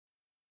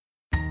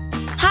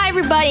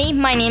everybody,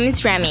 my name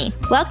is Remy.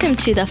 Welcome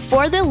to the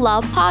For the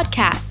Love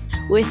podcast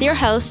with your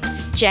host,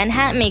 Jen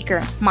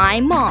Hatmaker, my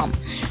mom.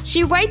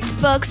 She writes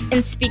books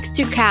and speaks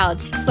to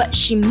crowds, but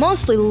she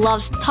mostly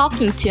loves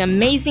talking to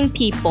amazing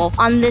people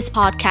on this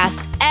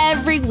podcast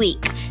every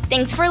week.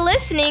 Thanks for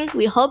listening.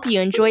 We hope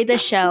you enjoy the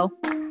show.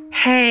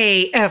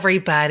 Hey,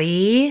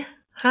 everybody.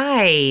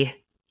 Hi,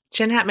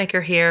 Jen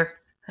Hatmaker here.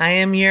 I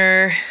am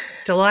your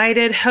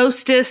delighted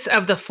hostess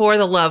of the For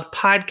the Love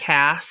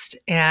podcast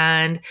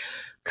and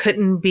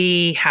couldn't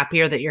be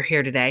happier that you're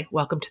here today.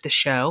 Welcome to the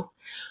show.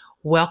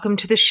 Welcome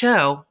to the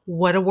show.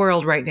 What a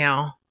world right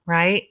now,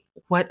 right?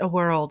 What a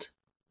world.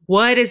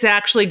 What is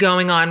actually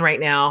going on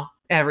right now?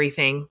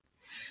 Everything.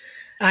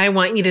 I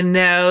want you to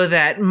know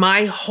that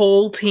my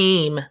whole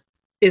team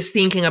is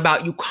thinking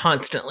about you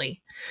constantly,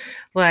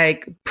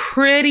 like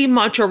pretty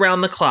much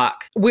around the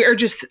clock. We are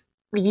just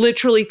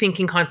literally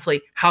thinking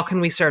constantly, how can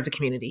we serve the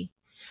community?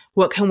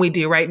 What can we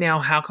do right now?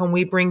 How can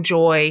we bring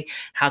joy?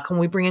 How can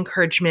we bring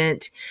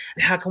encouragement?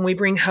 How can we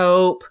bring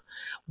hope?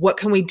 What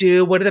can we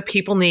do? What do the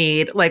people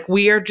need? Like,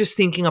 we are just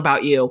thinking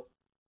about you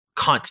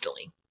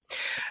constantly.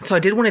 So I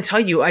did want to tell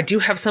you, I do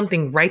have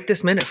something right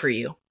this minute for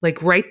you,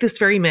 like right this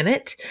very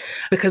minute,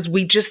 because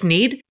we just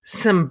need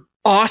some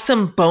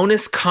awesome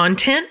bonus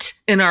content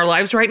in our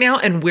lives right now.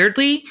 And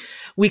weirdly,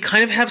 we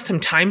kind of have some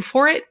time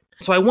for it.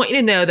 So I want you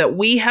to know that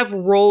we have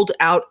rolled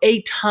out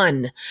a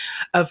ton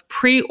of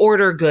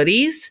pre-order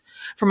goodies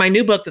for my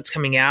new book that's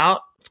coming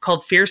out. It's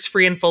called Fierce,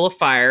 Free, and Full of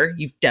Fire.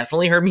 You've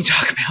definitely heard me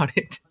talk about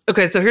it.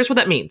 Okay, so here's what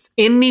that means.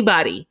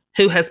 Anybody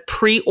who has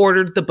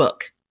pre-ordered the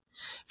book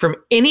from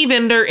any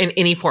vendor in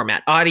any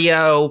format,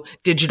 audio,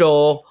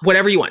 digital,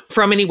 whatever you want,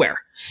 from anywhere.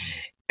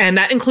 And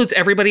that includes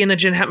everybody in the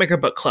Jen Hatmaker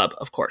Book Club,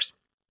 of course,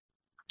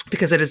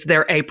 because it is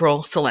their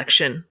April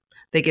selection.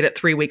 They get it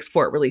 3 weeks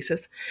before it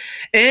releases.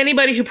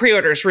 Anybody who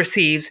pre-orders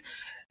receives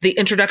the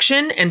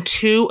introduction and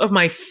 2 of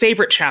my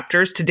favorite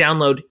chapters to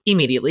download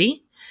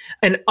immediately.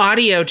 An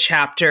audio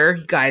chapter.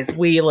 Guys,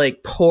 we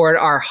poured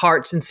our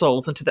hearts and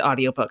souls into the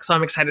audiobook. So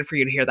I'm excited for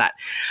you to hear that.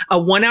 A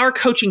 1-hour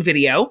coaching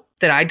video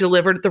that I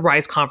delivered at the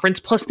Rise conference,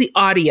 plus the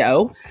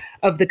audio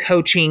of the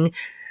coaching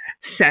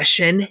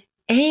session,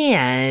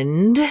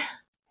 and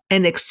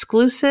an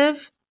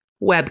exclusive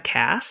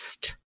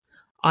webcast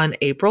on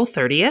April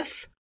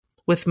 30th.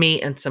 With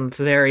me and some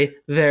very,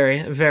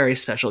 very, very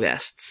special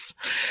guests.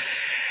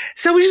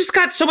 So we just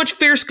got so much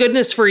fierce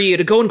goodness for you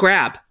to go and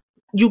grab.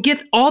 You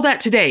get all that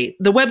today.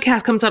 The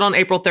webcast comes out on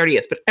April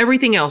 30th, but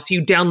everything else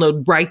you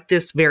download right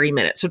this very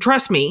minute. So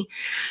trust me,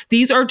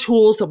 these are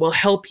tools that will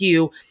help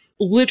you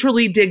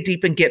literally dig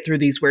deep and get through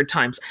these weird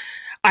times.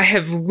 I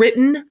have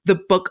written the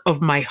book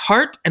of my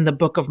heart and the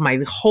book of my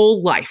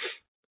whole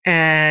life,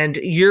 and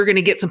you're going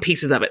to get some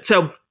pieces of it.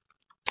 So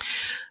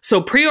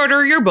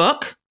pre-order your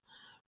book.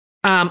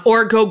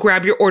 Or go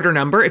grab your order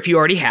number if you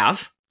already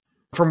have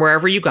from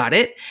wherever you got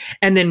it.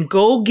 And then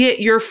go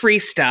get your free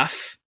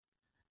stuff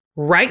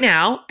right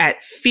now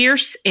at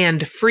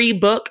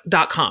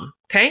fierceandfreebook.com.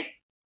 Okay?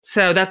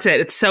 So that's it.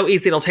 It's so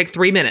easy. It'll take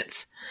 3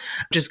 minutes.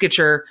 Just get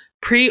your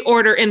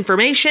pre-order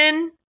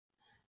information,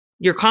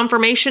 your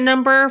confirmation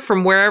number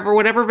from wherever,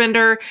 whatever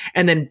vendor,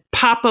 and then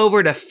pop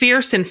over to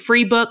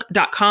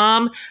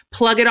fierceandfreebook.com,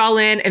 plug it all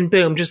in, and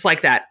boom, just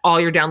like that. All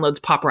your downloads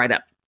pop right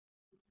up.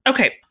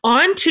 Okay,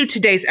 on to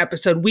today's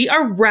episode. We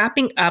are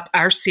wrapping up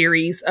our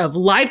series of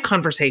live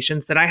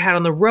conversations that I had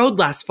on the road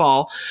last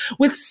fall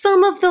with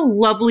some of the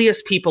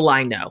loveliest people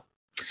I know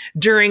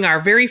during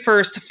our very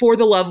first For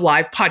the Love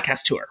Live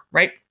podcast tour,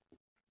 right?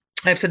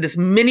 I've said this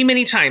many,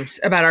 many times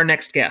about our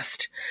next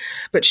guest,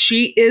 but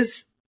she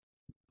is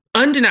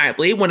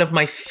undeniably one of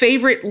my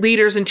favorite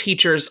leaders and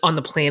teachers on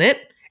the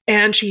planet,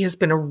 and she has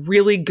been a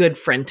really good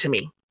friend to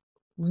me.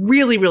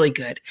 Really, really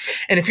good.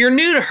 And if you're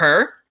new to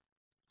her,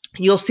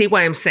 you'll see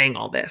why I'm saying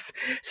all this.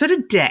 So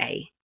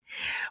today,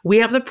 we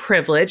have the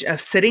privilege of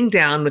sitting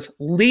down with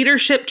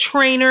leadership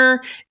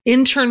trainer,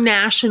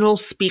 international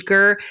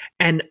speaker,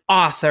 and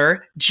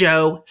author,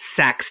 Jo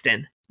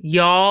Saxton.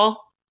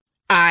 Y'all,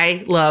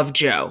 I love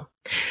Jo.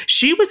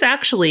 She was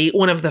actually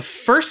one of the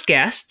first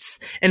guests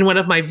in one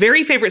of my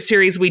very favorite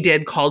series we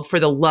did called For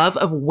the Love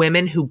of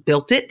Women Who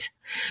Built It,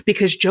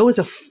 because Jo is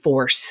a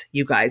force,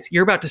 you guys.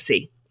 You're about to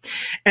see.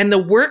 And the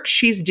work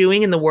she's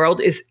doing in the world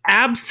is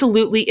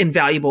absolutely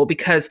invaluable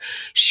because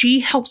she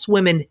helps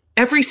women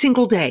every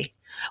single day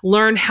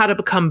learn how to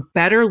become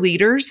better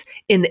leaders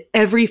in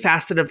every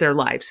facet of their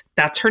lives.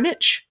 That's her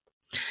niche.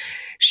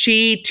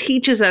 She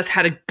teaches us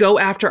how to go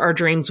after our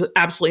dreams with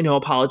absolutely no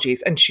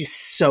apologies, and she's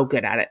so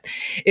good at it.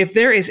 If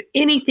there is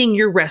anything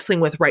you're wrestling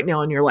with right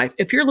now in your life,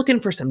 if you're looking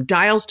for some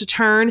dials to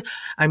turn,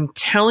 I'm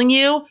telling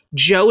you,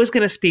 Jo is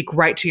going to speak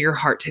right to your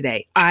heart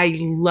today. I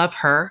love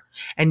her,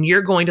 and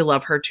you're going to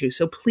love her too.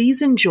 So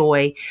please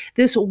enjoy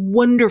this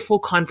wonderful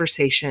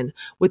conversation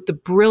with the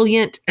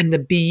brilliant and the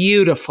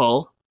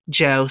beautiful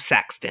Jo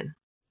Saxton.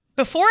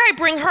 Before I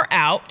bring her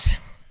out,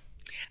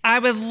 I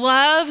would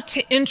love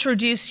to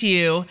introduce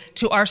you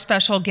to our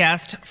special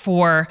guest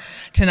for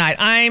tonight.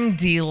 I'm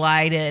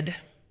delighted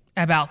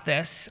about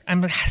this.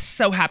 I'm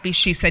so happy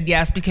she said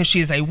yes, because she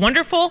is a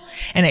wonderful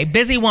and a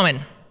busy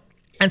woman.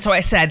 And so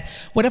I said,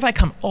 what if I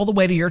come all the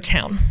way to your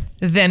town?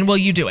 Then will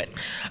you do it?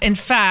 In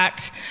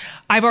fact,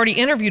 I've already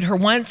interviewed her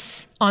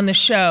once on the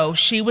show.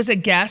 She was a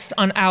guest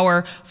on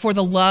our For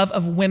the Love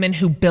of Women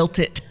Who Built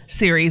It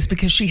series,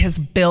 because she has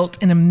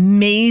built an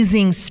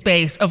amazing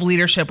space of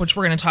leadership, which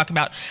we're going to talk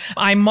about.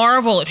 I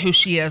marvel at who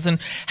she is and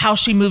how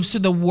she moves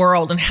through the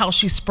world and how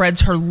she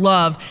spreads her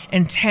love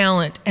and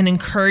talent and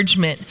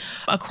encouragement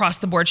across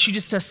the board. She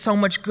just does so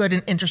much good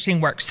and interesting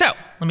work. So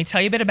let me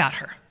tell you a bit about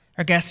her.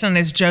 Our guest on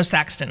is Jo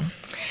Saxton.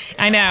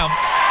 I know.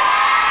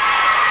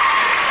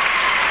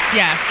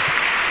 Yes.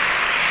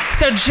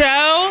 So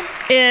Jo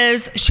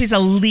she's a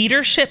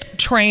leadership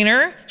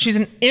trainer. She's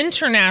an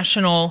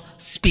international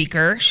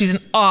speaker. She's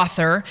an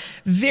author,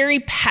 very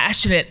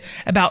passionate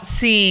about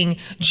seeing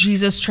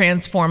Jesus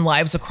transform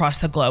lives across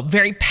the globe,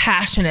 very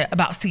passionate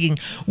about seeing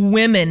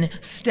women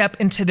step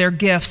into their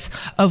gifts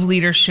of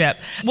leadership.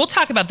 We'll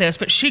talk about this,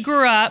 but she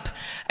grew up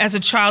as a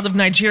child of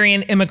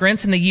Nigerian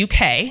immigrants in the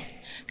UK.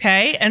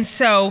 Okay. And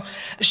so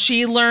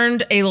she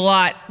learned a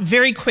lot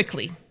very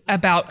quickly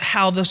about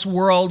how this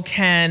world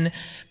can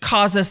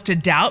cause us to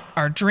doubt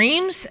our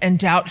dreams and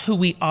doubt who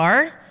we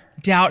are,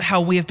 doubt how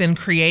we have been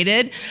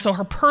created. So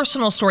her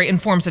personal story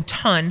informs a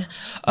ton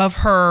of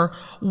her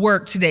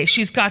work today.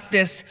 She's got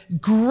this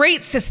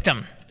great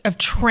system of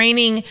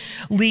training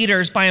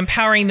leaders by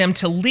empowering them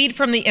to lead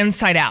from the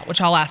inside out, which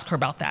I'll ask her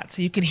about that.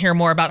 So you can hear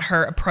more about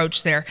her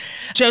approach there.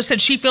 Jo said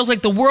she feels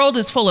like the world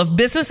is full of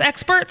business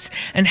experts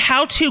and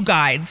how-to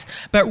guides,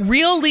 but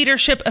real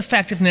leadership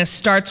effectiveness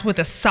starts with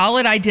a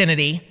solid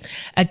identity,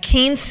 a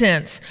keen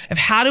sense of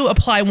how to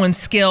apply one's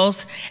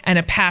skills, and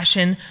a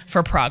passion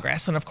for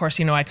progress. And of course,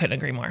 I couldn't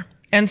agree more.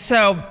 And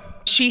so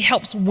she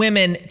helps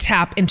women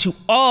tap into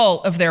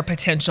all of their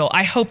potential.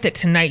 I hope that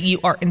tonight you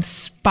are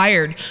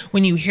inspired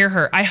when you hear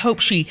her. I hope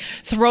she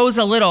throws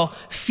a little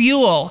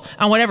fuel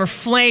on whatever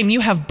flame you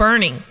have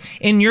burning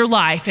in your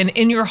life and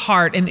in your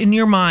heart and in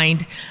your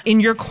mind, in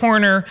your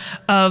corner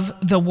of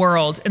the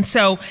world. And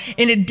so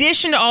in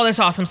addition to all this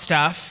awesome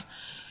stuff,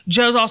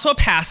 Jo's also a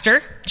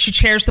pastor. She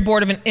chairs the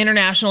board of an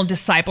international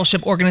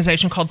discipleship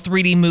organization called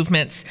 3D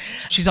Movements.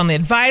 She's on the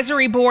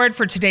advisory board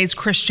for Today's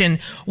Christian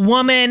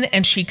Woman,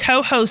 and she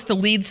co-hosts the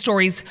Lead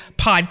Stories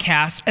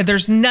podcast. And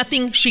there's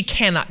nothing she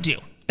cannot do.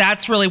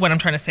 That's really what I'm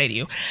trying to say to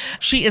you.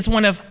 She is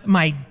one of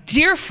my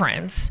dear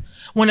friends,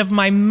 one of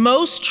my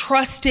most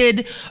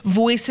trusted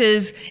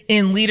voices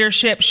in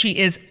leadership. She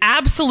is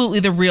absolutely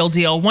the real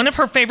deal. One of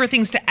her favorite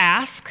things to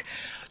ask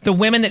the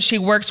women that she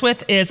works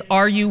with is,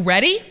 are you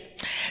ready?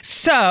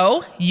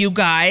 So, you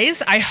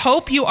guys, I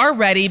hope you are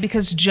ready,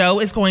 because Jo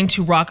is going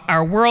to rock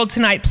our world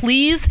tonight.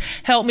 Please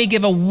help me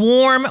give a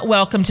warm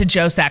welcome to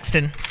Jo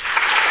Saxton.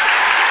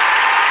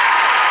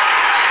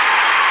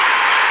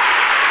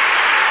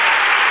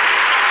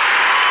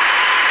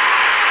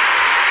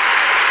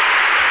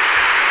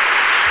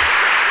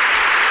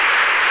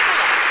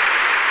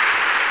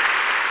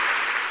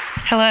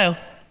 Hello.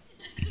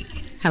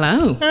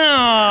 Hello.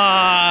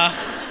 Aww.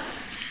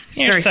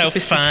 You're very so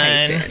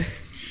sophisticated. Fun.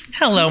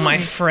 Hello, my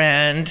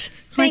friend.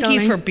 Thank you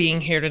darling. for being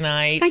here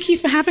tonight. Thank you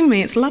for having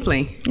me. It's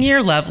lovely.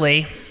 You're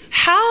lovely.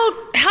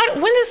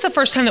 When is the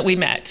first time that we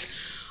met?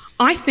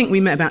 I think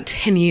we met about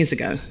 10 years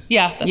ago.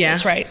 Yeah,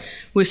 that's right.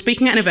 We were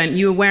speaking at an event.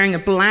 You were wearing a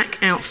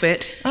black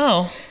outfit.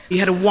 Oh. You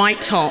had a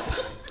white top.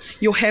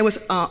 Your hair was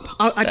up.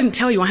 I didn't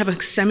tell you, I have a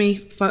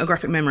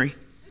semi-photographic memory.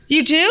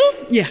 You do?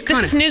 Yeah, This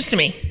kinda. is news to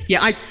me.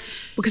 Yeah,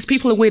 because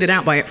people are weirded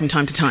out by it from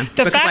time to time.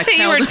 The fact that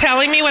you were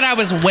telling me what I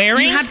was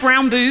wearing. You had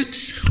brown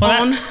boots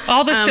on.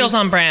 All this feels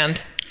on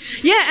brand.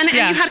 Yeah, and you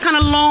had kind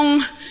of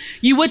long,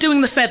 you were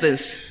doing the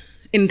feathers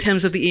in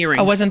terms of the earrings.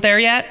 I wasn't there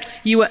yet?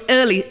 You were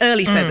early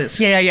feathers.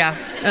 Yeah.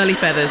 Early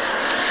feathers.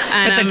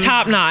 And, But the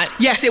top knot.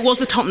 Yes, it was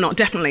the top knot,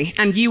 definitely.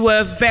 And you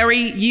were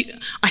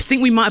I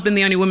think we might have been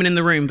the only women in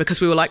the room,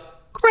 because we were like,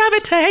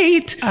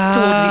 gravitate towards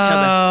each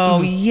other.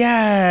 Oh,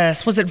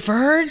 yes. Was it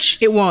Verge?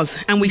 It was.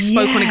 And we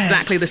spoke on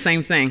exactly the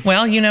same thing.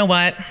 Well, you know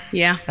what?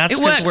 Yeah. That's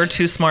because we're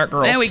two smart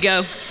girls. There we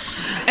go.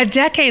 A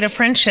decade of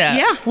friendship.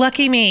 Yeah.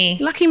 Lucky me.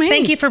 Lucky me.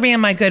 Thank you for being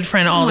my good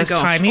friend all this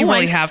time. You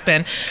really have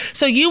been.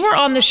 So you were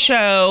on the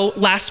show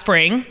last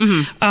spring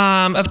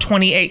of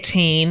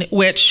 2018,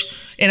 which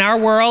in our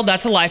world,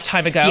 that's a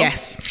lifetime ago.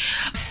 Yes.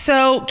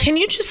 So can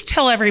you just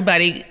tell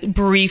everybody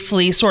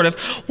briefly sort of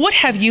what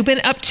have you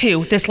been up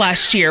to this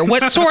last year?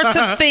 What sorts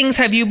of things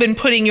have you been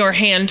putting your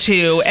hand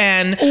to?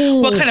 And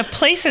what kind of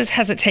places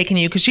has it taken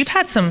you? Because you've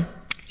had some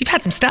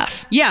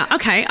stuff. Yeah,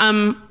 okay.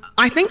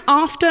 I think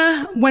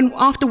after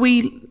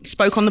we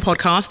spoke on the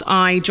podcast,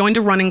 I joined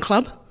a running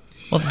club.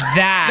 Well,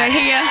 They're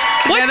here.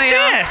 What's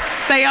there they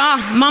this? Are. They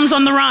are. Mums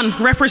on the Run.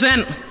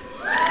 Represent.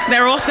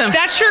 They're awesome.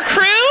 That's your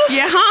crew?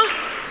 Yeah,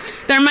 huh?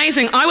 They're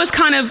amazing. I was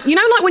kind of,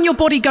 like when your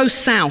body goes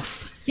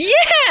south?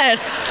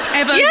 Yes.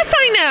 Yes,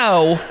 I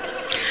know.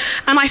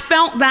 And I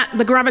felt that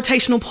the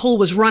gravitational pull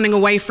was running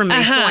away from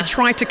me, so I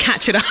tried to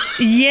catch it up.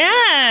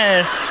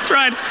 Yes.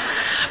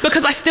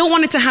 Because I still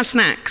wanted to have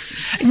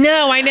snacks.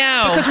 No, I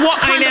know. Because what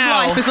kind of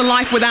life is a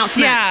life without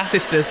snacks,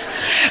 sisters?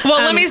 Well,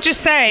 let me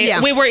just say,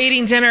 we were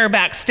eating dinner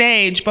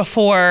backstage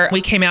before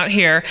we came out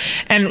here.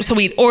 And so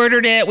we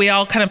ordered it. We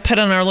all kind of put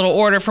on our little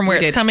order from where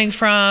it's coming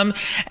from.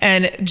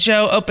 And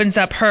Joe opens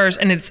up hers,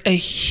 and it's a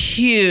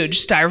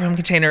huge styrofoam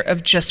container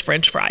of just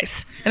French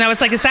fries. And I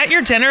was like, is that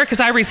your dinner? Because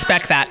I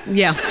respect that.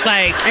 Yeah.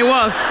 Like, it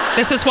was.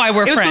 This is why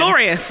we're friends. It was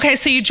glorious. Okay,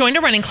 so you joined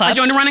a running club. I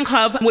joined a running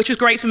club, which was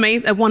great for me.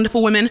 They're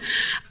wonderful women.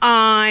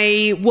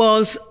 I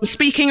was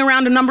speaking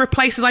around a number of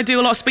places. I do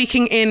a lot of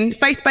speaking in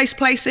faith-based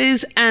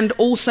places and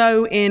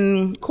also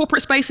in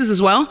corporate spaces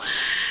as well.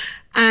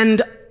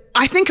 And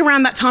I think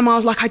around that time I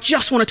was like, I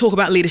just want to talk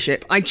about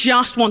leadership. I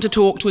just want to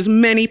talk to as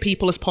many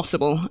people as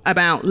possible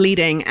about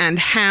leading and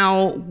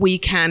how we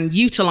can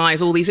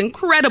utilize all these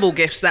incredible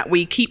gifts that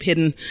we keep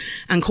hidden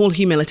and call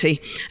humility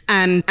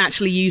and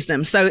actually use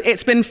them. So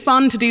it's been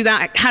fun to do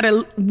that. I had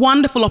a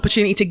wonderful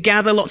opportunity to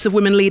gather lots of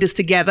women leaders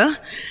together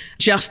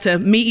just to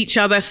meet each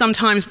other.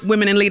 Sometimes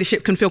women in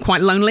leadership can feel quite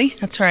lonely.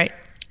 That's right.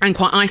 And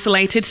quite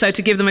isolated, so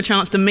to give them a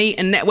chance to meet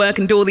and network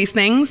and do all these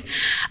things.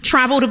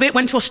 Traveled a bit,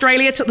 went to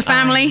Australia, took the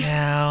family.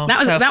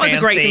 That was a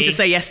great thing to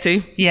say yes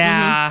to.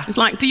 Yeah. It's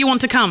like, do you want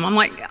to come? I'm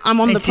like,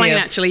 I'm on the plane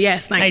actually.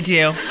 Yes, thanks. I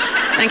do.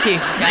 Thank you.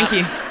 Thank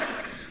you.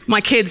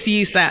 My kids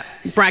use that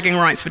bragging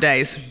rights for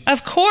days.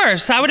 Of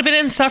course. I would have been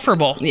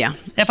insufferable. Yeah.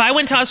 If I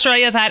went to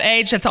Australia at that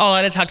age, that's all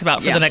I'd have talked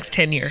about for the next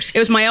 10 years. It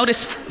was my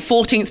eldest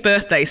 14th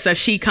birthday, so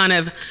she kind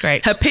of,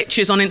 her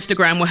pictures on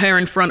Instagram were her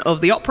in front of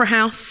the Opera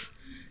House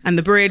and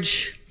the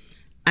bridge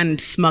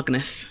and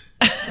smugness.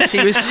 She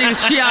was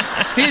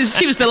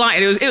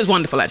delighted. It was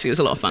wonderful, actually. It was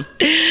a lot of fun.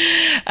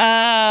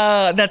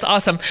 That's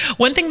awesome.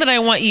 One thing that I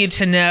want you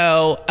to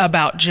know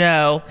about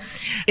Jo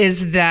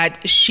is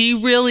that she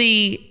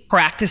really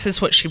practices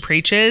what she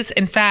preaches.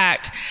 In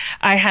fact,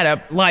 I had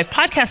a live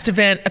podcast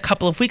event a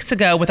couple of weeks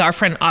ago with our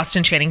friend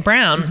Austin Channing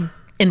Brown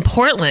in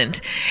Portland.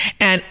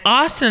 And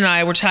Austin and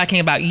I were talking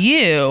about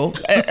you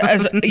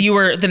as you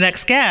were the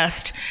next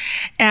guest.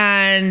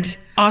 And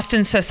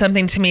Austin says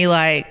something to me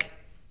like,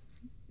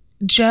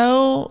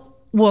 Jo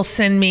will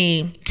send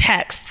me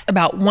texts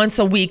about once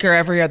a week or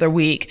every other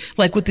week,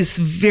 like with this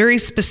very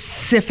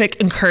specific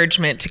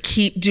encouragement to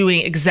keep doing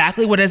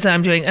exactly what it is that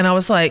I'm doing. And I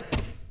was like,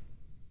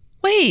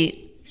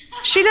 wait,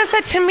 she does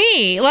that to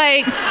me.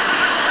 Like,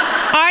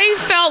 I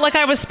felt like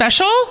I was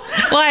special.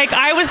 Like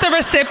I was the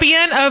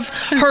recipient of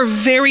her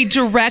very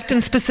direct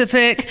and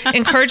specific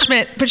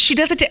encouragement, but she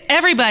does it to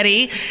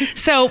everybody.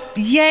 So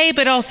yay,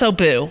 but also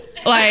boo.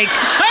 Like,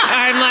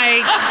 I'm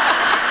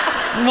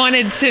like,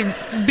 wanted to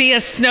be a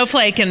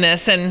snowflake in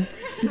this, and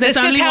that's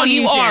just how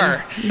you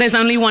are. There's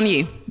only one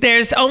you.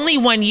 There's only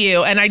one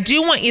you. And I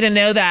do want you to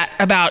know that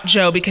about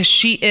Jo, because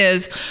she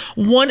is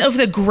one of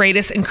the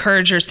greatest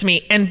encouragers to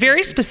me. And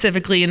very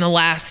specifically in the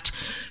last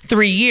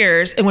 3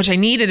 years in which I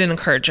needed an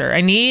encourager. I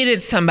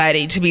needed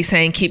somebody to be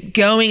saying, keep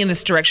going in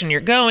this direction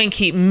you're going,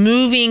 keep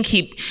moving,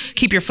 keep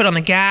your foot on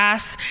the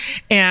gas.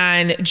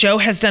 And Jo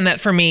has done that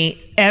for me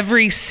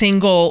every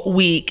single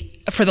week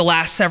for the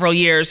last several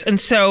years. And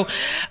so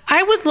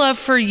I would love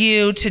for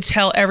you to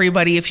tell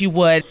everybody, if you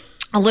would,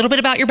 a little bit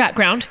about your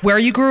background, where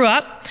you grew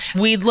up.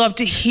 We'd love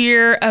to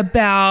hear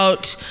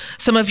about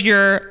some of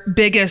your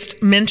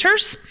biggest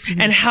mentors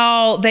and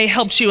how they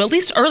helped you, at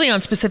least early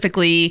on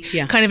specifically,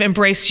 kind of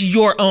embrace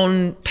your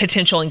own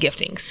potential and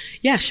giftings.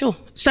 Yeah, sure.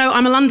 So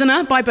I'm a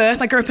Londoner by birth.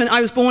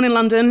 I was born in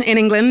London, in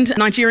England,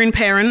 Nigerian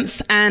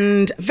parents,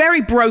 and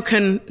very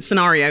broken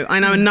scenario. I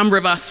know a number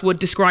of us would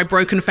describe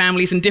broken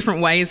families in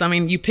different ways. I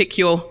mean, you pick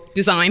your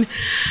design.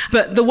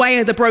 But the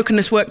way the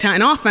brokenness worked out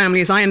in our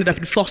family is I ended up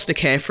in foster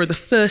care for the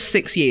first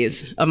 6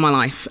 years of my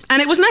life. And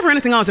it was never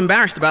anything I was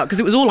embarrassed about because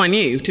it was all I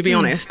knew, to be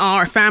honest.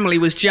 Our family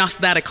was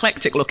just that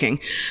eclectic looking.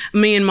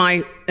 Me and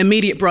my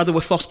immediate brother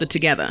were fostered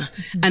together.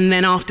 And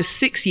then after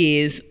 6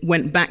 years,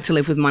 went back to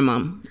live with my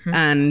mum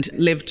and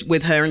lived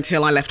with her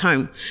until I left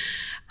home.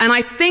 And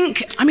I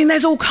think,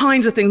 there's all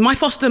kinds of things. My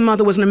foster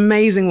mother was an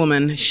amazing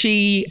woman.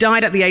 She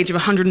died at the age of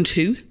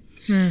 102.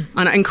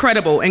 And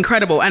incredible.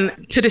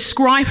 And to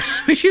describe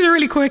her, she's a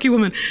really quirky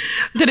woman.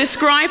 To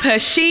describe her,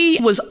 she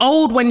was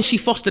old when she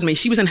fostered me.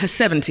 She was in her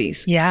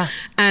 70s. Yeah.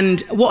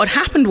 And what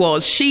had happened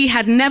was she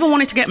had never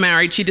wanted to get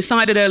married. She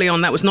decided early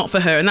on that was not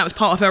for her. And that was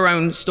part of her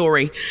own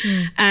story.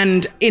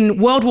 And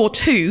in World War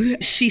II,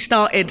 she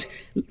started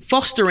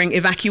fostering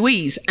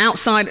evacuees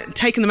outside,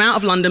 taking them out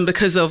of London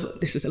because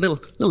of, this is a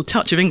little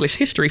touch of English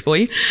history for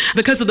you,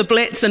 because of the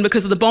Blitz and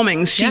because of the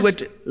bombings, she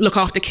would look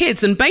after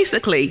kids. And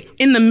basically,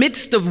 in the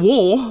midst of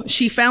war,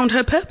 she found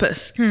her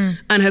purpose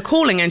and her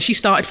calling, and she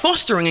started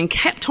fostering and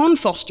kept on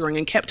fostering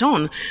and kept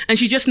on. And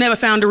she just never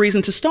found a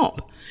reason to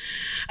stop.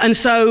 And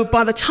so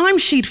by the time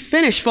she'd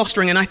finished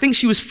fostering, and I think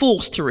she was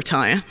forced to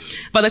retire,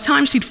 by the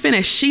time she'd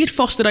finished, she'd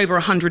fostered over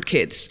 100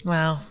 kids.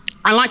 Wow.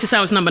 I like to say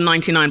I was number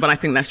 99, but I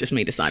think that's just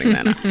me deciding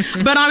that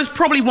now. But I was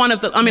probably one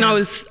of the,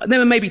 there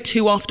were maybe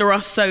two after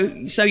us.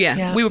 So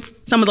yeah, we were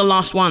some of the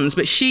last ones,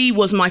 but she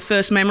was my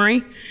first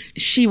memory.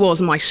 She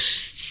was my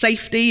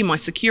safety, my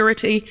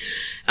security.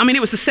 I mean, it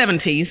was the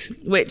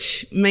 70s,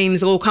 which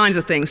means all kinds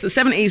of things. The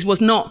 70s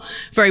was not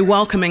very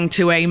welcoming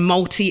to a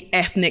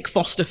multi-ethnic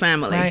foster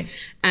family. Right.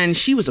 And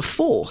she was a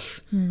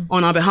force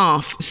on our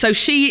behalf. So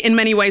she, in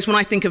many ways, when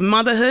I think of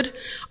motherhood,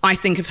 I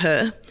think of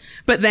her.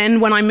 But then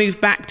when I moved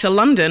back to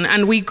London,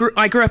 and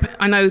I grew up,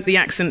 I know the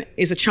accent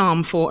is a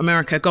charm for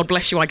America. God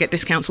bless you, I get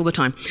discounts all the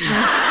time.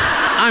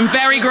 I'm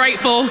very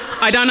grateful.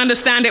 I don't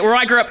understand it. Where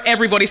I grew up,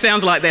 everybody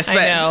sounds like this. But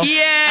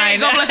I know.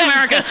 God bless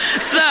America.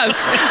 So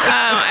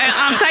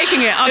I'm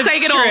taking it. I'll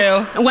take it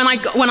all.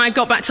 When I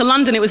got back to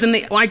London,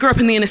 I grew up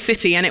in the inner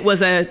city, and it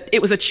was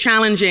a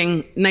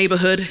challenging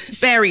neighborhood,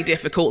 very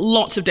difficult,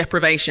 lots of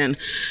deprivation.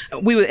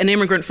 We were an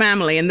immigrant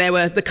family, and there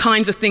were the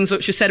kinds of things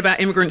which are said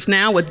about immigrants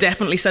now were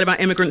definitely said about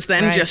immigrants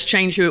then, right. Just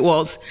change who it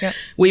was. Yep.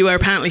 We were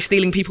apparently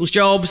stealing people's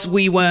jobs.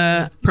 We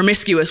were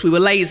promiscuous. We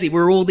were lazy. We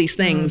were all these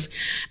things.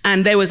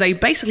 And there was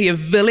basically a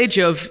village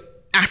of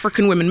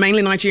African women,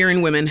 mainly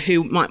Nigerian women,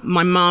 who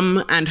my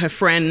mum and her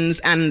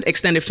friends and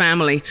extended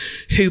family,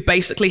 who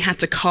basically had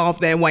to carve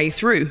their way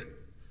through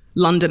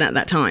London at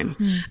that time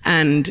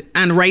and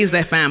raise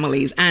their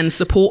families and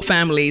support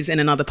families in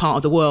another part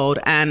of the world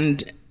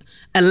and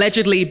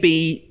allegedly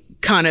be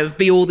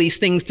all these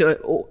things to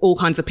all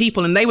kinds of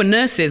people. And they were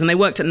nurses and they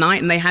worked at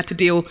night and they had to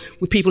deal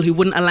with people who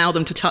wouldn't allow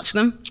them to touch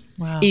them.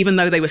 Wow. Even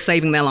though they were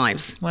saving their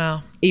lives.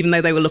 Wow. Even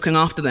though they were looking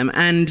after them.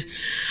 And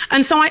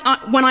so I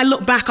when I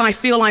look back, I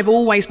feel I've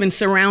always been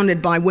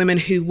surrounded by women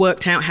who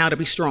worked out how to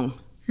be strong.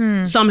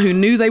 Some who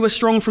knew they were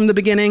strong from the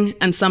beginning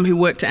and some who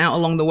worked it out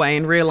along the way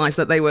and realized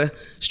that they were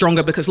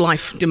stronger because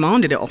life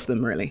demanded it of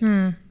them, really.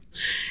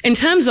 In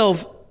terms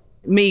of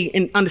me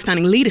in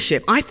understanding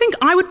leadership, I think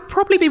I would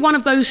probably be one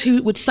of those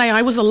who would say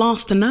I was the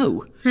last to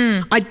know.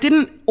 I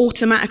didn't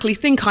automatically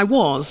think I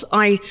was.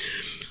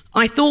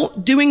 I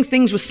thought doing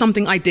things was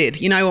something I did.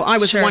 You know, I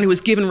was the one who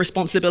was given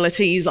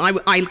responsibilities.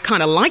 I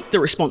kind of liked the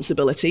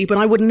responsibility, but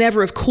I would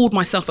never have called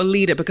myself a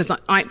leader because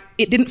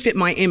it didn't fit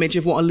my image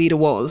of what a leader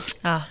was.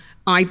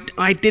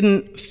 I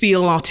didn't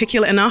feel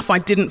articulate enough. I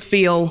didn't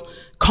feel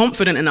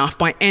confident enough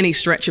by any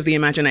stretch of the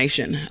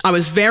imagination. I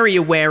was very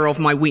aware of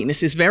my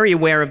weaknesses, very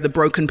aware of the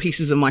broken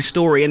pieces of my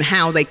story and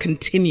how they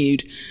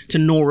continued to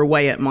gnaw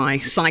away at my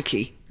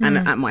psyche and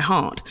at my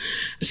heart.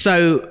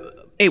 So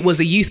it was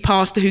a youth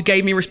pastor who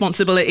gave me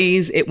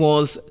responsibilities. It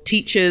was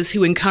teachers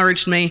who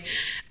encouraged me.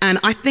 And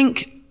I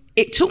think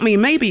it took me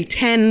maybe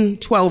 10,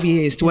 12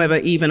 years to ever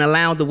even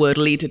allow the word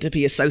leader to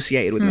be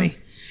associated with me.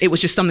 It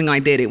was just something I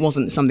did. It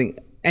wasn't something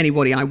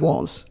anybody I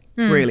was,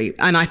 really.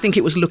 And I think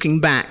it was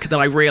looking back that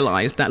I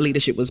realized that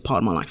leadership was part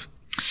of my life.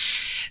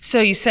 So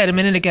you said a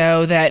minute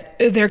ago that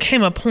there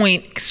came a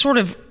point sort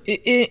of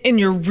in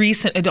your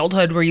recent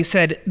adulthood where you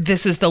said,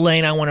 this is the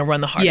lane I want to run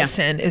the hardest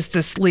in, is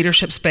this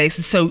leadership space.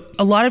 And so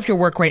a lot of your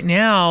work right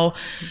now,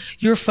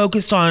 you're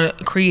focused on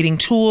creating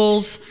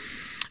tools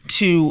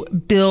to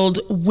build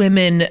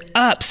women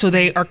up so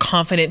they are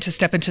confident to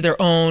step into their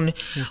own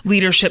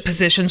leadership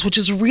positions, which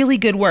is really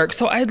good work.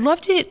 So I'd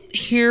love to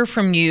hear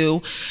from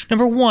you.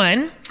 Number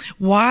one,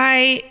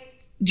 why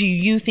do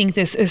you think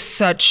this is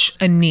such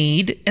a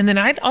need? And then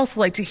I'd also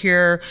like to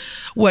hear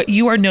what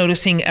you are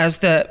noticing as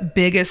the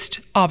biggest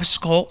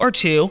obstacle or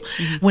two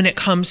when it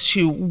comes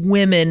to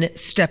women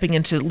stepping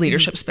into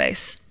leadership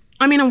space.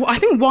 I mean, I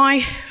think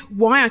why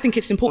I think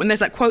it's important, there's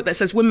that quote that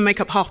says, women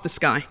make up half the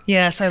sky.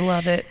 Yes, I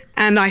love it.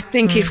 And I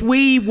think if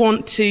we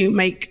want to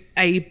make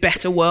a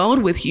better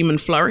world with human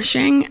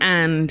flourishing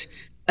and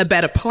a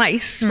better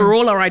place for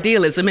all our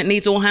idealism, it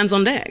needs all hands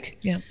on deck.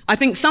 Yeah. I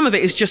think some of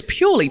it is just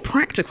purely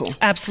practical.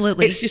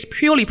 Absolutely. It's just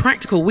purely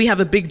practical. We have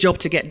a big job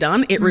to get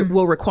done. It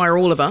will require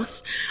all of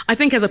us. I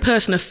think as a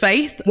person of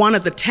faith, one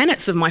of the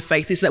tenets of my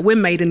faith is that we're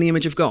made in the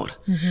image of God.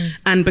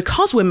 And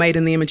because we're made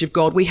in the image of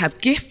God, we have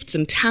gifts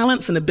and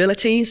talents and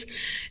abilities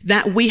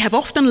that we have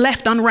often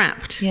left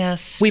unwrapped.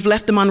 Yes. We've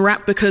left them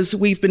unwrapped because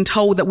we've been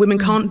told that women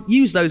can't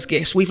use those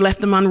gifts. We've left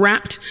them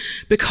unwrapped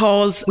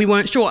because we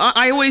weren't sure.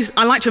 I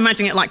like to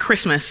imagine it like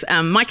Christmas.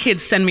 My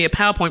kids send me a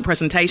PowerPoint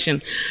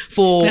presentation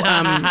for,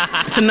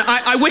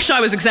 I wish I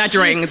was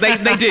exaggerating.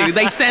 They do.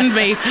 They send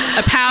me a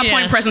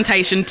PowerPoint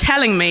presentation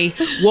telling me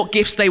what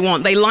gifts they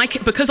want. They like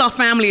it because our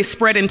family is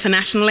spread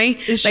internationally.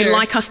 They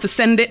like us to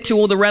send it to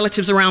all the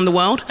relatives around the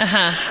world.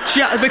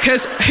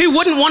 Because who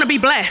wouldn't want to be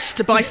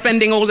blessed by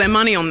spending all their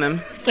money on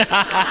them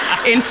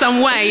in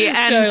some way?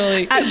 And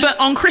totally. But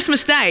on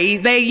Christmas Day,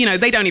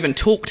 they don't even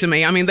talk to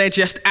me. I mean, they're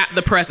just at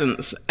the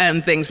presents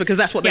and things because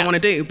that's what they want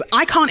to do. But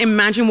I can't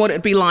imagine what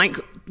it'd be like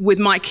with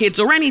my kids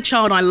or any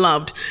child I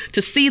loved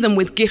to see them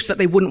with gifts that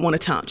they wouldn't want to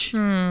touch.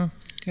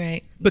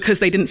 Great. Because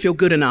they didn't feel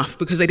good enough,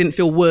 because they didn't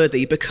feel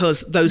worthy,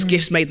 because those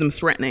gifts made them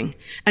threatening.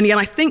 And yet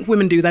I think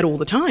women do that all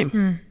the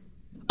time.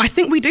 I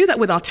think we do that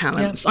with our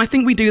talents. I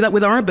think we do that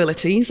with our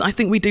abilities. I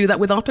think we do that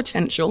with our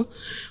potential.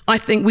 I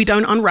think we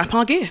don't unwrap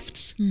our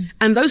gifts.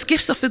 And those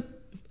gifts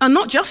are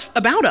not just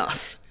about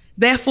us.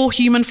 therefore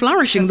human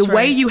flourishing. That's the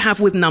way right. you have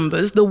with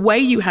numbers, the way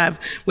you have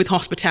with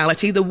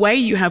hospitality, the way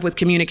you have with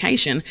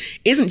communication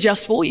isn't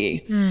just for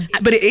you.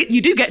 But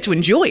you do get to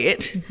enjoy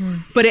it,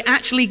 but it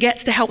actually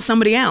gets to help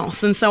somebody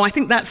else. And so I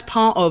think that's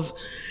part of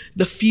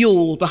the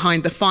fuel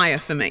behind the fire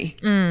for me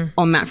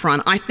on that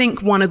front. I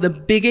think one of the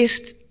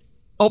biggest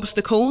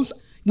obstacles,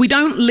 we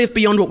don't live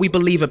beyond what we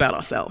believe about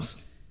ourselves.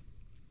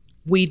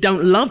 We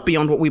don't love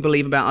beyond what we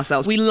believe about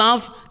ourselves. We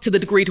love to the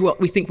degree to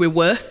what we think we're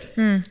worth.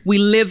 We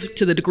live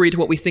to the degree to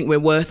what we think we're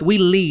worth. We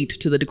lead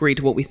to the degree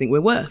to what we think we're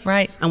worth.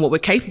 Right. And what we're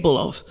capable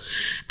of.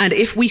 And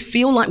if we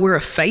feel like we're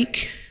a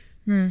fake,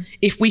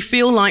 if we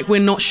feel like we're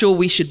not sure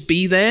we should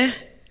be there,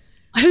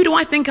 who do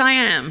I think I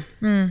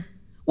am?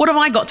 What have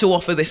I got to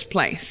offer this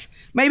place?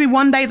 Maybe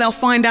one day they'll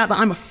find out that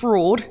I'm a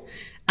fraud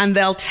and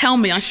they'll tell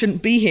me I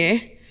shouldn't be here.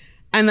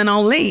 And then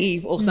I'll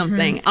leave or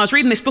something. I was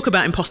reading this book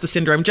about imposter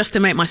syndrome just to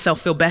make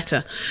myself feel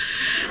better.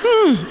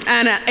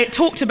 And it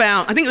talked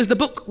about, I think the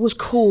book was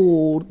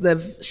called The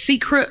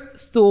Secret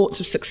Thoughts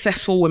of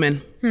Successful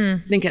Women.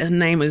 I think her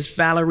name was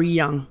Valerie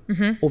Young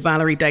or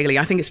Valerie Daly.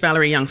 I think it's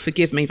Valerie Young.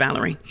 Forgive me,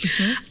 Valerie.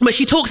 But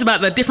she talks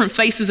about the different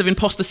faces of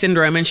imposter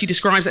syndrome, and she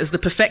describes it as the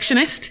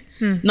perfectionist.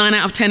 9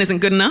 out of 10 isn't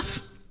good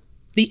enough.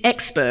 The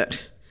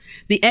expert.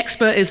 The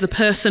expert is the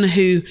person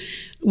who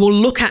will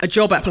look at a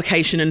job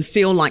application and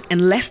feel like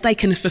unless they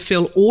can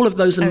fulfill all of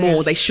those and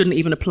more, they shouldn't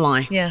even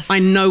apply. Yes. I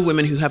know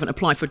women who haven't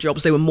applied for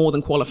jobs they were more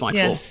than qualified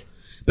for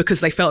because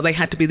they felt they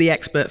had to be the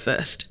expert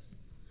first.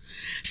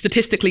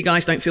 Statistically,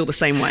 guys don't feel the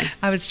same way.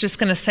 I was just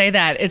going to say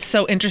that. It's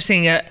so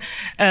interesting. A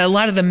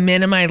lot of the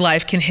men in my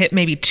life can hit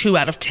maybe 2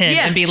 out of 10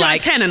 and be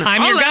like, 10 and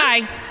I'm your guy.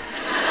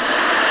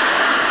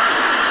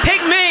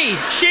 Pick me,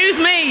 choose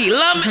me,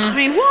 love me. I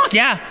mean, what?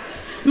 Yeah.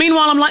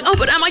 Meanwhile, I'm like, oh,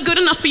 but am I good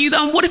enough for you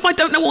though? And what if I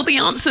don't know all the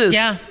answers?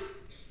 Yeah.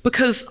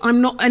 Because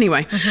I'm not,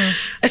 anyway.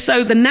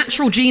 So the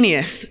natural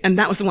genius, and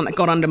that was the one that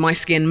got under my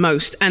skin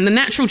most. And the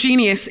natural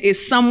genius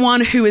is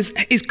someone who is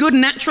good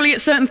naturally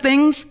at certain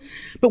things,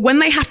 but when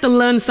they have to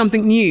learn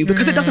something new,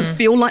 because it doesn't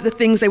feel like the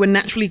things they were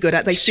naturally good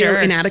at, they feel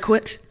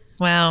inadequate.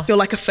 Wow. Feel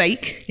like a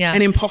fake,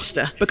 an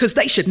imposter, because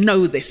they should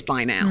know this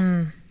by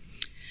now.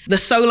 The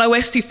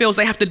soloist who feels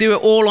they have to do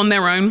it all on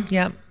their own.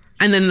 Yep.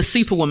 And then the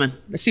superwoman,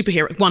 the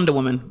superhero, Wonder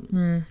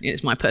Woman,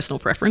 is my personal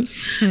preference,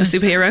 a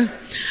superhero,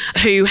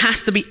 who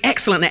has to be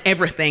excellent at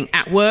everything,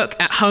 at work,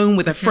 at home,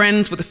 with her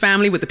friends, with the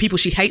family, with the people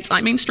she hates,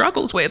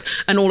 struggles with,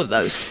 and all of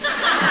those.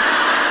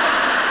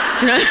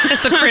 Do you know? It's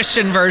the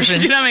Christian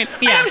version. Do you know what I mean?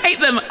 Yeah. I don't hate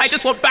them, I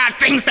just want bad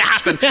things to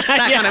happen. That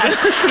kind of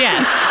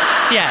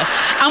Yes.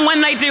 And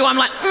when they do, I'm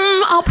like,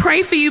 I'll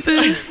pray for you,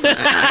 boo. Stop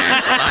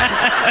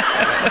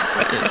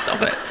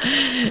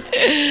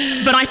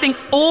it. But I think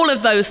all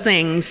of those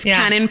things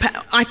can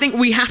impact. I think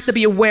we have to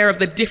be aware of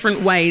the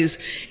different ways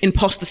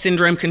imposter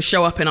syndrome can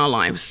show up in our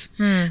lives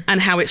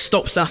and how it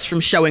stops us from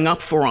showing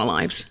up for our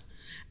lives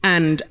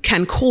and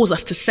can cause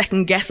us to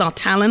second guess our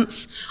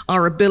talents,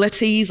 our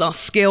abilities, our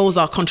skills,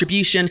 our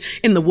contribution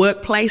in the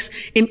workplace,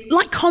 in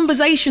like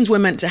conversations we're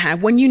meant to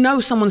have when you know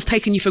someone's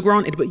taken you for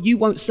granted, but you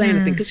won't say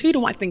anything because who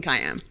do I think I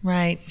am?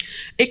 Right.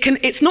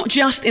 It's not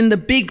just in the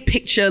big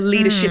picture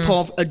leadership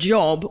of a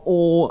job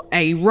or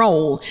a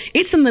role.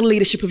 It's in the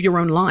leadership of your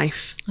own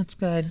life. That's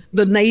good.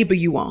 The neighbor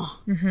you are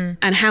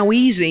and how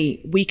easy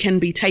we can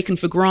be taken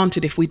for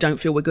granted if we don't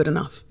feel we're good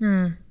enough.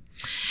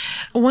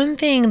 One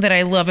thing that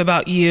I love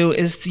about you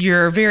is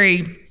your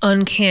very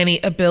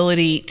uncanny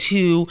ability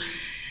to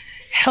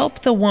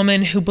help the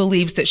woman who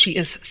believes that she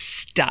is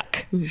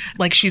stuck,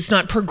 like she's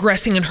not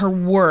progressing in her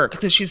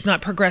work, that she's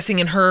not progressing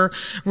in her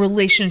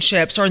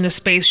relationships or in the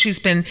space she's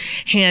been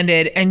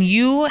handed. And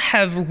you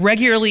have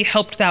regularly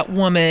helped that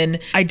woman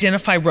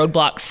identify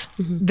roadblocks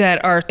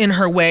that are in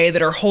her way,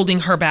 that are holding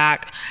her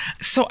back.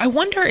 So I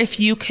wonder if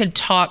you could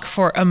talk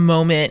for a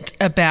moment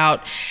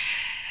about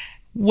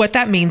what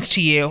that means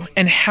to you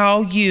and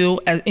how you,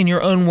 in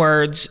your own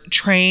words,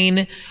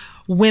 train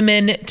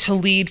women to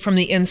lead from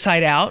the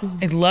inside out.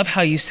 I love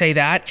how you say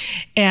that,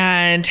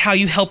 and how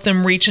you help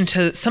them reach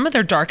into some of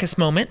their darkest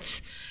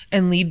moments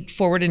and lead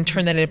forward and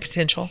turn that into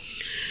potential.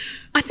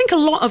 I think a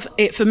lot of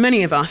it, for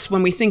many of us,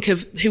 when we think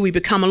of who we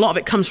become, a lot of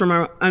it comes from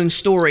our own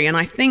story. And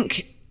I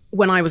think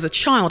when I was a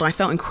child, I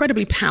felt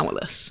incredibly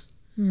powerless.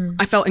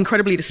 I felt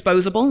incredibly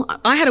disposable.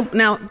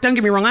 Now, don't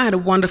get me wrong, I had a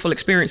wonderful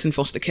experience in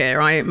foster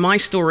care. My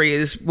story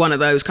is one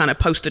of those kind of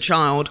poster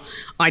child,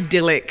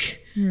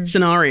 idyllic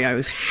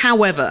scenarios.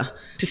 However,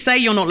 to say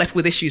you're not left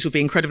with issues would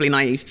be incredibly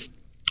naive.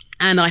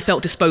 And I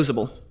felt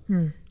disposable.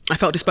 I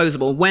felt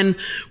disposable. When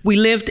we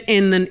lived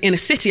in a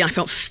city, I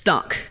felt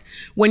stuck.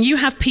 When you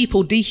have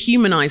people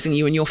dehumanizing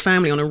you and your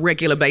family on a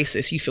regular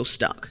basis, you feel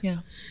stuck. Yeah.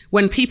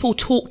 When people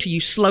talk to you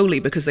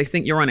slowly because they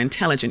think you're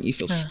unintelligent, you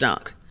feel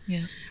stuck.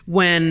 Yeah.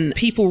 When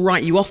people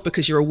write you off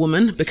because you're a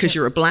woman, because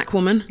you're a black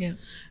woman,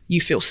 you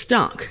feel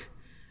stuck.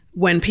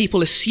 When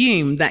people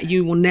assume that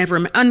you will never,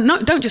 and no,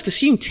 don't just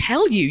assume,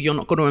 tell you you're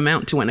not going to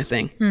amount to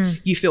anything.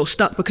 You feel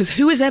stuck because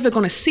who is ever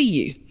going to see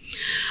you?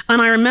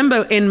 And I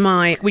remember in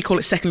we call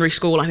it secondary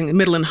school, I think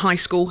middle and high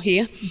school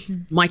here,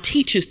 my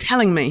teachers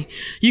telling me,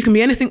 you can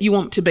be anything you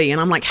want to be.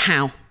 And I'm like,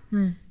 how?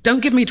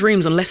 Don't give me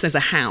dreams unless there's a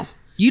how.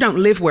 You don't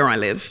live where I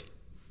live.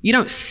 You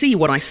don't see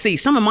what I see.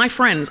 Some of my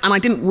friends, and I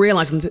didn't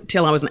realize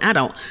until I was an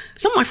adult,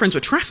 some of my friends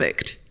were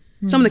trafficked.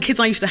 Some of the kids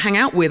I used to hang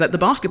out with at the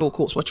basketball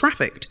courts were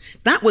trafficked.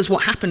 That was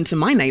what happened to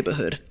my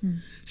neighborhood.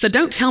 So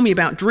don't tell me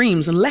about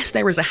dreams unless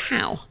there is a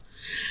how.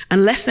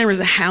 Unless there is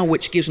a how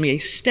which gives me a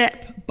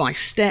step by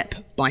step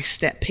by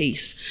step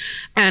piece.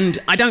 And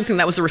I don't think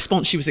that was the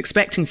response she was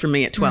expecting from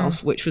me at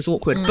 12, which was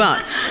awkward.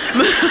 But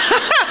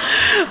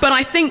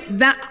I think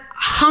that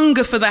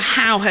hunger for the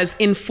how has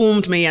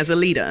informed me as a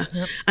leader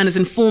and has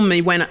informed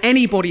me when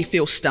anybody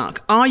feels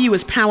stuck. Are you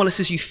as powerless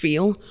as you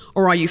feel,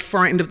 or are you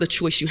frightened of the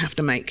choice you have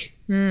to make?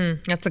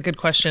 That's a good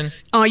question.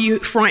 Are you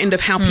frightened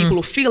of how people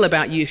will feel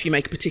about you if you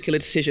make a particular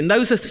decision?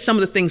 Those are some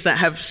of the things that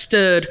have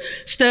stirred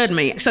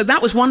me. So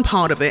that was one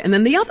part of it. And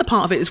then the other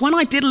part of it is when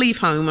I did leave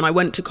home and I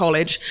went to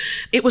college,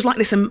 it was like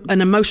this an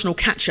emotional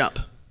catch-up.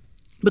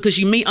 Because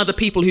you meet other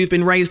people who've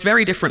been raised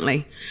very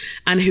differently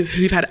and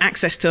who've had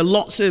access to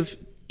lots of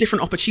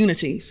different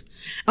opportunities.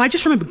 And I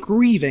just remember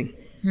grieving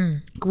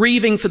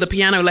for the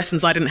piano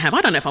lessons I didn't have.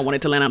 I don't know if I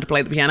wanted to learn how to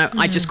play the piano.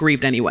 I just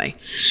grieved anyway.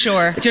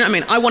 Sure. Do you know what I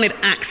mean? I wanted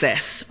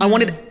access. I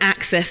wanted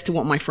access to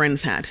what my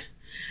friends had.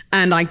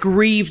 And I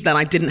grieved that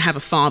I didn't have a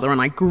father, and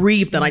I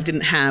grieved that I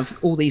didn't have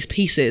all these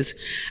pieces.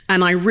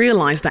 And I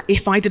realized that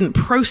if I didn't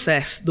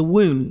process the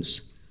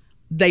wounds,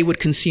 they would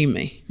consume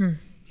me.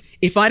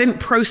 If I didn't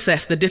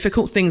process the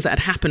difficult things that had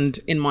happened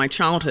in my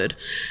childhood,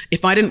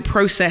 if I didn't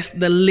process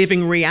the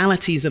living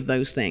realities of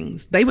those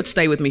things, they would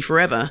stay with me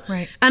forever.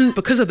 Right. And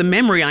because of the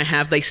memory I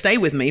have, they stay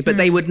with me, but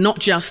they would not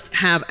just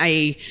have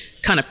a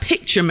kind of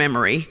picture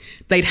memory,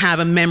 they'd have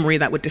a memory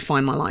that would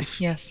define my life.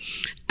 Yes.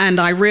 And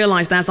I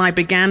realized as I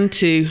began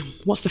to,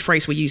 what's the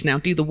phrase we use now,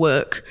 do the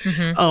work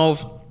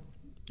of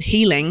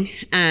healing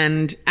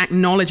and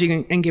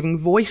acknowledging and giving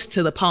voice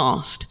to the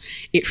past,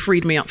 it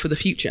freed me up for the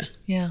future.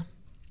 Yeah.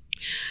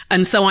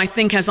 And so I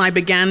think as I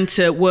began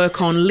to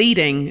work on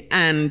leading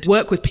and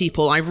work with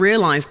people, I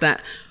realized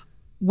that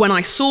when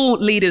I saw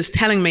leaders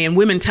telling me and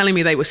women telling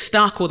me they were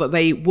stuck or that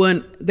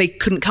they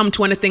couldn't come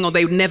to anything or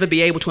they would never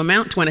be able to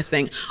amount to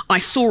anything, I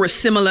saw a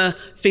similar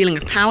feeling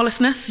of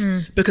powerlessness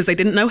because they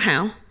didn't know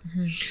how.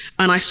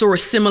 And I saw a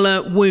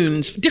similar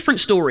wounds, different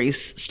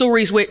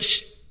stories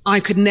which I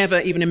could never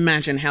even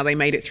imagine how they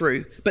made it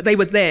through, but they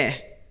were there.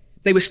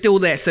 They were still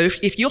there. So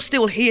if you're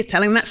still here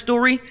telling that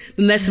story,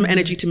 then there's some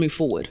energy to move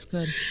forward.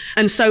 Good.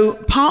 And so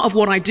part of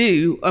what I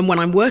do and when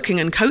I'm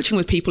working and coaching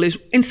with people is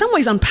in some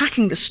ways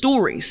unpacking the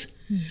stories.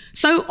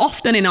 So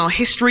often in our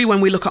history, when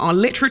we look at our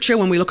literature,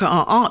 when we look at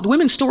our art, the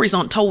women's stories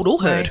aren't told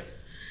or heard. Right.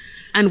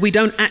 And we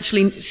don't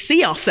actually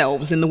see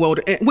ourselves in the world.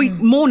 We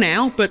more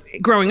now, but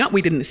growing up,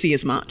 we didn't see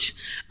as much.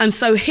 And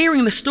so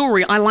hearing the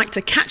story, I like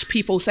to catch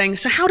people saying,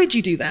 so how did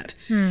you do that?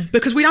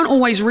 Because we don't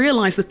always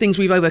realize the things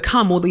we've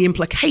overcome or the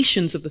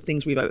implications of the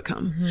things we've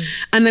overcome.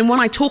 And then when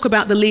I talk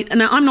about the lead, and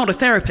now I'm not a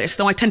therapist,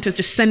 so I tend to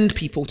just send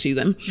people to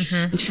them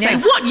and just say,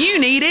 what you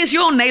need is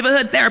your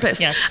neighborhood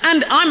therapist. Yes.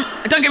 And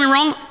don't get me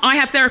wrong, I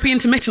have therapy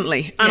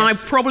intermittently, and I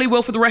probably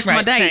will for the rest of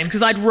my days,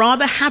 because I'd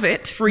rather have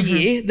it for a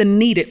year than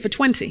need it for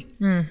 20.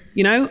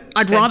 You know,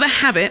 I'd rather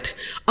have it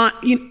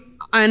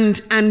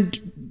and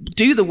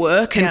do the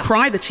work and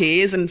cry the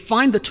tears and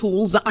find the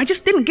tools that I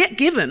just didn't get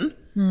given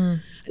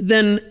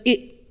than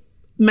it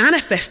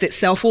manifest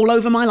itself all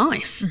over my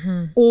life.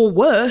 Or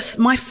worse,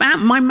 my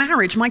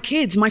marriage, my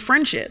kids, my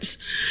friendships.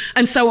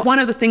 And so one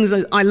of the things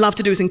that I love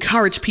to do is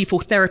encourage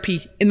people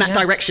therapy in that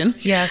direction.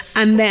 Yes.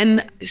 And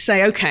then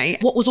say, okay,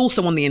 what was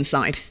also on the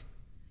inside?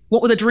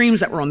 What were the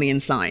dreams that were on the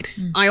inside?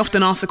 I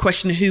often ask the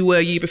question, who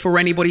were you before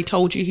anybody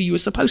told you who you were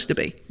supposed to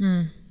be?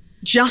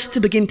 Just to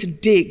begin to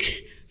dig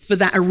for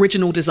that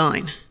original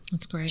design.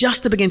 That's great.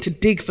 Just to begin to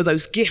dig for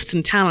those gifts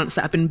and talents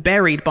that have been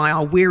buried by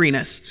our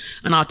weariness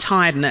and our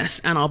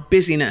tiredness and our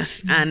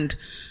busyness and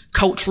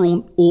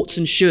cultural oughts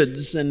and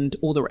shoulds and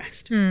all the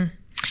rest.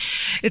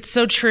 It's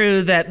so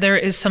true that there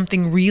is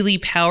something really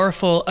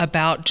powerful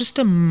about just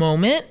a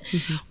moment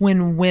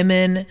when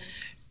women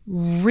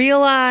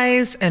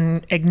realize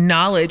and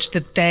acknowledge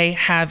that they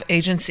have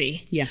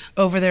agency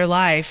over their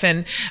life.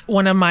 And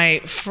one of my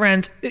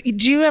friends,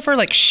 do you ever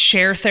like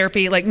share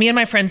therapy? Like me and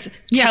my friends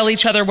tell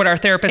each other what our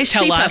therapists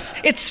tell us.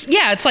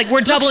 It's like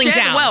we're doubling down.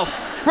 Share the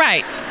wealth.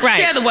 Right.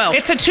 Share the wealth.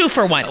 It's a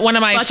 2-for-1. One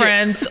of my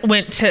friends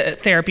went to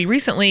therapy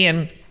recently,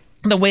 and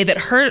the way that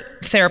her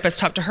therapist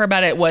talked to her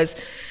about it was,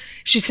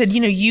 she said,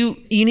 you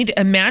need to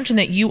imagine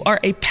that you are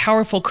a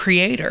powerful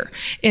creator,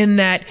 in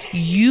that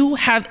you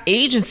have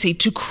agency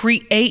to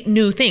create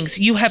new things.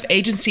 You have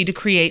agency to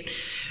create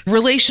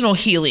relational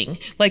healing.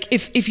 Like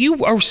if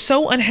you are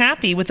so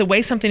unhappy with the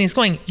way something is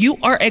going, you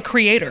are a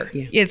creator.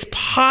 It's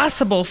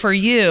possible for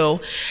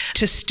you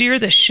to steer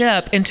the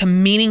ship into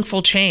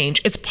meaningful change.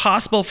 It's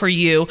possible for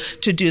you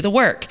to do the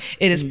work.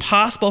 It is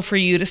possible for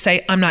you to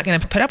say, I'm not going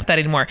to put up with that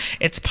anymore.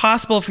 It's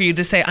possible for you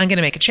to say, I'm going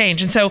to make a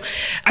change. And so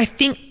I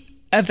think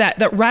of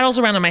that rattles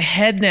around in my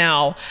head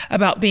now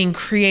about being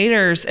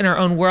creators in our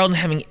own world and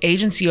having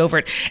agency over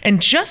it.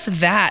 And just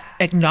that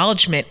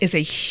acknowledgement is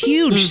a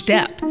huge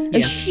step a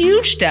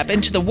huge step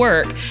into the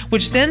work,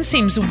 which then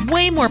seems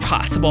way more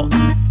possible.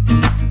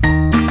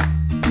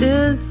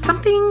 Is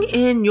something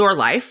in your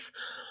life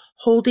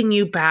holding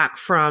you back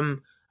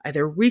from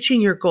either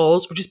reaching your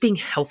goals or just being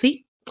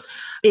healthy?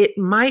 It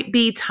might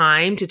be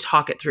time to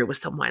talk it through with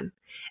someone.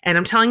 And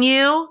I'm telling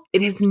you,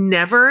 it has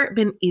never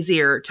been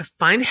easier to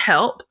find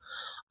help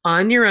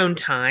on your own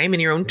time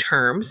and your own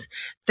terms,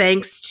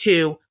 thanks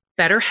to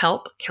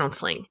BetterHelp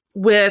Counseling.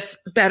 With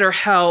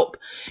BetterHelp,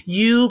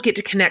 you get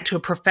to connect to a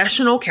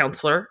professional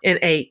counselor in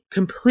a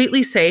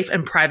completely safe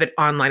and private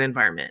online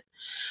environment.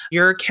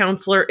 Your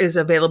counselor is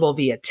available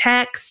via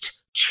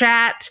text,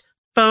 chat,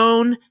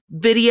 phone,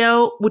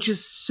 video, which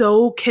is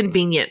so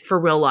convenient for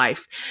real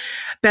life.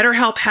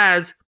 BetterHelp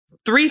has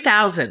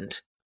 3,000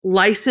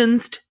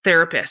 licensed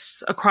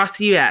therapists across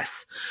the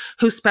US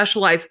who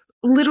specialize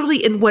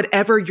literally in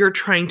whatever you're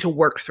trying to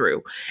work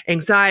through: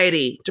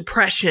 anxiety,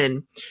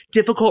 depression,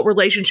 difficult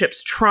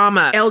relationships,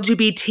 trauma,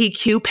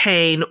 LGBTQ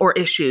pain or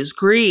issues,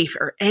 grief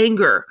or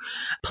anger.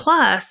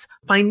 Plus,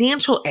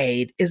 financial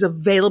aid is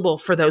available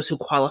for those who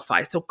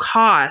qualify, so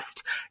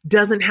cost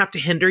doesn't have to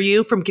hinder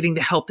you from getting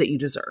the help that you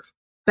deserve.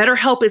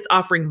 BetterHelp is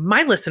offering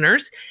my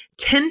listeners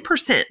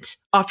 10%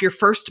 off your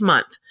first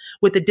month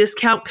with the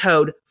discount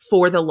code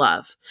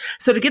FORTHELOVE.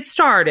 So to get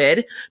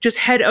started, just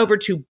head over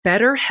to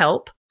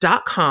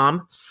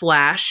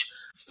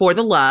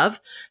BetterHelp.com/ForTheLove,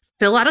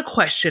 fill out a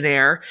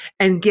questionnaire,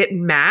 and get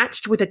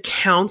matched with a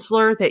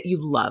counselor that you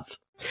love.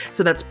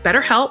 So that's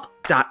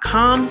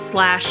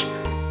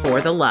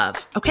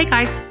BetterHelp.com/ForTheLove. Okay,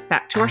 guys,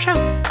 back to our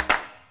show.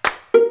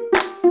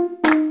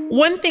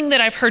 One thing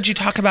that I've heard you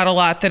talk about a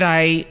lot that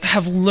I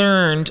have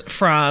learned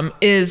from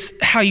is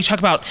how you talk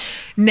about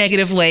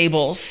negative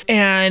labels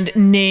and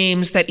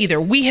names that either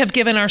we have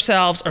given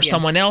ourselves or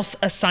someone else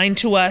assigned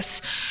to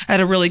us at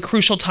a really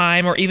crucial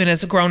time or even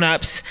as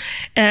grown-ups.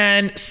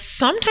 And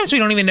sometimes we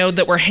don't even know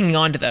that we're hanging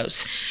on to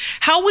those.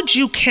 How would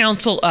you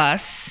counsel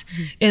us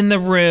in the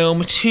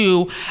room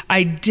to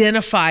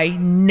identify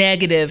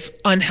negative,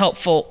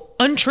 unhelpful,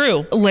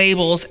 untrue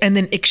labels and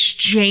then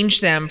exchange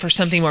them for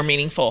something more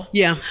meaningful?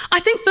 Yeah. I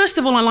think, first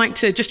of all, I like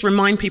to just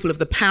remind people of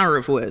the power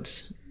of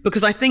words,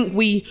 because I think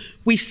we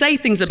say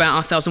things about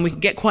ourselves and we can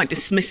get quite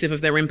dismissive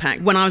of their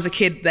impact. When I was a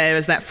kid, there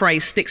was that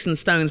phrase, sticks and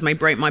stones may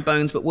break my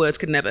bones, but words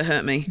could never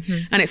hurt me.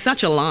 Mm-hmm. And it's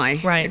such a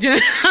lie. Right. Do you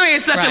know? I mean,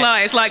 it's such a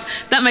lie. It's like,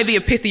 that may be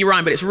a pithy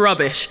rhyme, but it's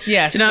rubbish.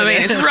 Yes. Do you know what I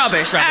mean? It's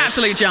rubbish.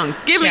 Absolute junk.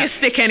 Give me a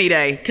stick any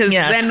day, because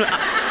then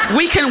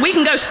we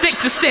can go stick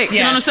to stick. Do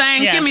you know what I'm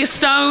saying? Give me a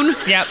stone.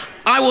 Yep.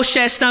 I will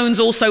share stones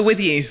also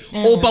with you,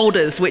 or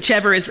boulders,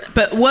 whichever is.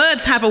 But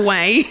words have a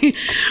way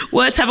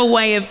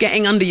of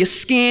getting under your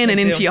skin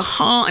and into your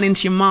heart and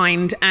into your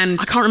mind. And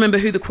I can't remember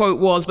who the quote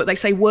was, but they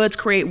say words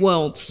create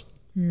worlds.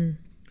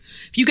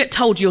 If you get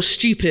told you're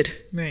stupid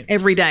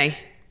every day,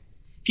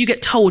 if you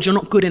get told you're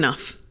not good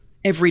enough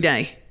every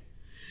day,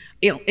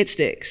 it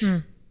sticks.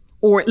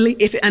 Or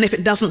if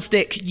it doesn't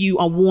stick, you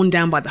are worn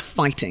down by the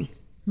fighting.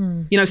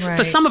 You know,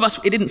 for some of us,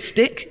 it didn't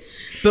stick,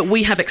 but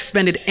we have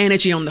expended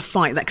energy on the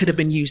fight that could have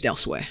been used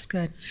elsewhere. That's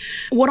good.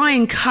 What I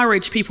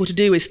encourage people to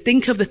do is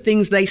think of the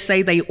things they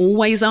say they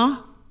always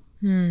are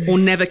or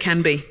never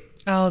can be.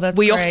 Oh, that's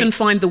We great. often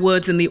find the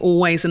words in the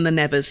always and the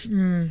nevers.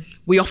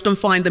 We often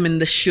find them in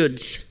the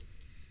shoulds.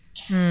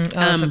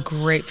 That's a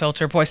great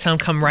filter. Boy, some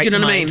come right Do you to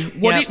know mind.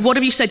 what I mean? What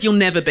have you said you'll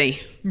never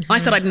be? I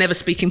said I'd never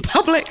speak in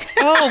public.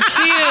 Oh,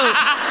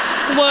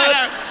 cute.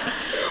 Whoops.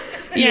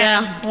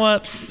 Yeah.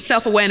 Whoops.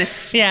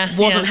 Self-awareness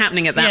wasn't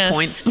happening at that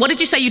point. What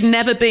did you say you'd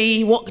never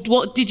be?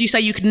 What did you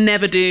say you could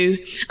never do?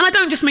 And I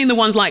don't just mean the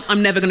ones like,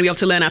 I'm never going to be able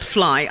to learn how to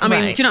fly. I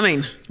mean, do you know what I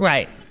mean?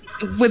 Right.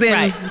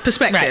 Within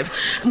perspective.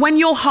 Right. When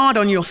you're hard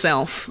on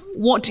yourself,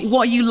 what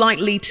are you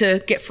likely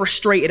to get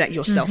frustrated at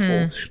yourself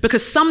for?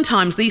 Because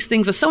sometimes these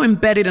things are so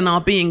embedded in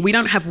our being, we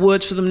don't have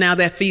words for them now,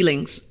 they're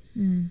feelings.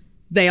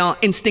 They are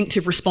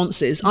instinctive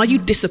responses. Are you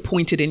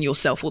disappointed in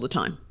yourself all the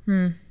time?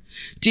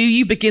 Do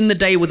you begin the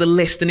day with a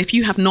list? And if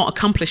you have not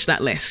accomplished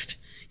that list,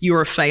 you're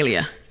a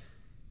failure.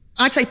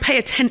 I'd say pay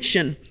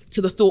attention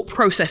to the thought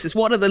processes.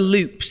 What are the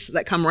loops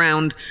that come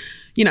around?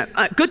 You know,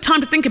 a good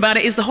time to think about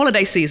it is the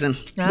holiday season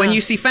when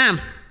you see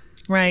fam.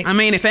 Right. I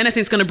mean, if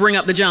anything's going to bring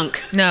up the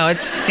junk. No,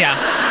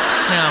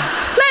 no.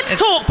 Let's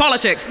talk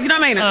politics. You know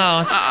what I mean?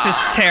 Oh, it's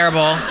just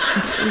terrible.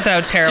 It's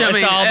so terrible. You know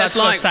It's all about to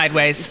go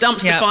sideways.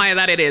 Dumpster fire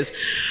that it is.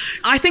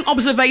 I think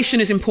observation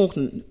is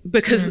important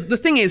because the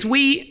thing is,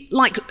 we,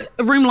 like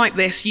a room like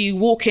this, you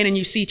walk in and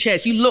you see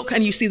chairs. You look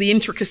and you see the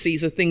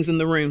intricacies of things in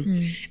the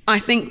room. I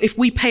think if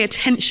we pay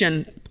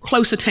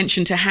close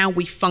attention to how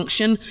we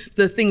function,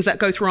 the things that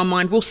go through our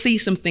mind, we'll see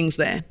some things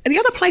there. And the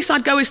other place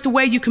I'd go is to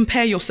where you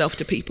compare yourself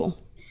to people.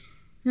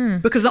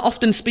 Because that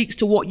often speaks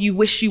to what you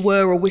wish you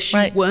were or wish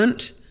you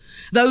weren't.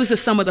 Those are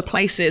some of the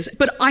places.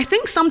 But I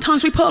think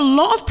sometimes we put a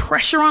lot of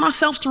pressure on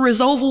ourselves to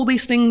resolve all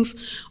these things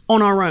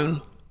on our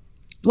own,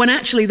 when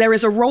actually there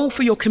is a role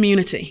for your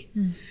community.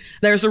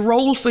 There is a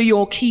role for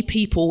your key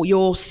people,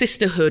 your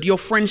sisterhood, your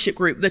friendship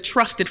group, the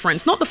trusted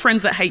friends, not the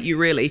friends that hate you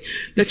really,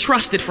 the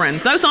trusted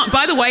friends. Those aren't,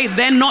 by the way,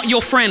 they're not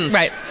your friends.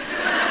 Right.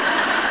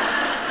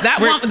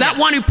 That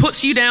one who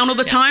puts you down all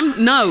the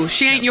time, no,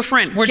 she ain't your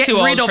friend. We're Get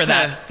too rid old of for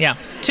her. that. Yeah,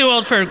 too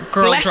old for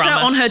girl Bless drama.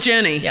 her on her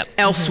journey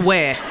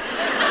elsewhere.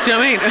 Do you know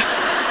what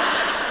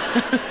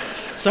I mean?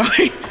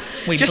 Sorry.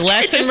 We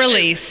bless and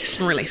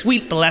release.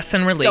 We bless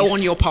and release. Go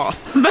on your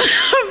path.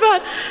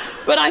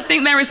 But I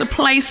think there is a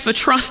place for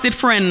trusted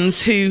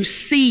friends who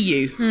see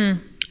you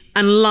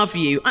and love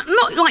you.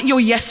 Not like your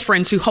yes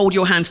friends who hold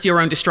your hands to your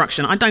own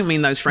destruction. I don't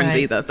mean those friends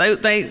either.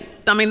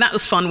 I mean, that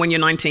was fun when you're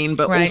 19,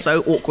 but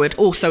also awkward,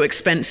 also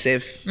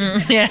expensive.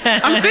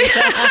 Yeah.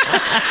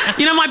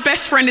 You know, my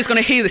best friend is going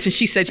to hear this, and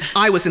she said,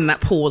 I was in that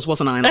pause,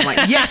 wasn't I? And I'm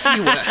like, yes,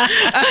 you were.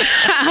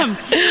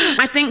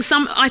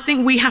 I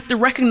think we have to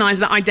recognize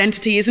that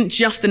identity isn't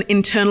just an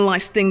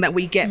internalized thing that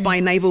we get by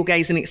navel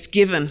gazing. It's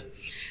given.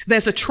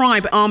 There's a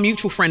tribe, our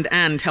mutual friend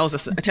Anne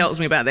tells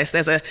me about this.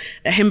 There's a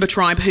Himba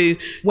tribe who,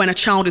 when a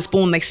child is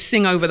born, they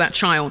sing over that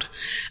child.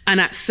 And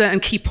at certain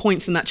key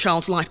points in that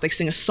child's life, they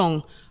sing a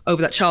song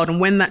over that child. And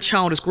when that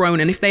child has grown,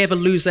 and if they ever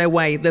lose their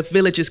way, the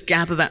villagers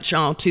gather that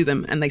child to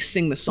them and they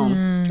sing the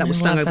song that was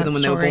sung over them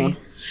when they were born.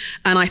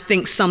 And I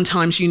think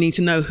sometimes you need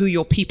to know who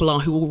your people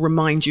are who will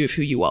remind you of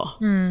who you are.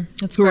 Who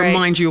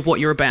remind you of what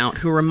you're about,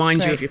 who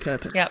remind you of your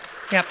purpose. Yep,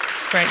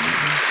 it's great.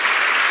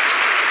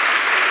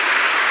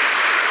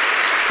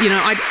 You know,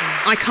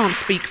 I can't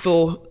speak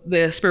for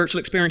the spiritual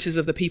experiences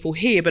of the people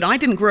here, but I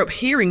didn't grow up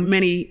hearing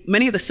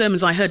many of the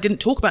sermons I heard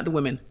didn't talk about the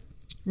women.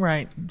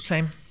 Right,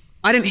 same.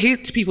 I didn't hear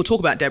people talk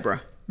about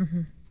Deborah.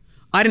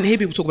 I didn't hear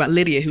people talk about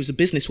Lydia, who was a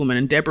businesswoman,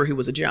 and Deborah, who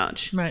was a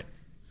judge. Right.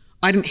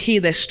 I didn't hear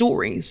their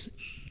stories.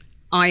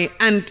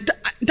 And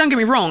don't get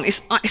me wrong,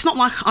 it's not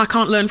like I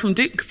can't learn from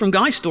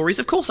Guy's stories.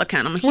 Of course I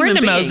can. I'm a human being. We're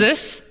into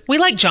Moses. We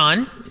like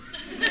John.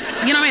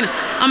 You know what I mean?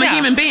 I'm a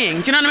human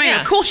being. Do you know what I mean?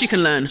 Yeah. Of course you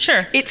can learn.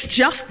 Sure. It's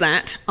just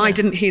that I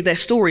didn't hear their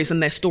stories,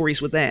 and their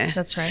stories were there.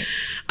 That's right.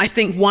 I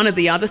think one of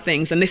the other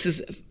things, and this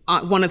is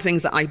one of the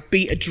things that I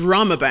beat a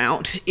drum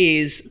about,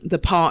 is the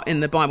part in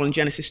the Bible in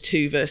Genesis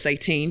 2, verse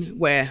 18,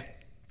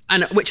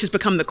 which has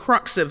become the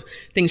crux of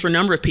things for a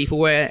number of people,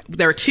 where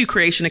there are two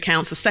creation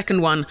accounts. The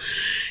second one,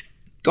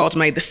 God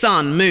made the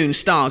sun, moon,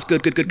 stars,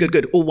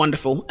 good, all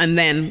wonderful. And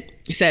then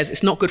he says,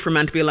 it's not good for a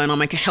man to be alone. I'll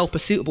make a helper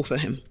suitable for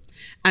him.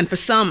 And for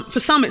some,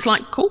 it's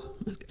like, cool.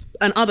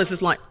 And others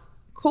is like,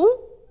 cool?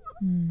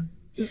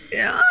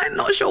 Yeah, I'm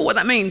not sure what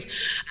that means.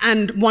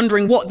 And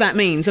wondering what that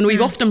means. And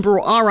we've often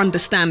brought our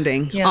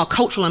understanding, our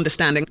cultural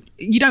understanding.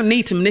 You don't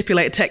need to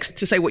manipulate a text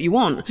to say what you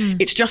want.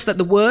 It's just that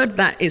the word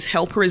that is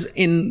helper is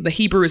in the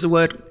Hebrew is a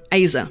word,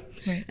 Azer.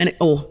 Right. And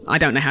I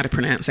don't know how to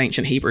pronounce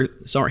ancient Hebrew.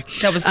 Sorry.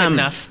 That was good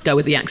enough. Go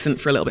with the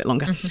accent for a little bit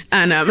longer.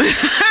 And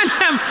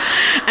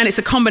it's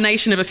a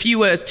combination of two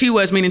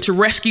words meaning to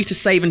rescue, to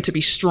save, and to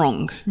be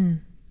strong.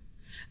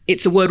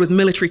 It's a word with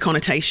military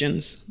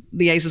connotations.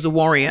 The Azer is a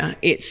warrior.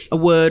 It's a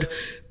word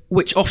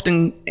which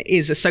often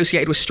is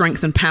associated with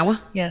strength and power.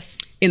 Yes.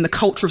 In the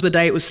culture of the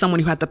day, it was someone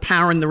who had the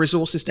power and the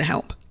resources to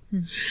help.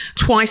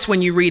 Twice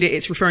when you read it,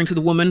 it's referring to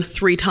the woman,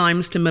 3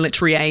 times to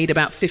military aid,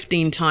 about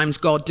 15 times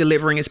God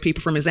delivering his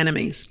people from his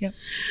enemies. Yep.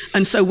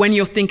 And so when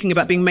you're thinking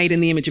about being made in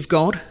the image of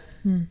God,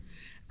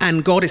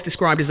 and God is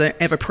described as an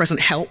ever-present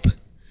help,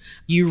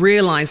 you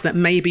realize that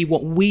maybe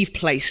what we've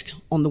placed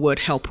on the word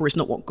helper is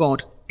not what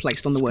God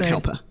placed on the word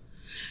helper.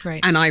 That's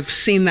great. And I've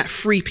seen that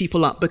free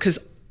people up, because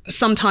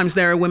sometimes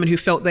there are women who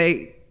felt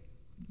they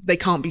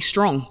can't be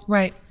strong.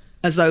 Right.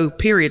 As though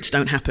periods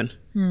don't happen.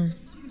 Do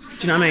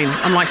you know what I mean?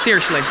 I'm like,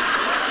 seriously.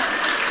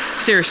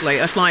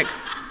 It's like,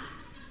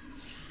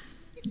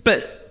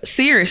 but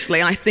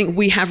seriously, I think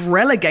we have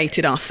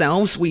relegated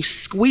ourselves. We've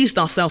squeezed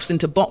ourselves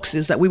into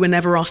boxes that we were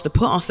never asked to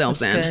put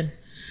ourselves in. Good.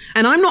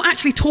 And I'm not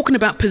actually talking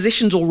about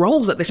positions or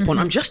roles at this point.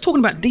 I'm just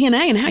talking about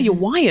DNA and how you're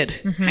wired,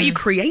 how you're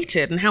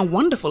created, and how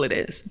wonderful it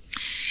is.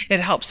 It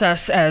helps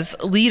us as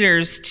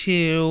leaders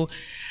to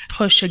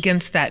push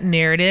against that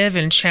narrative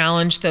and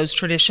challenge those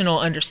traditional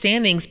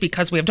understandings,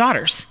 because we have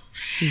daughters.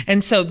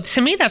 And so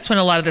to me, that's when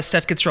a lot of this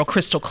stuff gets real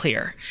crystal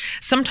clear.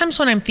 Sometimes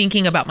when I'm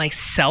thinking about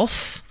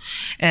myself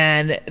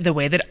and the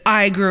way that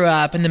I grew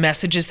up and the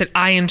messages that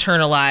I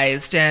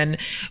internalized and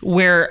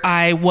where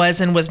I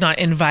was and was not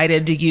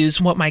invited to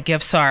use what my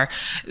gifts are,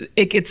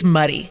 it gets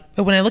muddy.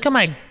 But when I look at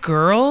my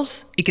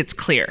girls, it gets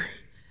clear.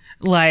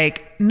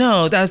 Like,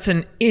 no, that's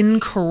an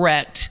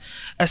incorrect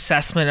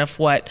assessment of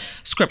what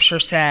scripture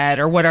said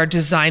or what our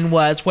design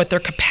was, what their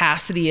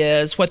capacity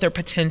is, what their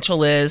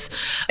potential is.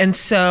 And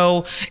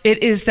so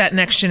it is that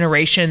next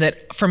generation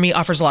that for me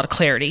offers a lot of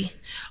clarity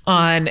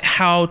on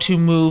how to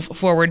move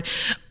forward.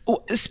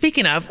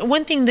 Speaking of,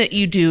 one thing that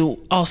you do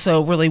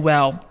also really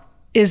well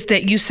is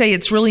that you say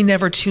it's really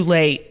never too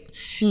late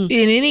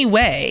in any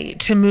way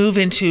to move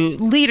into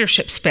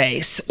leadership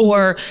space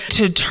or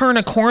to turn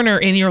a corner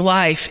in your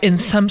life in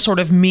some sort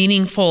of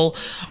meaningful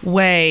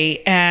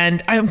way.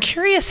 And I'm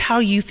curious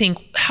how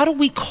do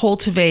we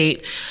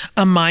cultivate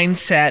a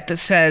mindset that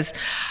says,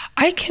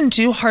 I can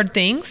do hard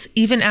things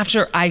even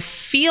after I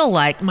feel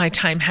like my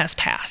time has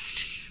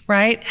passed,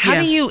 right? How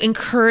do you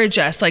encourage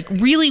us, like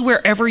really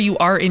wherever you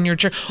are in your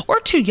journey, or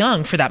too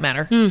young for that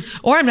matter,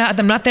 or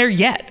I'm not there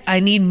yet. I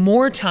need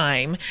more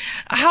time.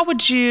 How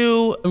would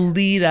you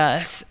lead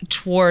us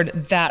toward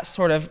that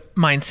sort of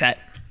mindset?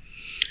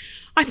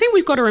 I think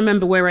we've got to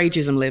remember where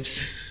ageism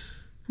lives.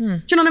 Do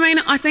you know what I mean?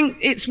 I think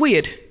it's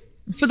weird.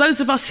 For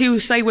those of us who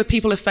say we're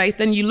people of faith,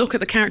 then you look at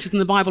the characters in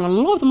the Bible and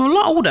a lot of them are a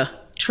lot older.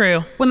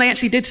 True. When they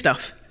actually did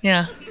stuff.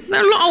 Yeah.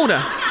 They're a lot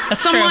older.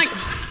 That's so true. I'm like,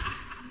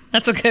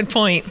 that's a good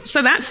point.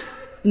 so that's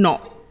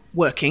not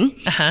working.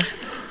 Uh-huh.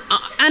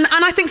 And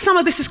I think some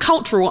of this is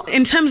cultural.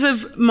 In terms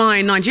of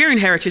my Nigerian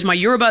heritage, my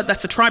Yoruba,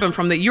 that's the tribe I'm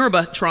from, the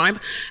Yoruba tribe.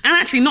 And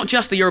actually not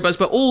just the Yorubas,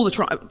 but all the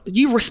tribe.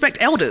 You respect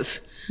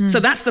elders. So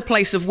that's the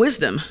place of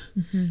wisdom.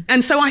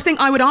 And so I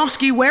think I would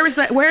ask you, where is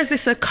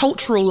this a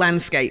cultural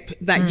landscape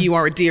that you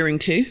are adhering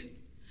to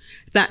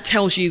that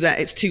tells you that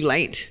it's too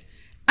late?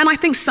 And I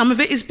think some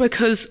of it is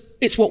because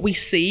it's what we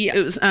see.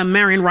 It was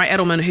Marion Wright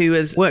Edelman, who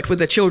has worked with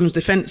the Children's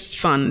Defense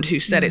Fund, who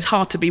said it's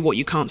hard to be what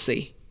you can't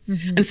see.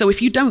 And so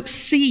if you don't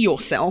see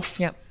yourself,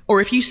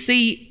 or if you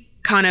see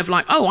kind of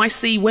like, oh, I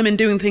see women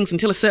doing things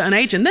until a certain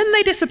age and then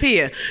they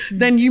disappear,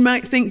 then you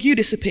might think you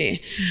disappear.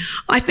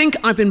 I think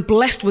I've been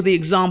blessed with the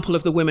example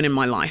of the women in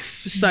my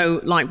life.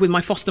 So like with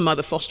my foster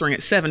mother fostering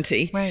at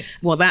 70,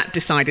 well, that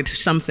decided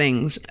some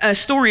things. A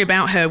story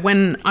about her,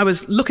 when I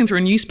was looking through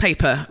a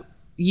newspaper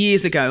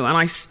years ago, and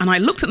I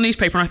looked at the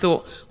newspaper and I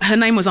thought, her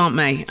name was Aunt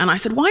May. And I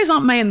said, why is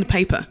Aunt May in the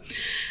paper?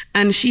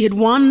 And she had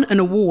won an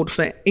award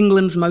for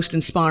England's most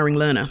inspiring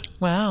learner.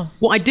 Wow.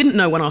 What I didn't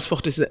know when I was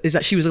fostered is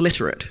that she was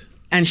illiterate.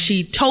 And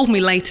she told me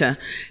later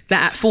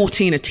that at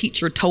 14, a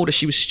teacher had told her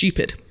she was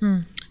stupid.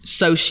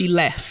 So she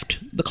left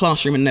the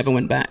classroom and never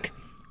went back.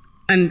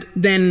 And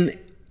then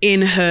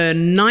in her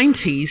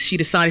 90s, she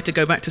decided to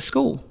go back to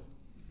school.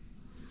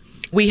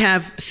 We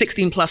have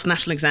 16 plus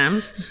national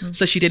exams.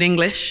 So she did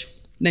English,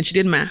 then she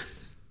did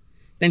math,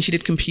 then she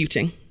did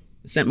computing,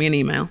 sent me an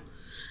email.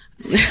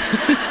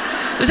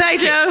 Just, hey,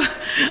 Joe,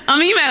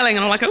 I'm emailing.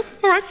 And I'm like, oh,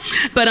 all right.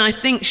 But I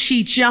think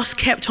she just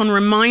kept on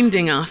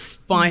reminding us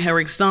by her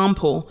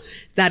example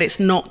that it's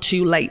not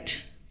too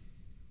late.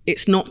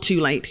 It's not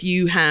too late.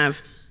 You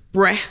have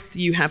breath,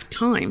 you have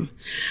time.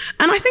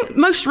 And I think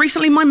most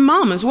recently, my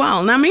mum as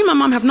well. Now, me and my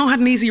mum have not had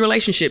an easy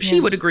relationship. She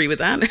would agree with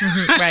that.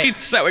 Right. She'd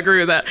so agree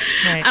with that.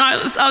 Right. And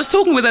I was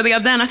talking with her the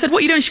other day and I said, what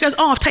are you doing? She goes,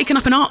 oh, I've taken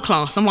up an art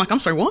class. I'm like,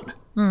 I'm sorry, what?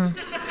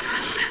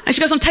 And she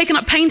goes, I'm taking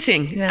up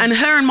painting. Yeah. And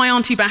her and my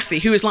Auntie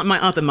Bassie, who is like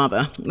my other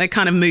mother, they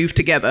kind of moved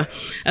together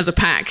as a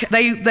pack.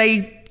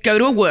 They go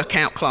to a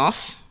workout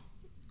class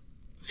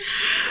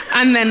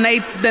and then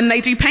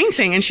they do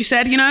painting. And she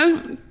said, you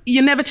know,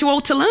 you're never too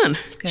old to learn.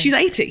 She's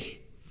 80.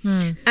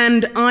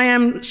 And I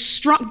am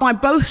struck by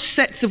both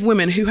sets of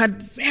women who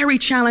had very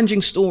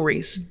challenging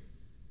stories,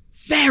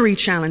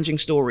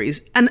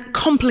 and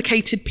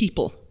complicated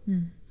people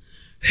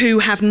who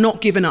have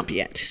not given up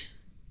yet.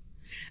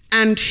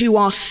 And who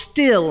are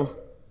still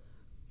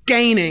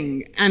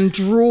gaining and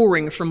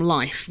drawing from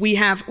life. We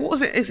have, what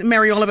was it? It's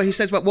Mary Oliver who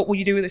says, well, what will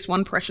you do with this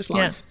one precious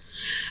life?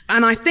 Yeah.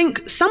 And I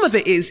think some of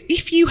it is,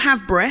 if you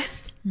have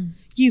breath,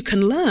 you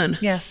can learn.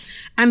 Yes.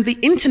 And the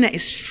internet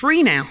is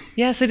free now.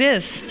 Yes, it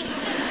is.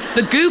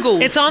 The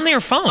Googles. It's on your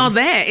phone. Are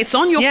there. It's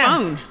on your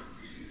phone.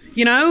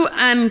 You know,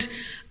 and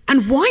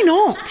why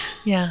not?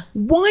 Yeah.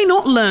 Why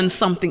not learn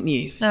something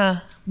new?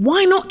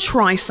 Why not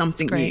try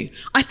something new?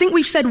 I think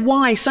we've said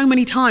why so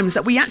many times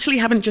that we actually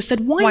haven't just said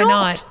why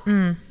not?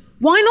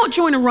 Why not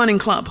join a running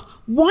club?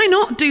 Why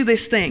not do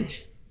this thing?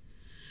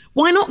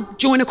 Why not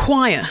join a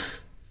choir?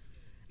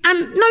 And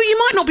no, you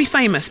might not be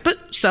famous, but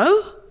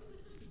so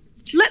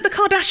let the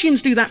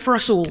Kardashians do that for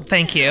us all.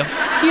 Thank you.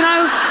 You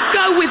know,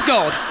 go with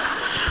God.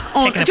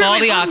 Taking up all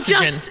the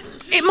oxygen.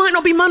 It might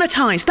not be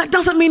monetized. That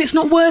doesn't mean it's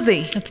not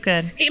worthy. That's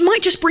good. It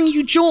might just bring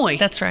you joy.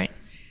 That's right.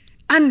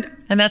 And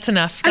that's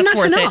enough. That's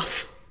worth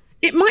enough.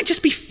 It might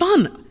just be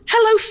fun.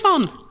 Hello,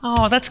 fun.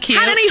 Oh, that's cute.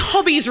 Had any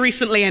hobbies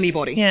recently,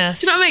 anybody?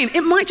 Yes. Do you know what I mean?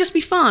 It might just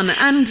be fun.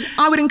 And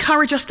I would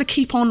encourage us to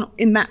keep on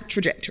in that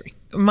trajectory.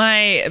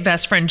 My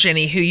best friend,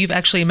 Jenny, who you've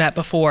actually met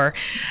before,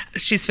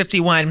 she's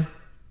 51.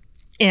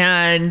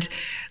 And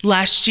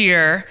last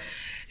year,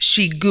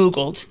 she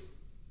Googled,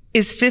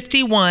 is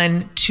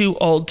 51 too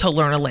old to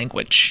learn a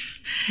language?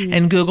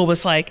 And Google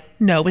was like,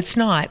 no, it's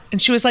not.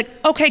 And she was like,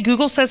 okay,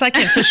 Google says I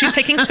can. So she's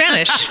taking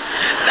Spanish.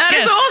 That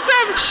is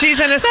awesome. She's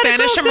in a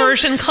Spanish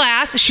immersion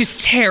class.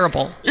 She's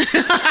terrible.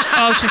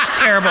 Oh, she's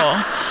terrible.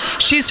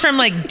 She's from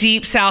like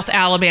deep South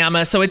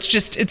Alabama. So it's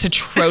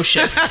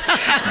atrocious.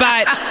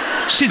 But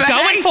she's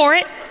going for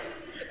it.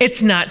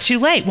 It's not too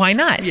late. Why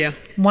not? Yeah.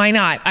 Why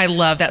not? I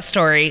love that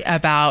story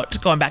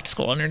about going back to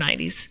school in her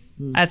 90s.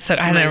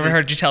 I've never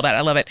heard you tell that.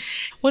 I love it.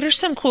 What are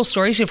some cool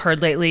stories you've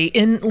heard lately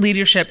in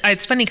leadership?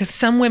 It's funny because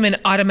some women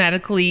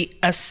automatically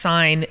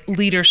assign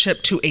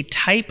leadership to a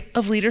type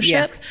of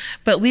leadership,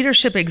 but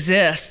leadership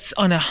exists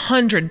on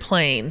 100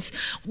 planes.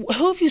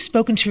 Who have you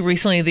spoken to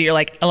recently that you're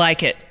like, I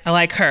like it. I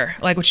like her.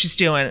 I like what she's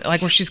doing. I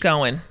like where she's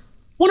going.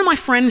 One of my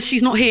friends,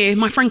 she's not here,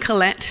 my friend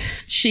Colette,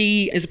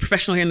 She is a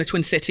professional here in the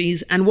Twin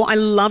Cities. And what I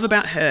love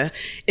about her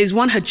is,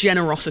 one, her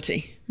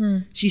generosity.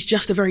 She's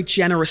just a very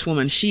generous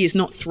woman. She is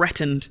not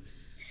threatened.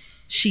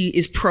 She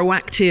is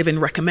proactive in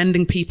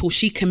recommending people.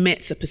 She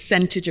commits a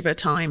percentage of her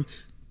time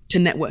to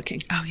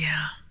networking. Oh,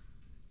 yeah.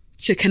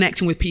 To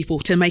connecting with people,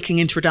 to making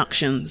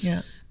introductions.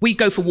 Yeah. We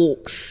go for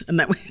walks, and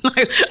that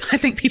I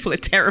think people are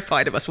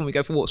terrified of us when we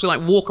go for walks. We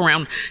like walk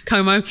around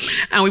Como,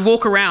 and we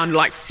walk around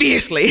like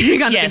fiercely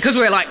because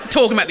we're like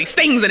talking about these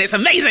things, and it's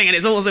amazing and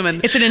it's awesome,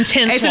 and it's an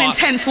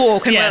intense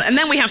walk. And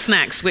then we have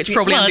snacks, which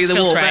probably undo the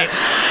walk. Right.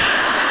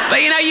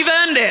 But you've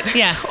earned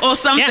it, or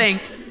something.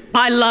 Yeah.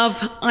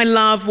 I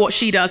love what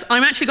she does.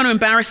 I'm actually going to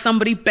embarrass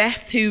somebody,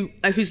 Beth,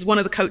 who's one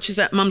of the coaches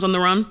at Mums on the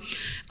Run.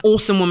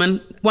 Awesome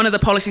woman. One of the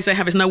policies they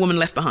have is no woman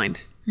left behind.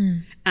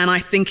 And I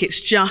think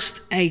it's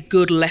just a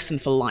good lesson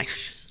for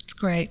life. It's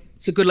great.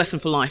 It's a good lesson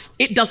for life.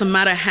 It doesn't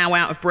matter how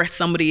out of breath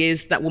somebody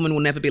is, that woman will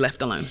never be left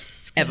alone,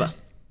 ever.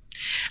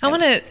 I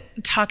want to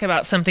talk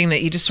about something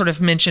that you just sort of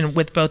mentioned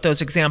with both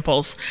those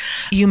examples.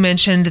 You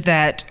mentioned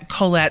that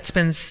Colette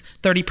spends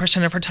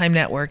 30% of her time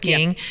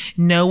networking,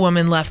 no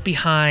woman left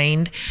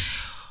behind.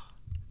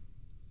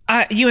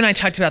 You and I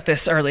talked about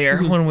this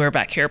earlier when we were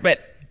back here,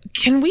 but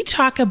can we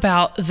talk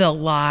about the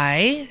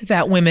lie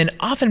that women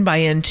often buy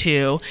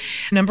into?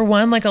 Number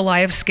one, like a lie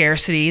of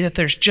scarcity, that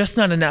there's just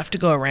not enough to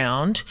go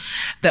around,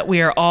 that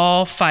we are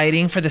all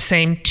fighting for the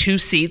same 2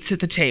 seats at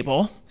the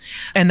table,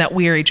 and that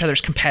we are each other's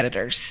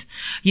competitors.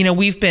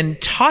 We've been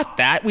taught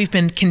that. We've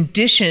been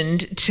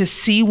conditioned to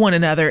see one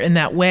another in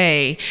that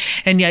way.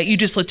 And yet you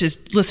just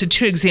listed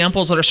 2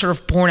 examples that are sort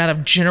of born out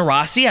of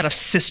generosity, out of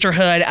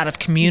sisterhood, out of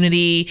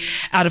community,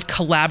 out of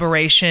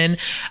collaboration.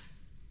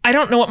 I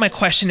don't know what my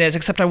question is,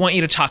 except I want you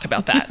to talk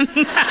about that.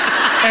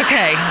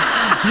 Okay.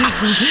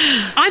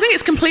 I think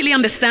it's completely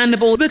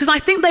understandable, because I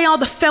think they are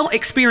the felt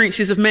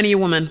experiences of many a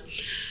woman,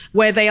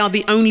 where they are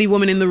the only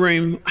woman in the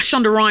room.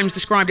 Shonda Rhimes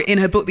described it in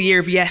her book, The Year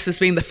of Yes, as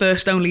being the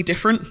first only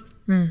different.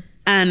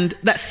 And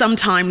that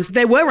sometimes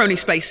there were only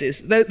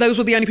spaces. Those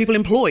were the only people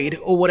employed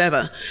or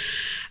whatever.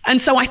 And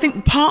so I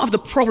think part of the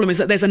problem is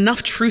that there's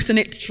enough truth in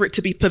it for it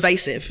to be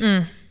pervasive,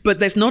 but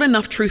there's not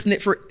enough truth in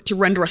it for it to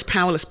render us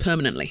powerless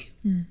permanently.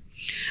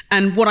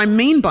 And what I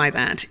mean by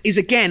that is,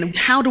 again,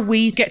 how do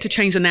we get to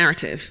change the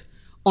narrative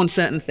on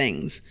certain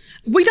things?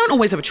 We don't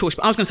always have a choice.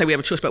 But I was going to say we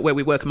have a choice about where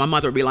we work, and my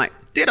mother would be like,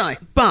 did I?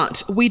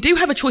 But we do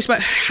have a choice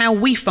about how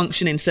we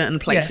function in certain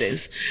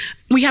places. Yes.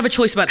 We have a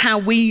choice about how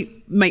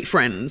we make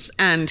friends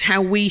and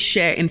how we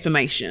share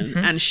information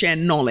and share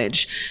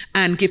knowledge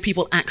and give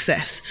people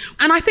access.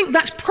 And I think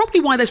that's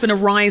probably why there's been a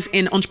rise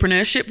in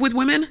entrepreneurship with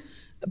women.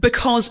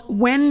 Because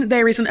when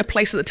there isn't a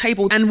place at the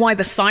table, and why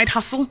the side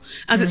hustle,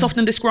 as it's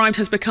often described,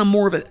 has become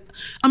more of a...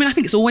 I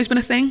think it's always been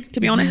a thing, to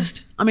be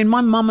honest.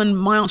 My mum and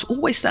my aunts were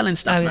always selling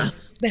stuff now.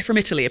 They're from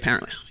Italy,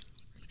 apparently.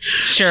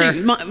 Sure.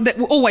 They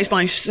were always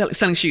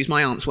selling shoes,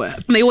 my aunts were.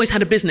 They always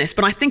had a business.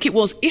 But I think it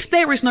was, if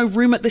there is no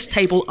room at this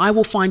table, I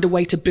will find a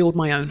way to build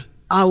my own.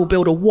 I will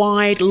build a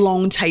wide,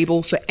 long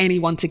table for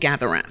anyone to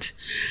gather at.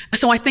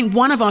 So I think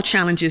one of our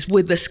challenges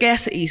with the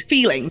scarcity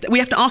feeling, that we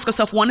have to ask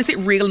ourselves, one, is it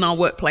real in our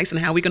workplace, and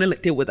how are we going to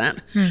deal with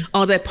that?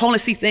 Are there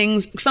policy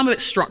things? Some of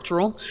it's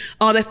structural.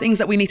 Are there things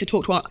that we need to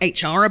talk to our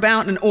HR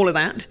about, and all of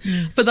that?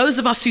 For those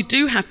of us who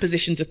do have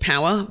positions of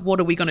power, what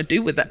are we going to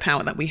do with that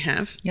power that we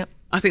have? Yep.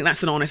 I think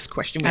that's an honest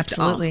question we have to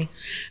Absolutely. ask.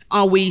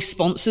 Are we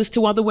sponsors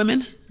to other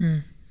women?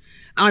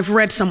 I've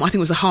read I think it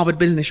was a Harvard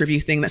Business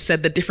Review thing that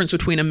said the difference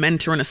between a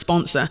mentor and a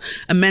sponsor.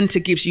 A mentor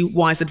gives you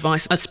wise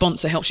advice. A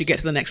sponsor helps you get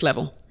to the next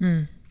level.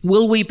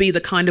 Will we be the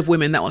kind of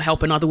women that will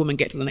help another woman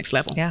get to the next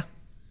level? Yeah.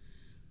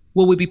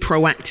 Will we be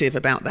proactive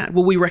about that?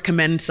 Will we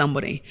recommend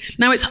somebody?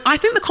 Now, I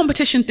think the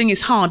competition thing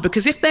is hard,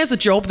 because if there's a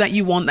job that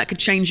you want that could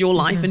change your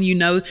life, and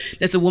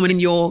there's a woman in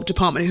your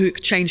department who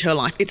could change her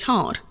life, it's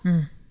hard.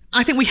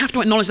 I think we have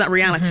to acknowledge that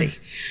reality.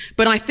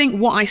 But I think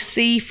what I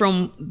see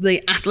from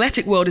the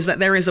athletic world is that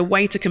there is a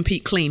way to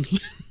compete clean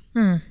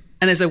and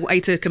there's a way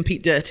to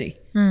compete dirty.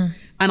 And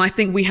I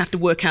think we have to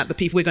work out the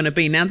people we're going to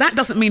be. Now, that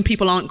doesn't mean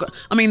people aren't...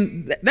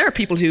 there are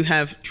people who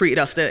have treated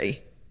us dirty,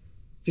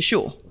 for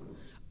sure.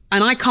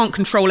 And I can't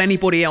control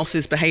anybody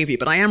else's behavior,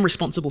 but I am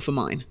responsible for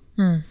mine.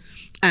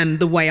 And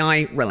the way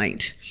I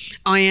relate.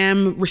 I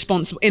am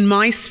responsible in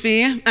my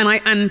sphere, and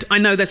I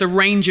know there's a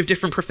range of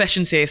different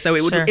professions here, so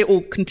it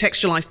will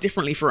contextualize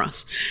differently for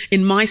us.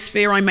 In my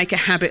sphere, I make a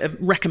habit of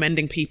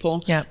recommending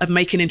people, of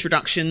making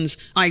introductions.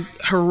 I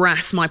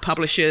harass my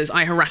publishers.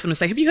 I harass them and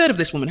say, have you heard of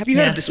this woman? Have you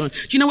heard of this woman?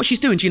 Do you know what she's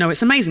doing? Do you know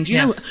it's amazing? Do you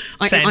know?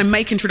 I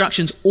make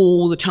introductions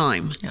all the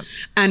time.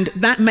 And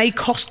that may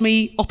cost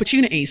me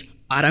opportunities.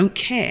 I don't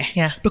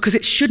care. Because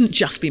it shouldn't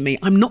just be me.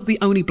 I'm not the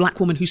only black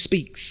woman who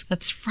speaks.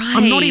 That's right.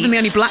 I'm not even the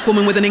only black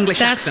woman with an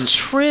English accent. That's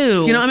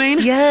true. You know what I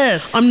mean?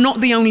 Yes. I'm not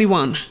the only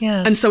one.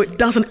 Yes. And so it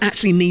doesn't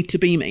actually need to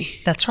be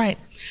me. That's right.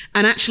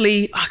 And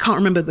actually, I can't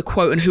remember the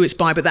quote and who it's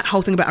by, but that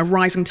whole thing about a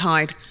rising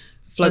tide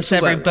floats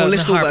every boat, or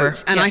lifts all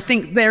boats. And I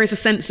think there is a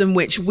sense in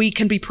which we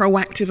can be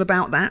proactive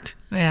about that.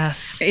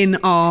 Yes. In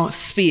our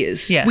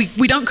spheres. Yes.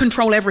 We don't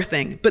control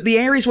everything, but the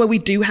areas where we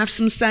do have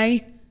some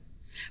say,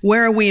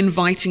 Where are we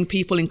inviting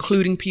people,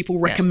 including people,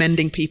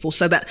 recommending people,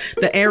 so that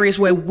the areas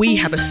where we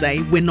have a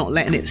say, we're not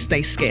letting it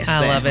stay scarce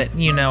I love it. I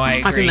agree.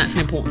 I think that's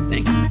an important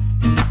thing.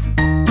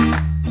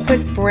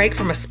 Quick break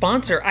from a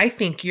sponsor I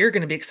think you're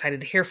going to be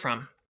excited to hear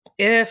from.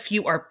 If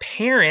you are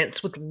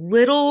parents with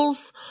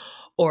littles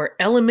or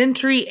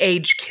elementary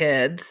age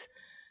kids,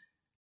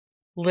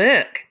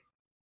 look,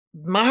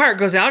 my heart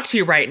goes out to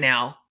you right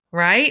now,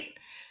 right?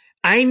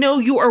 I know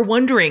you are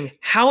wondering,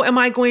 how am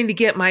I going to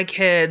get my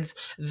kids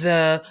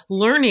the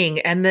learning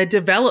and the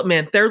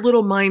development their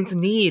little minds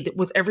need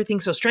with everything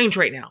so strange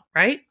right now,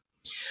 right?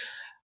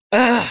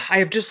 I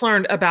have just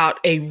learned about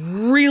a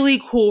really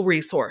cool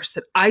resource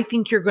that I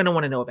think you're going to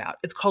want to know about.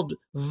 It's called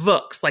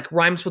Vooks, like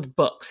rhymes with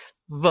books,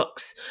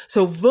 Vooks.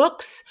 So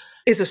Vooks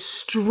is a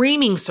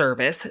streaming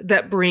service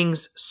that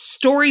brings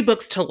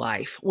storybooks to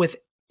life with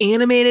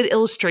animated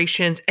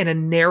illustrations and a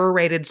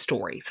narrated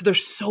story. So they're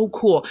so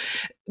cool.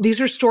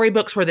 These are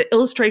storybooks where the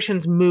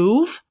illustrations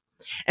move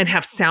and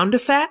have sound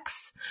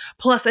effects,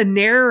 plus a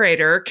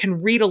narrator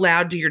can read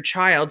aloud to your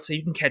child so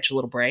you can catch a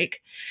little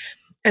break.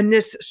 And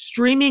this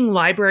streaming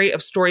library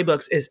of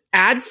storybooks is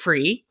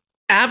ad-free,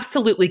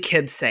 absolutely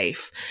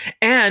kid-safe,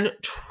 and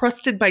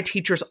trusted by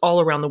teachers all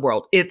around the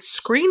world. It's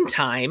screen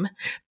time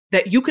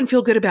that you can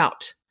feel good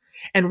about.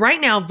 And right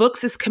now,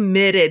 Vooks is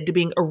committed to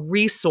being a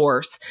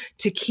resource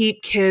to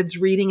keep kids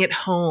reading at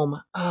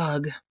home.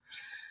 Ugh,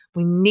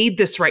 we need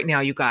this right now,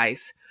 you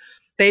guys.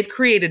 They've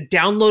created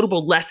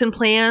downloadable lesson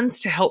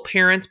plans to help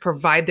parents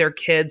provide their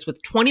kids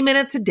with 20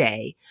 minutes a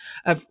day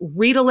of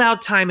read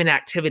aloud time and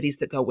activities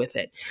that go with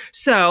it.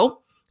 So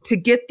to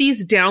get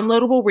these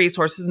downloadable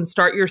resources and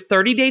start your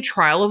 30-day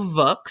trial of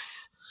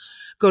Vooks,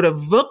 go to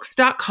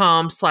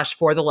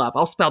Vooks.com/forthelove.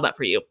 I'll spell that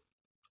for you.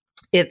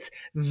 It's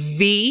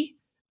VOOKS,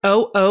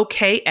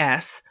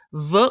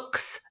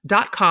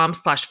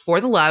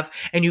 Vooks.com/forthelove,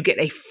 and you get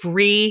a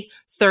free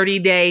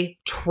 30-day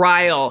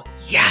trial.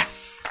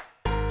 Yes.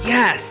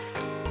 Yes.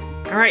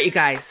 All right, you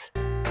guys,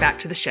 back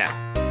to the show.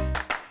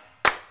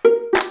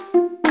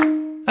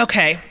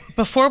 Okay,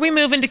 before we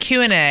move into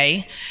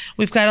Q&A,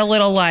 we've got a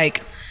little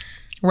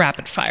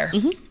rapid fire.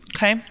 Mm-hmm.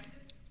 Okay.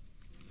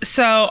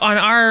 So on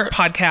our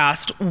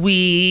podcast,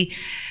 we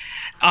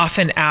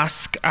often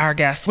ask our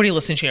guests, what are you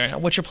listening to right now?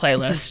 What's your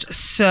playlist? Mm-hmm.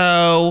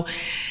 So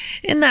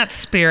in that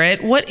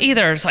spirit, what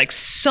either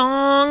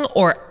song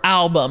or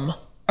album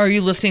are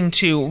you listening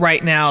to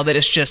right now that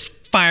is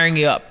just firing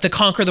you up? The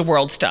Conquer the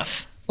World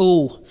stuff.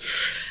 Oh,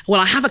 well,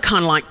 I have a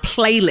kind of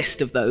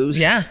playlist of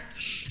those. Yeah.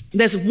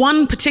 There's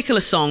one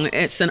particular song.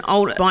 It's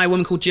by a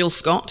woman called Jill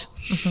Scott,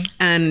 mm-hmm.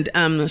 and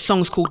the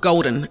song's called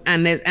Golden.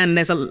 And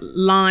there's a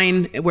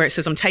line where it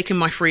says, "I'm taking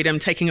my freedom,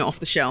 taking it off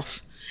the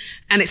shelf."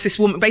 And it's this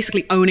woman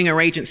basically owning her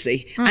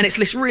agency. Mm. And it's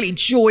this really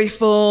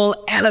joyful,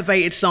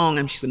 elevated song.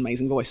 And she's an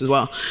amazing voice as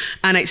well.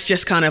 And it's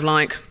just kind of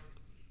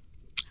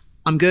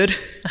I'm good.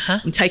 Uh-huh.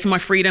 I'm taking my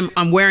freedom.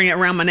 I'm wearing it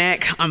around my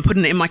neck. I'm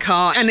putting it in my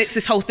car. And it's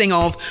this whole thing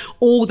of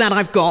all that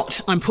I've got,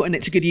 I'm putting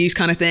it to good use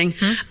kind of thing.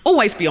 Mm-hmm.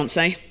 Always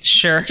Beyonce.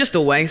 Sure. Just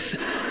always.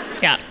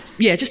 Yeah.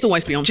 Yeah, just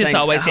always Beyonce. Just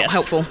always, yes.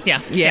 Helpful.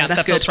 Yeah, that's that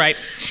good. Feels right.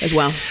 As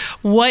well.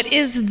 What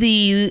is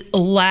the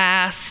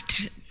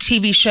last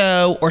TV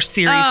show or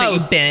series that you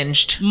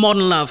binged?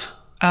 Modern Love.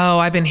 Oh,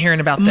 I've been hearing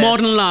about this.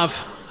 Modern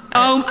Love.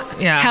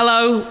 Yeah.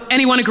 Hello?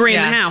 Anyone agree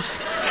in the house?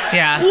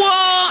 Yeah.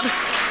 What?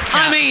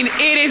 Yeah. I mean,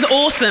 it is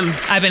awesome.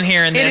 I've been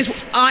hearing this. It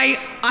is.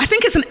 I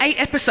think it's an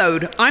 8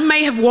 episode. I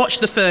may have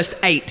watched the first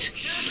 8.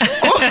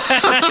 All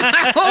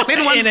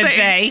in one sitting. A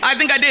day. I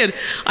think I did.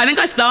 I think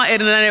I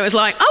started and then it was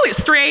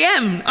it's 3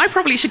 a.m. I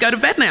probably should go to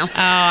bed now. Oh,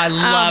 I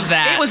love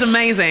that. It was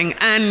amazing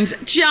and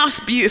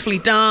just beautifully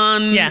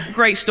done. Yeah.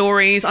 Great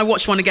stories. I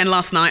watched one again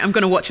last night. I'm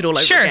going to watch it all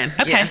over again.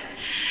 Okay. Yeah.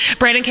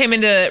 Brandon came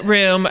into the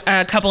room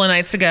a couple of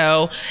nights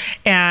ago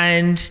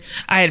and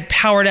I had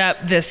powered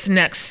up this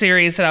next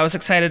series that I was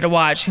excited to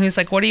watch. And he was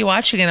like, "What are you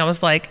watching?" And I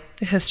was like,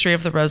 "The History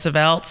of the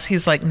Roosevelts."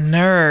 He's like,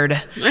 "Nerd."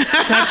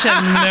 Such a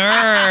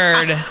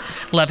nerd.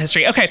 Love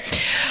history. Okay.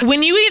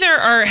 When you either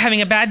are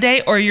having a bad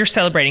day or you're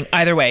celebrating,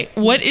 either way,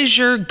 what is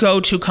your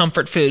go-to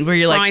comfort food where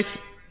you're fries.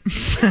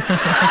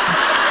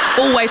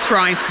 Always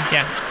fries.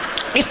 Yeah.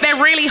 If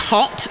they're really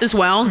hot as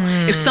well,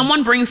 if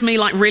someone brings me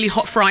really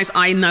hot fries,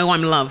 I know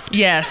I'm loved.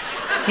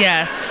 Yes.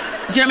 Yes. Do you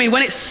know what I mean?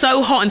 When it's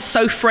so hot and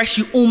so fresh,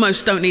 you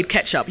almost don't need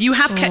ketchup. You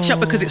have ketchup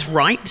because it's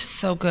right.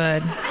 So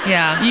good.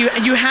 Yeah.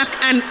 You have,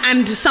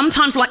 and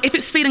sometimes if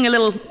it's feeling a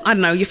little, I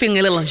don't know, you're feeling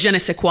a little je ne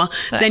sais quoi,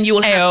 then you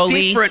will have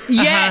aioli. Different.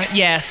 Uh-huh.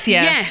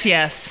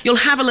 Yes. You'll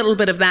have a little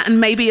bit of that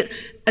and maybe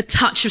a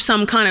touch of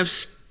some kind of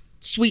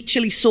sweet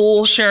chili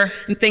sauce. Sure.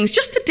 And things,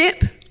 just a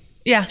dip.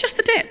 Yeah. Just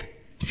a dip.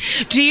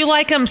 Do you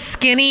like them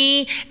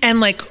skinny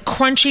and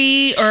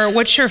crunchy, or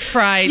what's your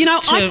fried?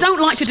 I don't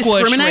like to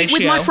discriminate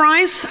with my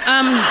fries.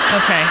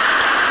 Okay.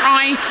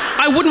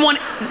 I wouldn't want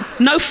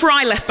No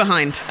fry left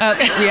behind.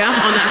 Okay. Yeah,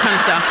 on that kind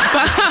of stuff.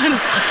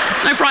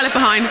 But no fry left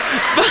behind.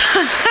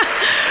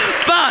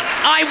 But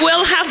I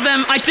will have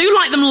them. I do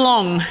like them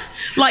long.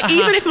 Like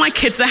even if my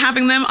kids are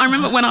having them, I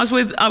remember when I was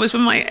with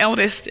my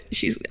eldest.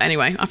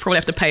 Anyway, I probably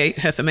have to pay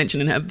her for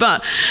mentioning her.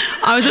 But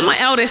I was with my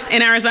eldest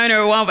in Arizona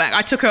a while back.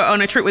 I took her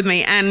on a trip with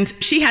me, and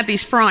she had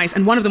these fries,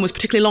 and one of them was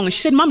particularly long. And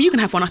she said, "Mum, you can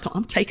have one." I thought,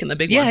 I'm taking the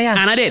big one,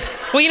 and I did.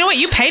 Well, you know what?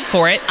 You paid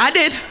for it. I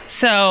did.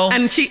 So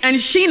and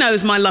she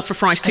knows my love for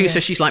fries too. So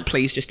she's like,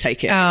 "Please, just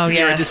take it. Oh,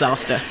 You're a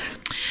disaster."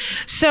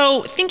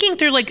 So thinking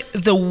through like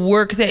the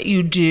work that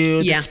you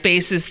do, the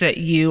spaces that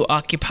you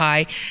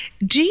occupy,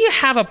 do you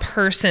have a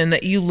person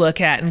that you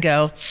look at and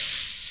go,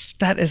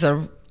 I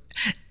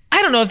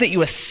don't know if that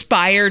you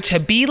aspire to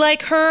be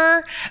like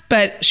her,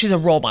 but she's a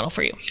role model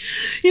for you?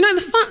 You know,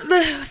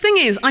 the thing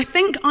is, I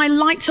think I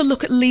like to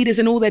look at leaders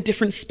in all their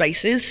different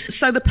spaces.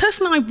 So the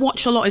person I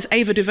watch a lot is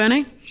Ava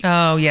DuVernay.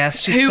 Oh,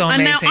 yes. She's so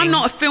amazing. And now I'm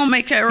not a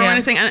filmmaker or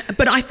anything,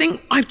 but I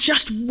think I've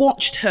just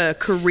watched her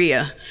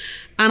career.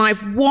 And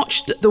I've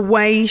watched the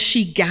way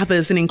she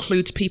gathers and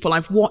includes people.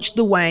 I've watched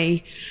the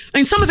way,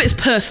 some of it is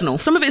personal.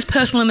 Some of it is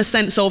personal in the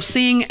sense of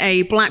seeing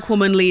a black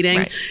woman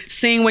leading,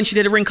 seeing when she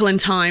did A Wrinkle in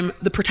Time,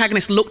 the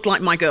protagonist looked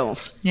like my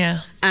girls.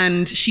 Yeah.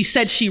 And she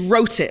said she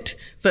wrote it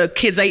for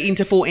kids 18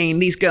 to 14,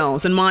 these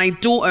girls. And my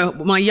daughter,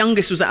 my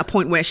youngest, was at a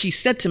point where she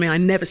said to me, I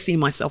never see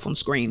myself on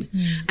screen.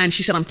 And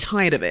she said, I'm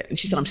tired of it. And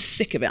she said, I'm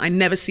sick of it. I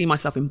never see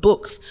myself in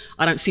books.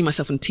 I don't see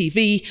myself on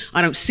TV.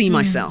 I don't see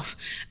myself.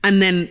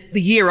 And then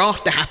the year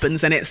after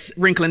happens and it's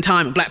Wrinkle in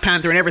Time and Black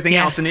Panther and everything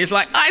else. And it's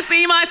like, I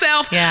see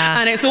myself.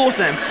 And it's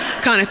awesome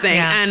kind of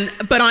thing.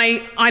 But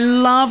I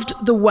loved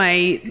the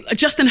way,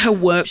 just in her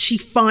work, she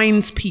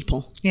finds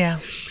people. Yeah.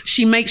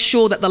 She makes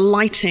sure that the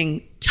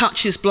lighting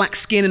touches black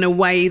skin in a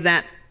way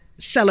that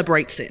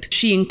celebrates it.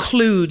 She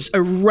includes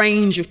a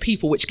range of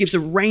people, which gives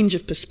a range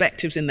of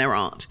perspectives in their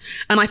art.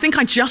 And I think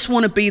I just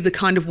want to be the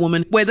kind of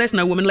woman where there's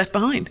no woman left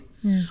behind.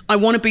 I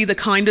want to be the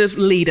kind of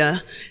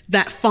leader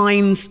that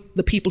finds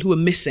the people who are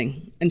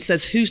missing and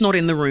says, who's not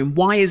in the room?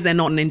 Why is there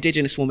not an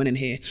Indigenous woman in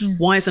here?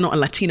 Why is there not a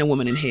Latina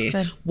woman in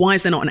here? Why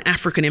is there not an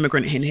African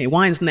immigrant in here?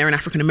 Why isn't there an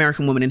African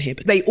American woman in here?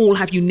 But they all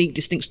have unique,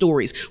 distinct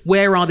stories.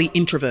 Where are the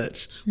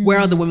introverts? Where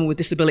are the women with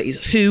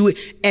disabilities? Who?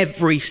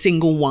 Every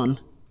single one.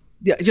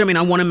 Do you know what I mean?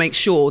 I want to make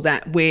sure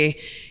that we're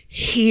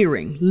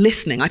hearing,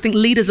 listening. I think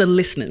leaders are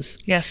listeners.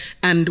 Yes.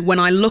 And when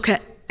I look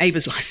at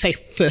Ava's, I say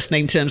first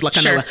name terms like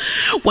I know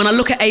her. When I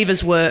look at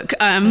Ava's work,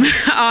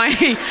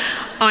 I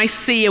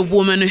see a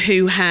woman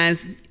who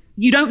has,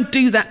 you don't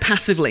do that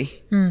passively.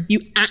 You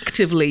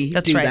actively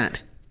do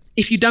that.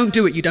 If you don't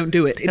do it, you don't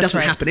do it. It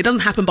doesn't happen. It doesn't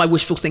happen by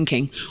wishful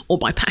thinking or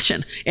by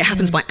passion. It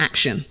happens by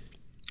action.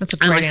 That's a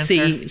great answer.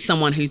 And I see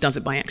someone who does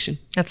it by action.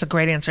 That's a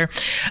great answer.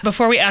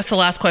 Before we ask the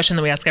last question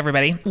that we ask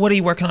everybody, what are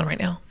you working on right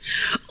now?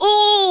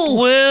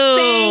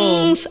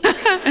 Things.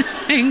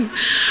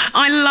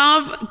 I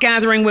love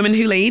gathering women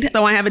who lead.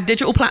 So I have a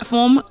digital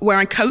platform where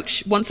I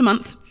coach once a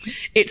month.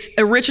 It's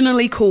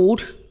originally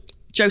called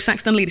Joe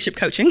Saxton Leadership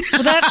Coaching.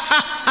 Well,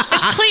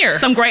 it's clear.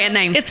 So I'm great at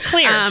names. It's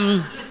clear.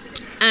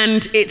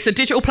 And it's a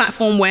digital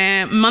platform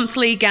where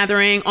monthly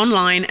gathering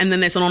online, and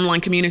then there's an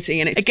online community.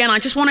 And again, I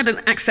just wanted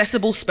an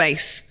accessible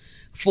space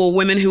for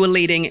women who are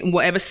leading in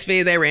whatever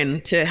sphere they're in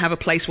to have a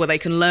place where they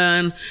can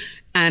learn.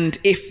 And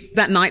if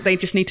that night they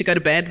just need to go to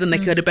bed, then they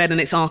can go to bed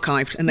and it's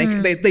archived and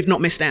they've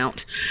not missed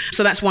out.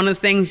 So that's one of the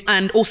things.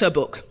 And also a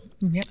book,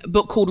 a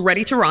book called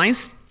Ready to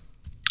Rise.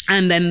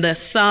 And then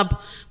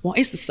what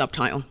is the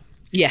subtitle?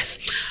 Yes.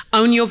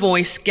 Own your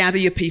voice, gather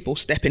your people,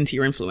 step into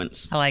your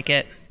influence. I like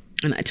it.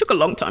 And it took a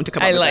long time to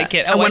come up with that. I like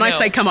it. And when I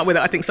say come up with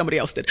it, I think somebody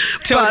else did.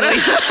 Totally.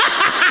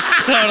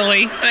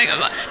 Totally.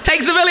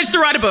 Takes a village to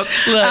write a book.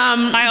 Look,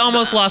 I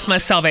almost lost my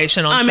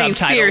salvation on subtitles.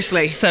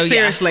 Seriously.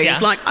 Seriously.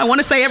 It's like, I want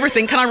to say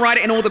everything. Can I write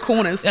it in all the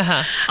corners?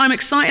 I'm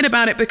excited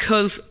about it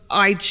because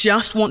I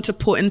just want to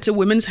put into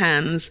women's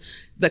hands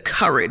the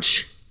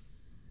courage,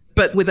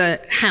 but with a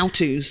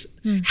how-tos.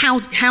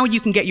 How you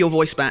can get your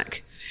voice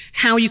back,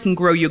 how you can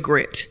grow your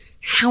grit,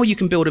 how you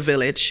can build a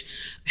village,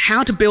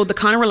 how to build the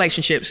kind of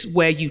relationships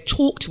where you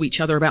talk to each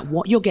other about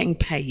what you're getting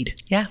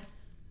paid. Yeah.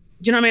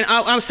 Do you know what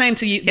I mean? I was saying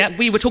to you,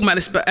 we were talking about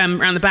this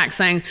around the back,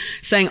 saying,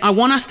 I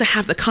want us to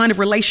have the kind of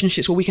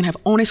relationships where we can have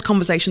honest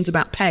conversations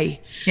about pay.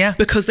 Yeah.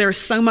 Because there is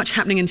so much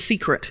happening in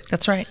secret.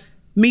 That's right.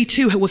 Me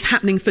Too was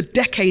happening for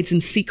decades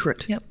in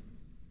secret. Yep.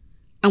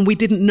 And we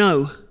didn't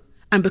know.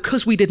 And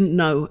because we didn't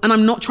know, and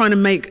I'm not trying to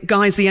make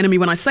guys the enemy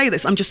when I say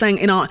this, I'm just saying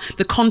in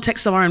the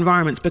context of our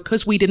environments,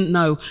 because we didn't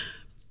know,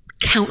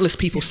 countless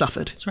people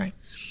suffered. That's right.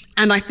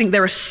 And I think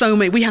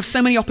we have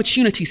so many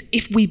opportunities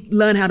if we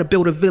learn how to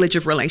build a village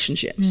of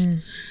relationships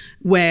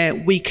where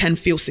we can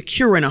feel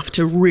secure enough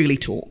to really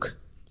talk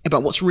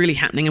about what's really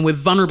happening. And we're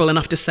vulnerable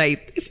enough to say,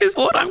 this is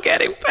what I'm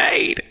getting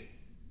paid.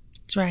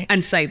 That's right.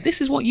 And say, this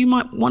is what you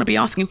might want to be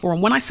asking for.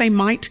 And when I say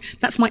might,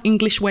 that's my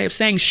English way of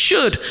saying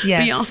should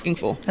be asking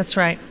for. That's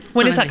right.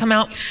 When does that come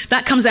out?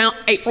 That comes out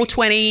April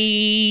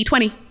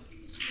 2020.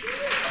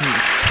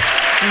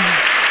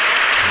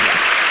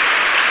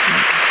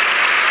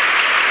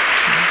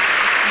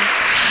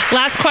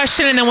 Last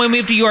question, and then we'll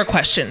move to your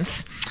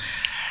questions.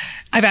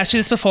 I've asked you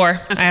this before.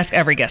 I ask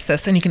every guest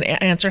this, and you can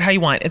answer it how you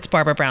want. It's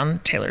Barbara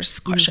Brown Taylor's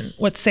question.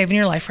 What's saving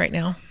your life right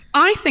now?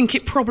 I think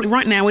it probably,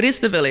 right now, it is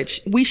The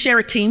Village. We share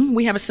a team.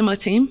 We have a similar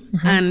team.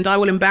 And I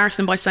will embarrass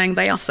them by saying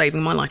they are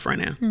saving my life right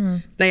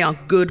now. They are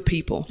good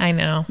people. I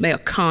know. They are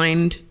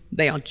kind.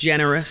 They are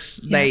generous.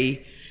 Yeah.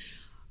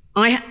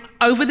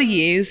 Over the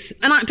years,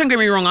 and don't get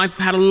me wrong, I've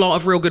had a lot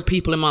of real good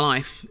people in my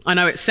life. I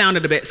know it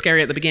sounded a bit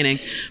scary at the beginning,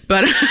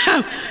 but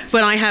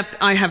but I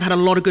have had a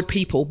lot of good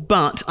people.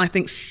 But I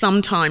think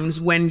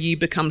sometimes when you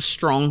become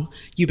strong,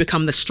 you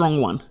become the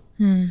strong one.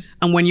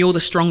 And when you're the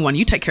strong one,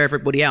 you take care of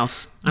everybody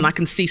else. And I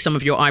can see some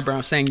of your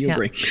eyebrows saying you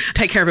agree.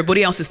 Take care of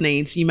everybody else's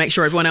needs. You make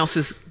sure everyone else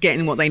is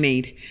getting what they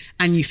need.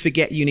 And you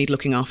forget you need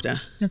looking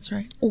after. That's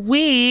right.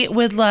 We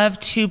would love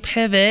to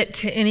pivot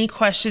to any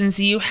questions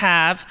you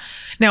have.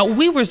 Now,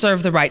 we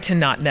reserve the right to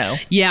not know.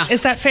 Yeah.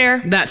 Is that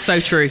fair? That's so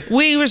true.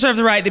 We reserve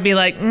the right to be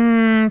like,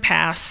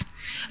 pass.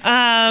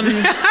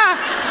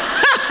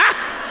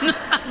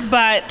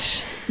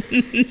 But...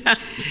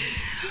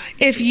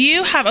 if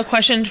you have a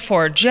question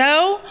for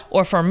Joe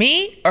or for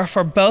me or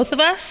for both of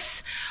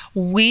us,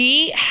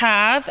 we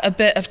have a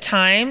bit of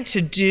time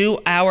to do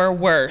our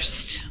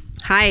worst.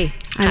 Hi,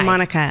 I'm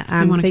Monica.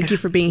 Thank you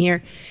for being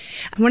here.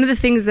 One of the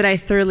things that I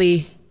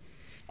thoroughly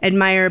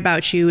admire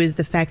about you is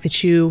the fact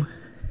that you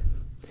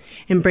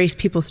embrace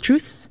people's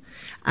truths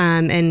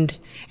and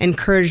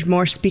encourage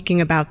more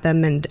speaking about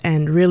them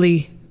and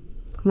really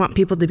want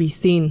people to be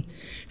seen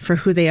for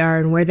who they are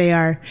and where they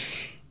are.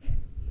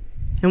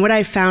 And what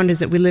I've found is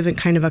that we live in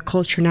kind of a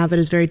culture now that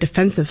is very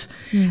defensive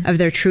of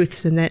their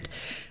truths, and that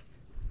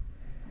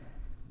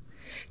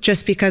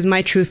just because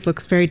my truth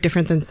looks very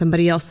different than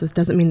somebody else's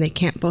doesn't mean they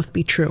can't both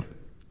be true.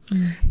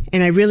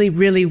 And I really,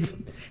 really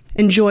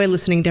enjoy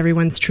listening to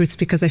everyone's truths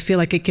because I feel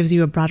like it gives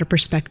you a broader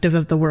perspective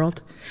of the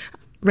world.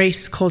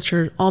 Race,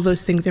 culture, all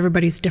those things,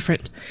 everybody's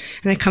different.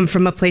 And I come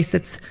from a place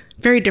that's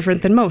very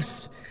different than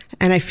most.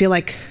 And I feel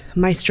like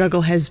my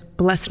struggle has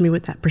blessed me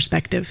with that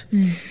perspective.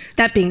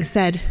 That being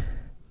said,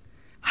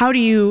 how do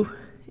you,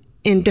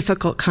 in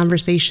difficult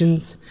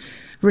conversations,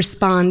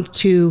 respond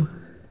to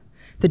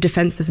the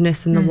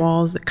defensiveness and the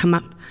walls that come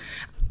up?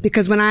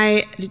 Because when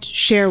I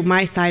share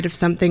my side of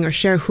something or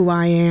share who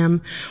I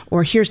am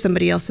or hear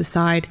somebody else's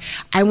side,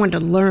 I want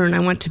to learn. I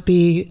want to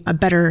be a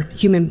better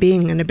human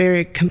being and a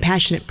very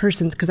compassionate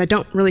person, because I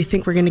don't really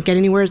think we're going to get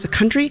anywhere as a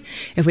country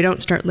if we don't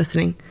start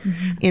listening.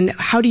 And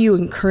how do you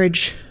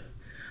encourage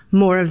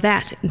more of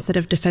that instead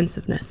of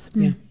defensiveness?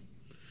 Yeah.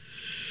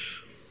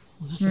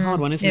 Well, that's a hard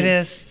one, isn't it? It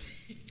is.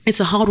 It's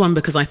a hard one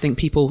because I think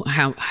people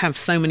have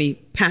so many,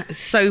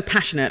 so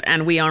passionate,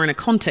 and we are in a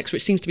context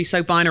which seems to be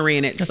so binary,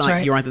 and it's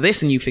you're either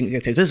this and you think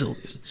there's this or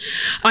this.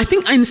 I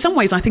think in some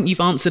ways, I think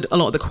you've answered a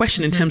lot of the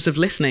question in terms of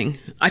listening.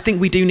 I think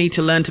we do need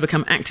to learn to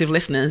become active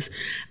listeners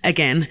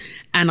again,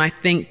 and I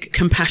think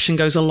compassion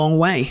goes a long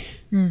way.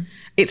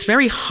 It's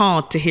very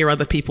hard to hear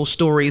other people's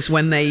stories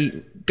when they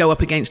go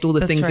up against all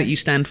the things that you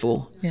stand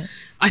for. Yeah.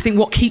 I think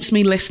what keeps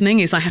me listening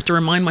is I have to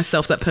remind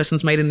myself that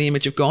person's made in the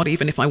image of God,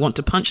 even if I want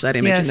to punch that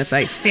image in the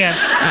face at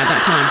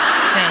that time.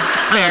 Yeah,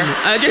 it's fair.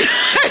 I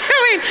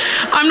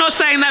mean, I'm not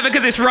saying that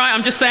because it's right.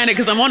 I'm just saying it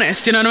because I'm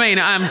honest. You know what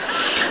I mean?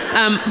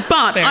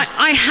 But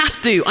I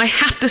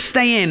have to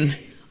stay in.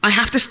 I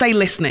have to stay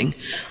listening.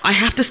 I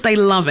have to stay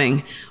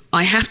loving.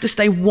 I have to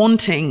stay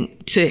wanting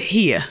to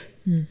hear,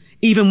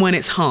 even when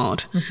it's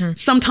hard.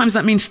 Sometimes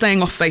that means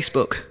staying off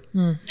Facebook.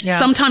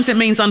 Sometimes it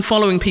means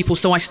unfollowing people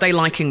so I stay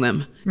liking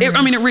them. It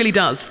really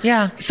does.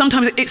 Yeah.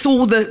 Sometimes it's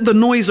all the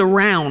noise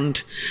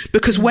around,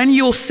 because when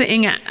you're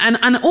sitting at,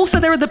 and also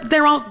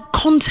there are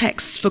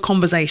contexts for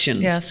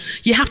conversations.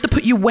 Yes. You have to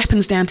put your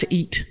weapons down to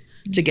eat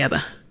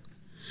together.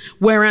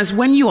 Whereas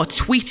when you are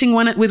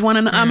tweeting with one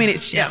another,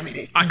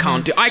 I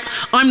can't do.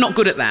 I'm not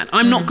good at that.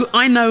 I'm not good.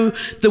 I know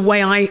the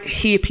way I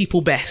hear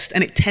people best,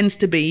 and it tends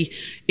to be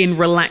in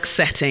relaxed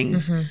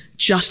settings,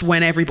 just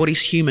when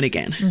everybody's human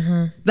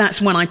again.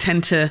 That's when I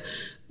tend to,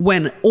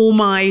 when all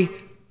my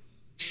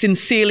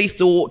sincerely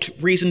thought,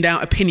 reasoned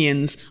out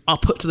opinions are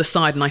put to the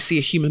side, and I see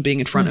a human being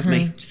in front of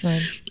me.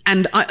 Same.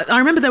 And I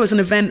remember there was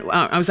an event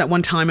I was at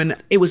one time, and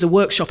it was a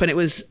workshop, and it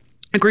was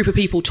a group of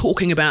people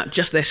talking about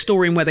just their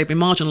story and where they've been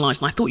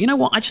marginalized. And I thought, you know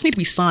what? I just need to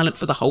be silent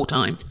for the whole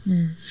time.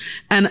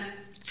 And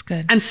it's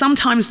good. And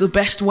sometimes the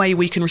best way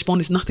we can respond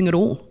is nothing at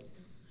all,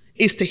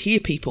 is to hear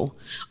people.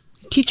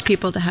 Teach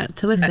people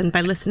to listen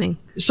by listening.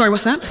 Sorry,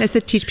 what's that? I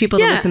said teach people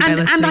to listen by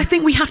listening. And I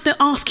think we have to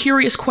ask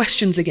curious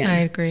questions again. I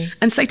agree.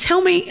 And say,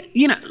 tell me,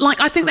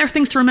 I think there are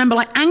things to remember,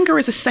 like anger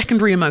is a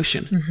secondary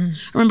emotion.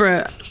 I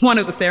remember one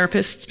of the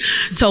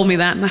therapists told me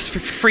that, and that's for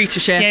free to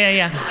share.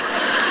 Yeah.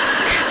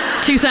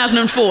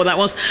 2004, that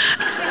was.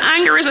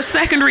 Anger is a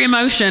secondary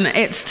emotion.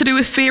 It's to do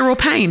with fear or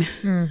pain.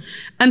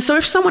 And so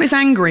if someone is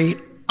angry,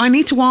 I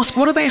need to ask,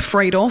 what are they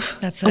afraid of?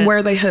 That's and it. Where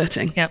are they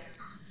hurting? Yep.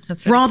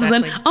 rather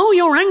than, oh,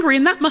 you're angry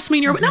and that must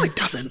mean you're... No, it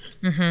doesn't.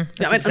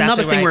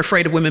 Another thing we're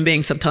afraid of women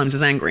being sometimes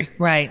is angry.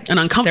 Right. And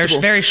uncomfortable.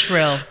 They're very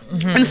shrill.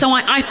 And so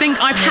I think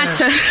I've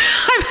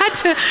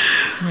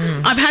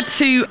had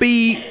to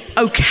be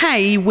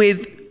okay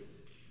with,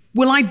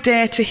 will I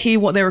dare to hear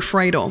what they're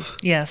afraid of?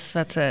 Yes,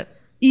 that's it.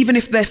 Even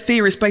if their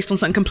fear is based on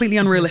something completely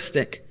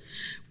unrealistic.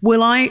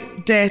 Will I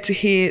dare to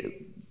hear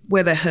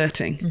where they're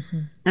hurting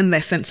and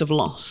their sense of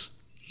loss?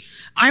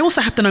 I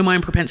also have to know my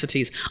own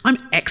propensities. I'm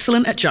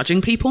excellent at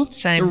judging people.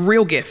 Same. It's a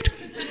real gift.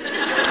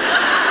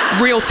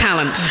 Real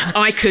talent.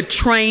 I could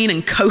train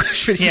and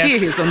coach for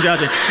years on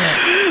judging.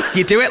 Yeah.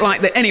 You do it like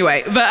that.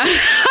 Anyway, but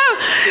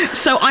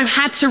so I've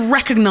had to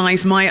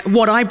recognize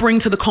what I bring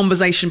to the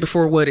conversation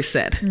before a word is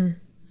said.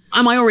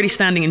 Am I already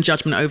standing in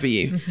judgment over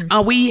you?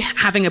 Are we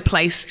having a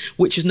place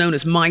which is known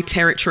as my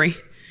territory?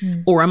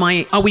 Or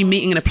are we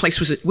meeting in a place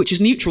which is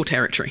neutral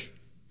territory?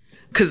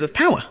 Because of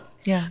power.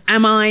 Yeah.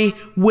 Am I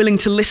willing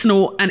to listen,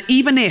 and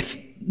even if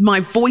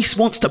my voice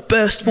wants to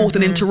burst forth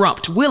and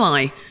interrupt, will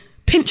I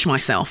pinch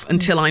myself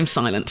until I'm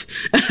silent?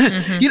 Do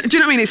you know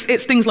what I mean?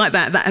 It's things like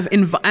that have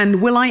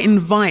and will I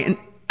invite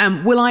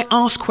and will I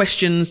ask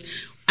questions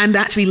and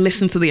actually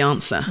listen to the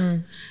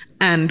answer?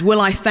 And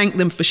will I thank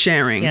them for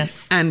sharing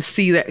and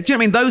see that? Do you know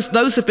what I mean?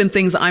 Those have been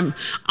things that I'm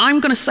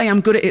going to say I'm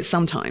good at it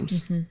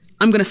sometimes.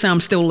 I'm going to say I'm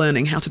still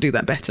learning how to do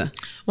that better.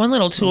 One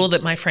little tool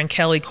that my friend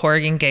Kelly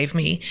Corrigan gave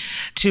me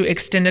to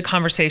extend a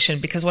conversation,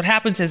 because what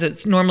happens is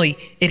it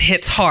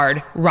hits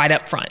hard right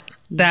up front.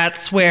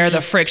 That's where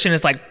the friction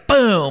is like,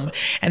 boom.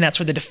 And that's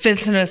where the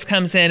defensiveness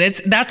comes in.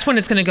 That's when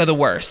it's going to go the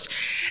worst.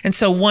 And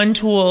so one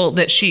tool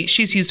that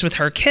she's used with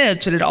her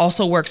kids, but it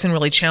also works in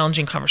really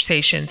challenging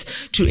conversations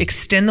to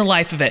extend the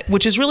life of it,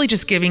 which is really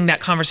just giving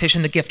that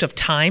conversation the gift of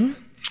time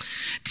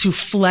to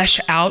flesh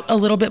out a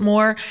little bit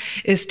more,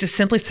 is to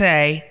simply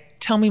say,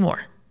 tell me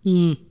more.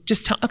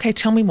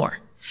 Tell me more.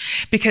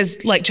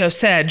 Because like Joe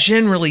said,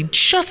 generally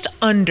just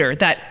under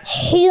that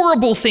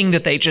horrible thing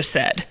that they just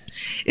said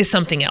is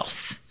something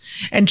else.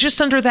 And just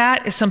under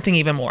that is something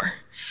even more.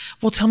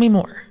 Well, tell me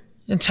more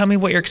and tell me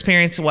what your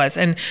experience was.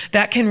 And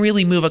that can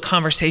really move a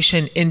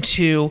conversation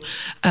into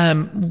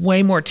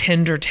way more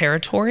tender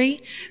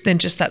territory than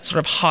just that sort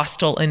of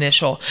hostile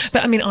initial.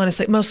 But I mean,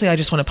 honestly, mostly I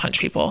just want to punch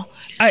people.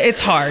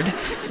 It's hard.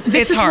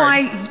 This is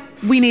why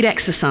we need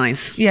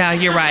exercise. Yeah,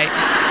 you're right.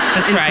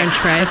 That's right. French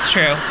fries. That's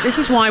true. This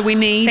is why we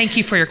need... Thank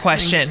you for your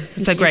question.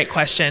 It's a great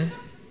question.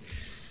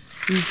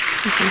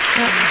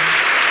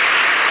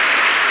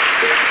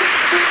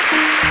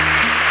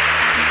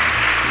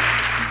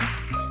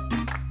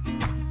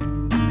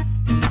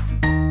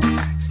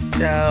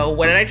 So,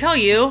 what did I tell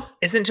you?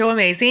 Isn't Joe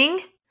amazing?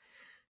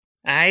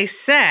 I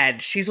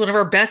said she's one of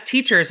our best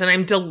teachers, and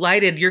I'm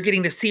delighted you're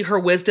getting to see her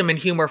wisdom and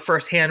humor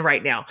firsthand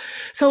right now.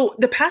 So,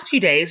 the past few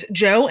days,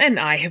 Joe and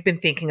I have been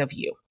thinking of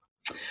you.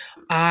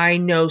 I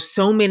know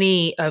so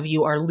many of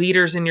you are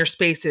leaders in your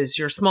spaces.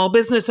 You're small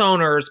business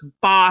owners,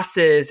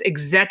 bosses,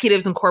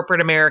 executives in corporate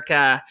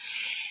America.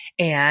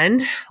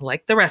 And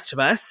like the rest of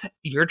us,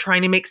 you're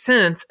trying to make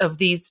sense of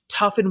these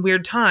tough and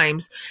weird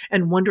times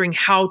and wondering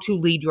how to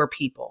lead your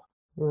people.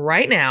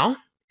 Right now,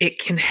 it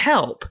can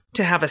help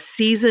to have a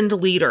seasoned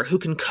leader who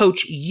can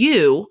coach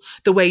you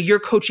the way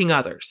you're coaching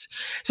others.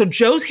 So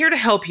Joe's here to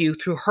help you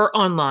through her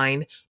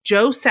online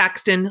Joe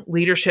Saxton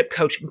Leadership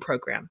Coaching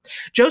Program.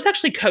 Joe's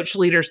actually coached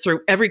leaders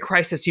through every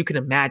crisis you can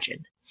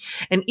imagine.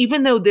 And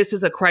even though this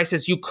is a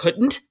crisis you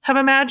couldn't have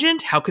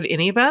imagined, how could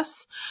any of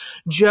us?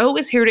 Joe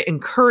is here to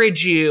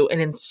encourage you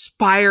and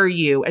inspire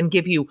you and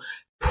give you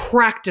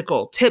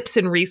practical tips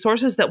and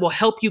resources that will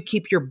help you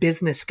keep your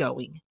business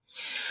going.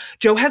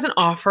 Joe has an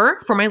offer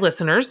for my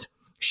listeners.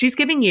 She's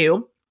giving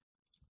you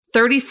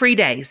 30 free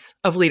days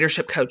of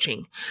leadership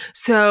coaching.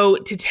 So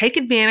to take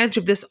advantage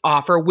of this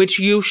offer, which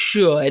you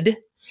should,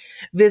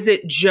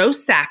 visit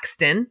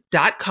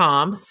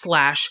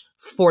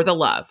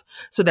joesaxton.com/forthelove.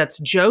 So that's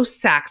Joe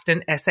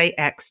Saxton,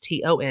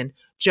 Saxton,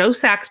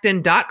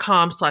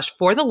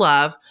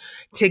 joesaxton.com/forthelove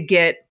to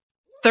get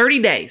 30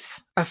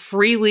 days of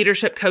free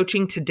leadership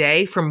coaching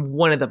today from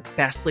one of the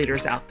best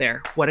leaders out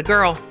there. What a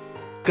girl.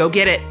 Go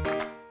get it.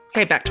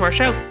 Okay, back to our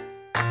show.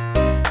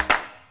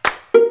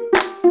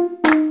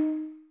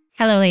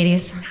 Hello,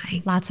 ladies.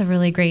 Hi. Lots of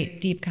really great,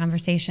 deep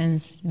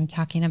conversations. I'm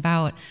talking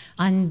about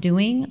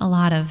undoing a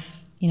lot of,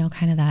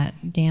 kind of that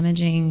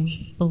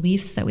damaging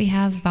beliefs that we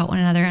have about one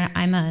another.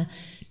 I'm an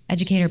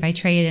educator by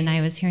trade, and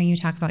I was hearing you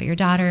talk about your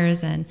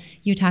daughters, and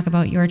you talk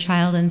about your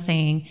child and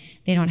saying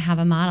they don't have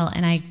a model.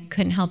 And I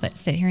couldn't help but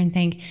sit here and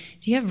think,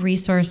 do you have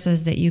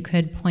resources that you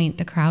could point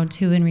the crowd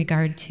to in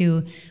regard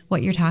to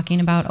what you're talking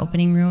about,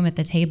 opening room at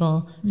the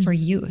table for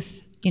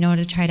youth,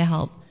 to try to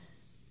help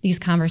these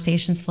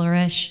conversations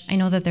flourish? I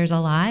know that there's a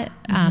lot.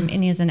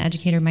 And as an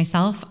educator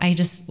myself, I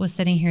just was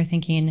sitting here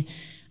thinking,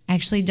 I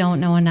actually don't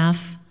know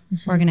enough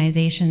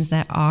organizations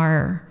that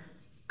are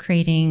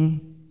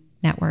creating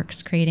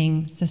networks,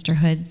 creating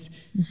sisterhoods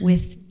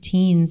with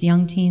teens,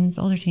 young teens,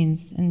 older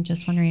teens, and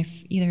just wondering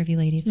if either of you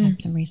ladies had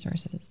some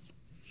resources.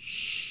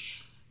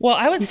 Well,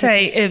 I would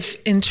say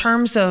if in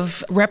terms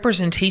of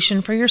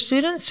representation for your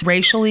students,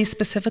 racially,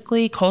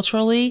 specifically,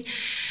 culturally,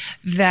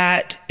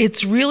 that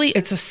it's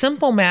a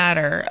simple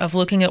matter of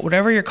looking at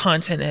whatever your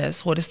content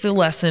is. What is the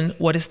lesson?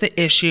 What is the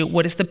issue?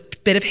 What is the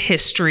bit of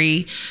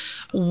history?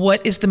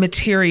 What is the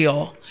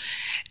material?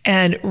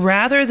 And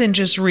rather than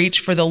just reach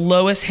for the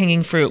lowest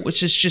hanging fruit,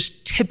 which is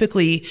just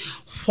typically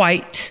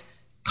white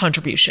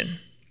contribution,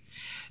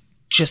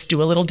 just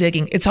do a little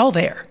digging. It's all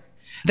there.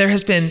 There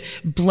has been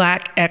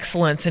Black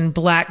excellence and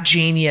Black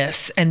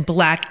genius and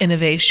Black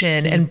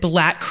innovation and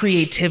Black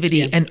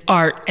creativity and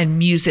art and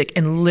music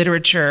and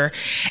literature.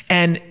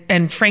 And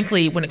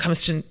frankly, when it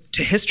comes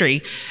to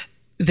history,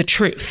 the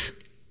truth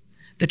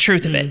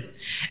of it.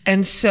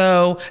 And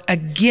so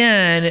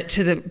again,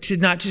 to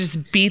not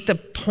just beat the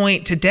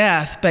point to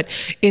death, but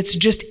it's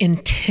just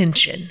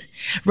intention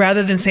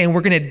rather than saying we're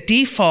going to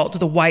default to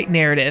the white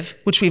narrative,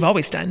 which we've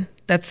always done.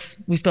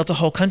 We've built a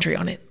whole country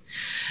on it.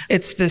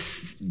 It's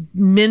this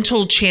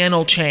mental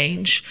channel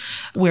change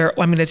where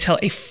I'm going to tell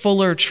a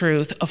fuller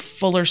truth, a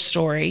fuller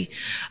story.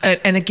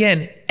 And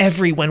again,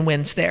 everyone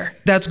wins there.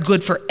 That's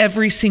good for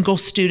every single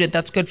student.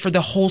 That's good for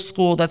the whole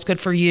school. That's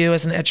good for you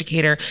as an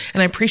educator.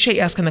 And I appreciate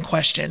you asking the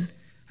question.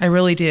 I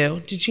really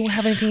do. Did you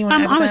have anything you want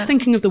to add to I was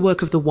thinking of the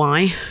work of the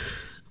Why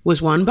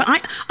was one, but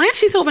I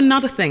actually thought of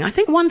another thing. I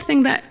think one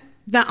thing that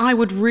I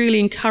would really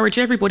encourage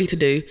everybody to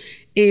do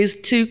is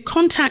to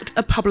contact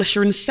a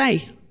publisher and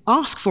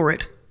ask for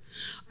it.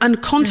 And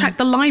contact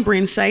the library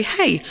and say,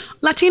 hey,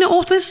 Latina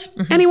authors,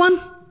 anyone?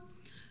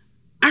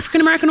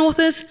 African-American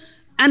authors?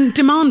 And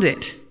demand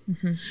it.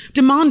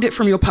 Demand it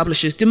from your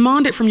publishers.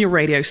 Demand it from your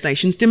radio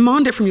stations.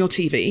 Demand it from your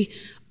TV.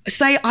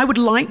 Say, I would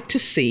like to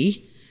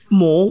see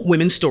more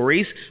women's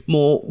stories,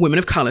 more women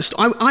of color.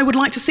 I would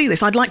like to see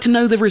this. I'd like to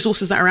know the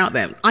resources that are out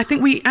there. I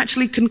think we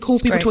actually can call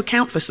people to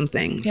account for some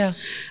things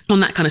on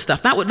that kind of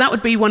stuff. That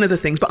would be one of the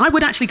things. But I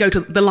would actually go to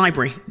the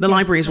library. The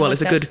library as well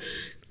is a good...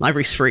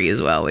 Library's free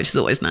as well, which is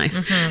always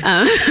nice.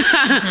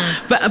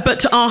 But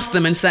to ask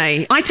them and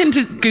say, I tend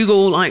to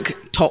Google like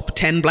top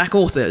 10 Black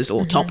authors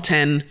or top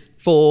 10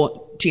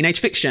 for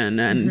teenage fiction.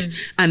 And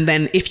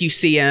then if you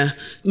see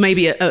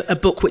maybe a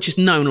book which is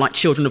known like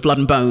Children of Blood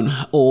and Bone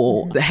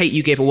or The Hate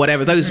U Give or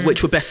whatever, those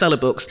which were bestseller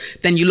books,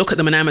 then you look at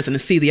them on Amazon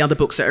and see the other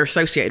books that are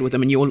associated with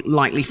them and you'll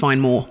likely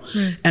find more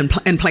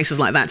in places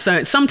like that.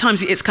 So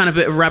sometimes it's kind of a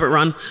bit of a rabbit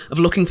run of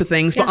looking for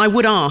things, but I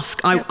would ask,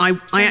 I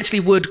actually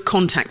would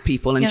contact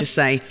people and just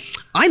say,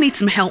 I need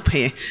some help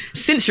here.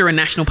 Since you're a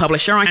national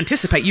publisher, I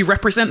anticipate you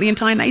represent the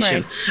entire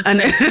nation. Right. And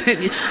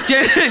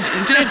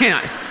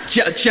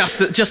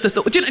just a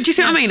thought. Do you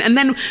see what I mean? And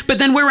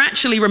then we're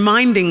actually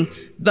reminding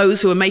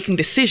those who are making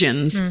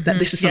decisions that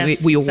this is something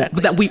we all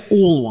want, that we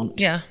all want.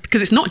 Yeah.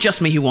 Because it's not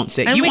just me who wants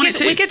it. And you want it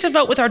too. We get to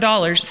vote with our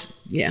dollars.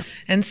 Yeah.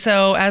 And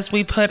so as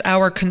we put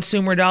our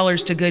consumer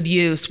dollars to good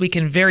use, we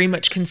can very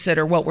much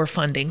consider what we're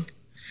funding.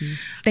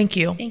 Thank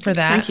you for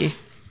that. Thank you.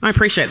 I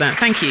appreciate that.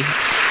 Thank you.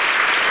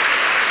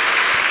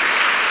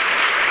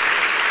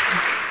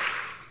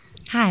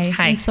 Hi.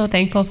 I'm so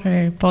thankful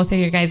for both of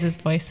your guys'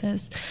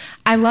 voices.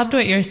 I loved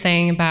what you were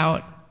saying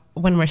about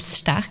when we're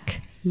stuck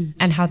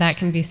and how that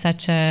can be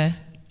something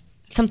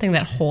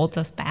that holds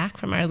us back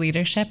from our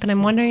leadership. And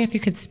I'm wondering if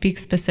you could speak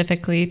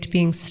specifically to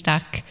being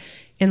stuck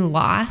in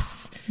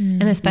loss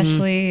and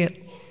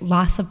especially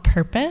loss of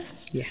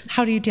purpose. Yeah.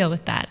 How do you deal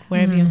with that?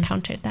 Where have you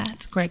encountered that?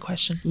 It's a great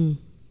question.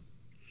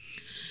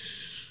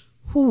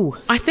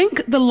 I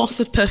think the loss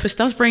of purpose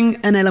does bring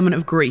an element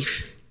of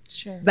grief.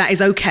 Sure. That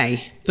is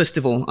okay, first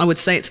of all. I would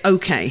say it's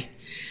okay.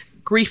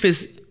 Grief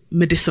is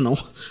medicinal.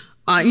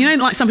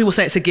 Like some people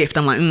say it's a gift.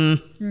 I'm like,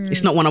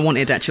 it's not one I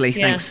wanted, actually.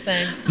 Thanks.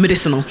 Same.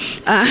 Medicinal.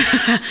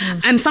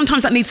 And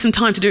sometimes that needs some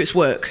time to do its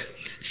work.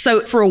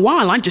 So for a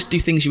while, I just do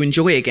things you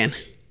enjoy again.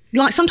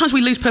 Like sometimes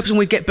we lose purpose and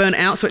we get burnt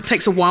out, so it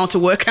takes a while to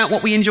work out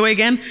what we enjoy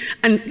again.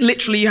 And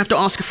literally you have to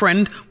ask a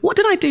friend, what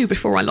did I do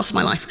before I lost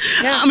my life?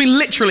 Yeah. I mean,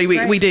 literally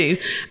we do.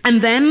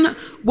 And then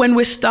when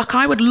we're stuck,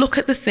 I would look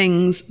at the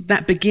things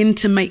that begin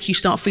to make you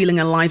start feeling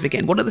alive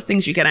again. What are the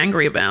things you get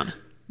angry about?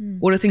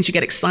 What are the things you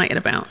get excited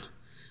about?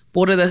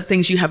 What are the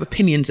things you have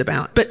opinions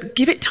about? But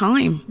give it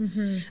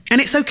time.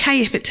 And it's okay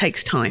if it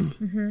takes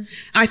time.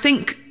 I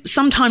think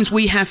sometimes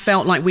we have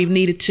felt like we've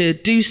needed to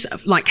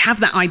have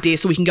that idea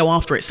so we can go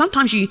after it.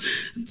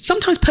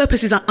 Sometimes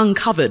purpose is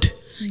uncovered.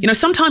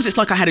 Sometimes it's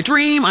like I had a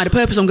dream, I had a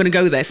purpose, I'm going to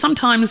go there.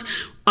 Sometimes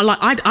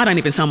I don't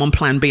even say I'm on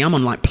plan B, I'm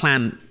on like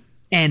plan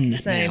N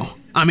now.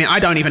 I mean, I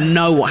don't even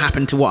know what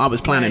happened to what I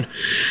was planning. Right.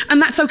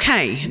 And that's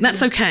okay.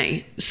 That's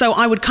okay. So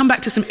I would come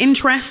back to some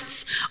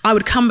interests. I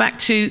would come back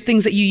to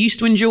things that you used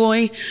to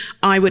enjoy.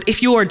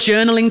 If you're a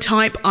journaling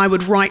type, I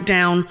would write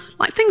down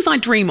like things I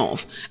dream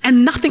of.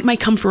 And nothing may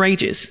come for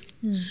ages.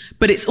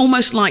 But it's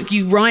almost like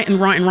you write and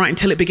write and write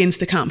until it begins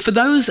to come. For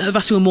those of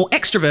us who are more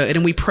extroverted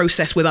and we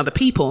process with other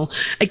people,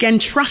 again,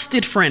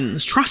 trusted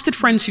friends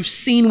who've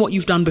seen what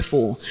you've done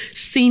before,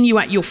 seen you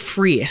at your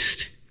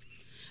freest,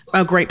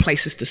 are great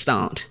places to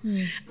start.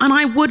 And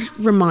I would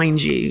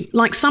remind you,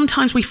 like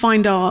sometimes we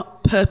find our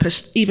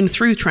purpose even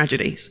through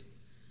tragedies,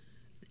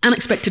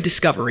 unexpected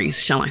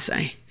discoveries, shall I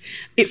say.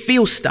 It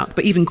feels stuck,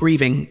 but even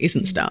grieving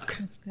isn't stuck.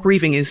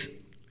 Grieving is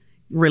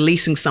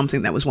releasing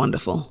something that was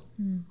wonderful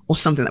or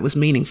something that was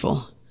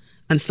meaningful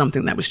and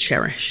something that was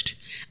cherished.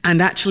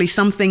 And actually,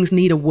 some things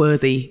need a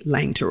worthy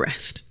laying to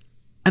rest.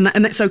 And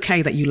it's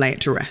okay that you lay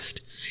it to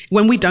rest.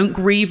 When we don't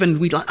grieve and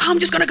we like, I'm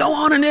just going to go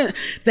on, and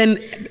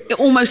then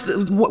almost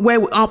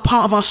where our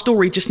part of our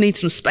story just needs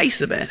some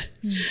space a bit.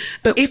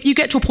 But if you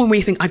get to a point where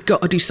you think, I've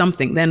got to do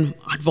something, then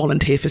I'd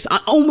volunteer for,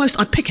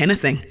 I'd pick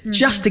anything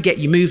just to get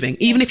you moving.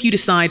 Even if you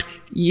decide,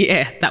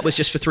 yeah, that was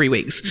just for 3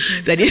 weeks.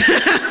 Then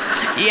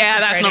yeah,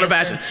 that's not a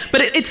bad thing.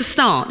 But it's a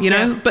start, you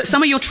know? Yeah. But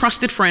some of your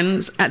trusted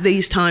friends at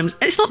these times,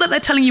 it's not that they're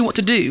telling you what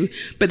to do,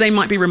 but they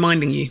might be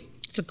reminding you.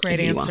 It's a great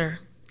answer.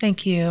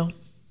 Thank you.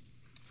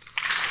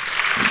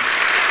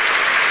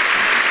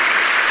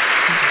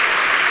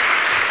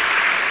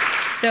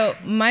 So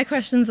my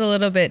question's a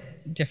little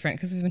bit different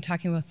because we've been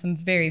talking about some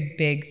very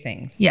big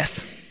things.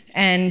 Yes.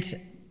 And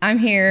I'm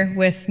here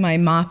with my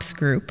MOPS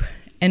group,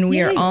 and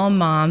we are all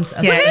moms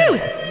of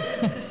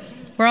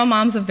We're all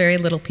moms of very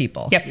little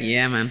people. Yep.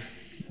 Yeah, man.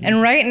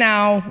 And right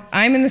now,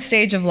 I'm in the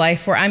stage of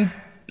life where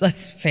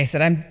let's face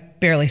it, I'm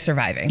barely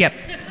surviving. Yep.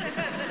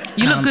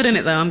 You look good in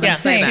it, though. I'm going to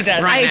say that. She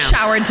does. Right I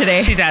showered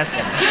today. She does.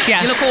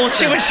 Yeah. You look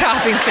awesome. She was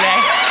shopping today.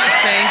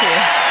 Thank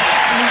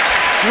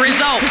you.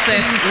 Result,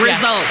 sis.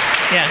 Result.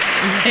 Yeah.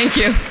 Thank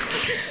you.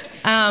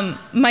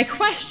 My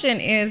question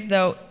is,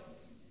 though,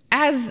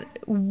 as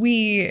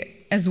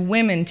we, as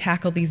women,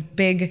 tackle these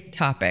big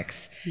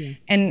topics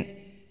and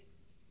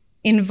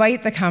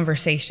invite the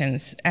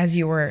conversations, as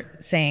you were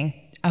saying,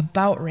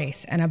 about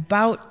race and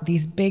about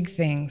these big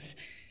things,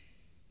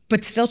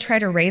 but still try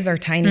to raise our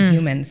tiny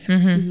humans,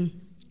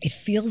 it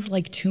feels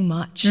like too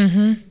much.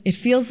 It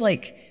feels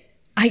like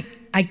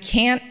I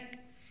can't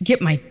get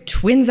my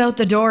twins out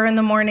the door in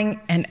the morning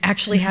and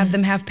actually have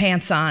them have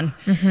pants on,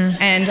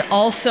 and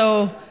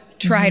also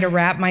try to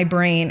wrap my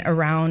brain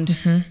around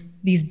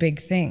these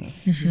big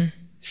things.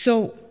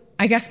 So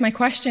I guess my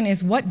question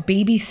is, what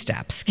baby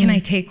steps can I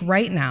take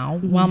right now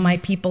while my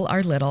people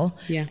are little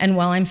and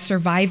while I'm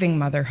surviving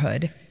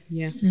motherhood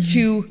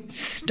to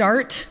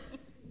start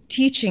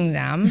teaching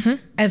them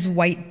as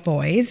white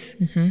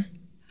boys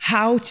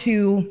how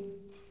to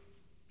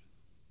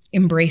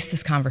embrace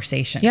this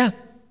conversation?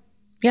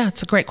 Yeah,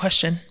 it's a great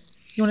question.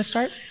 You want to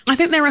start? I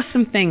think there are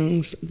some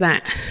things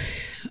that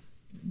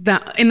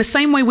in the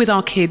same way with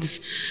our kids,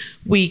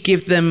 we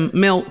give them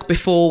milk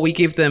before we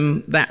give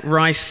them that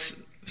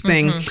rice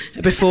thing,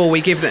 before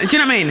we give them, do you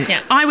know what I mean?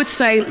 Yeah. I would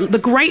say the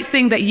great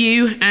thing that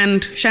you,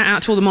 and shout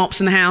out to all the mops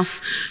in the house,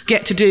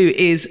 get to do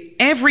is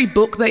every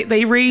book that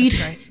they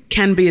read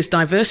can be as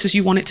diverse as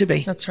you want it to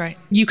be. That's right.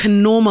 You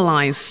can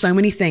normalize so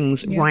many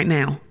things right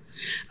now.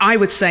 I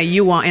would say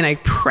you are in a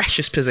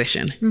precious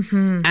position.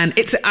 And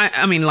it's,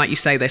 I mean, like you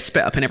say, they're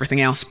split up and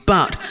everything else,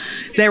 but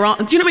there are,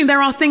 do you know what I mean?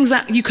 There are things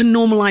that you can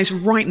normalize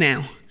right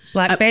now.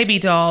 Black baby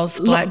dolls,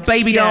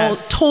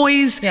 dolls,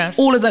 toys,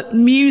 all of the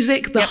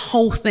music, the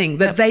whole thing,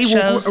 that they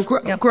will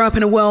grow up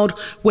in a world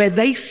where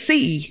they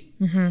see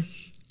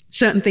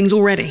certain things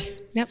already.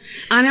 Yep.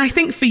 And I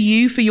think for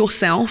you, for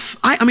yourself,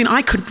 I mean,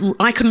 I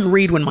couldn't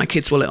read when my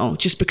kids were little,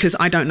 just because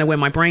I don't know where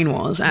my brain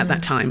was at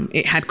that time.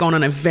 It had gone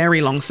on a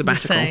very long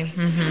sabbatical.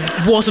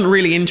 Wasn't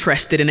really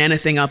interested in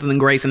anything other than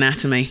Grey's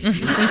Anatomy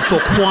for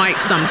quite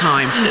some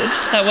time.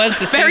 That was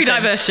the very season.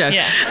 Diverse show.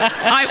 Yeah.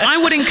 I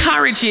would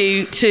encourage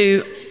you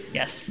to.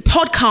 Yes.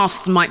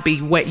 Podcasts might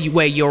be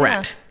where you're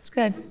at. It's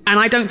good. And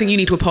I don't think you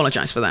need to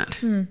apologize for that.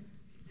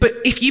 But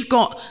if you've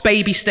got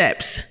baby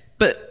steps.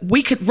 But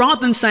we could, rather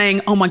than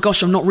saying, "Oh my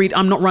gosh, I'm not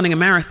running a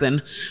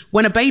marathon,"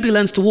 when a baby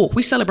learns to walk,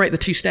 we celebrate the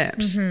 2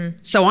 steps.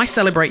 So I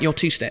celebrate your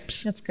 2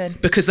 steps. That's good.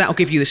 Because that'll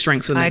give you the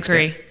strength for the next I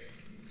agree. step.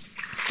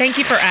 Thank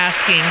you for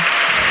asking.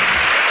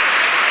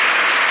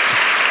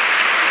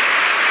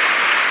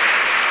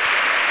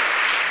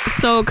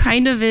 So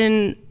kind of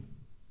in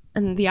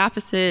the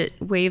opposite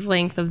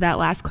wavelength of that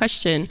last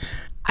question,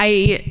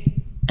 I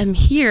am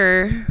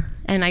here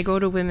and I go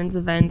to women's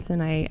events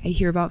and I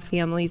hear about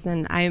families,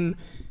 and I'm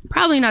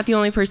probably not the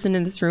only person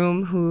in this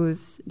room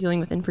who's dealing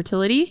with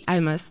infertility.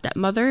 I'm a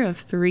stepmother of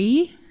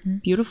 3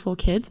 beautiful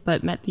kids,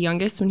 but met the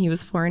youngest when he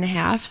was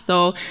 4.5.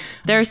 So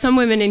there are some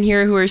women in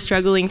here who are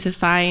struggling to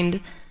find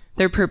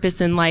their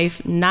purpose in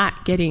life,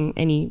 not getting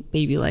any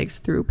baby legs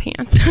through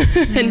pants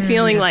and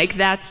feeling like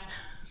that's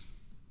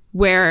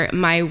where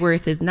my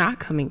worth is not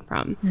coming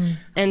from.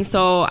 And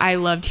so I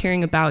loved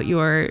hearing about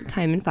your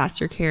time in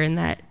foster care, and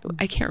that,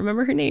 I can't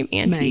remember her name,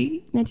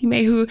 Auntie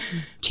May, who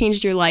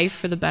changed your life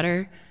for the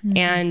better.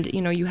 And,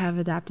 you know, you have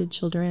adopted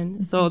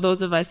children. So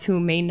those of us who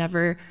may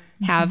never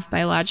have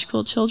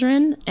biological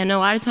children, and a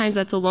lot of times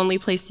that's a lonely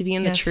place to be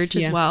in the church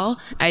as well.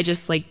 I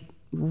just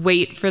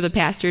wait for the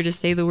pastor to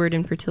say the word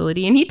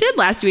infertility. And he did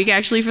last week,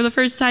 actually, for the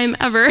first time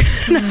ever.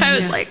 And I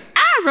was like,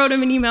 I wrote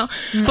him an email.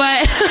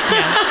 But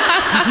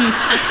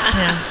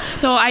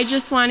so I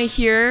just want to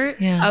hear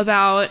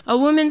about a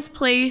woman's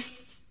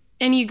place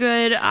any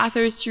good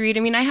authors to read.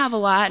 I mean, I have a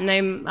lot, and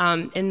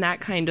I'm in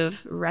that kind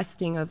of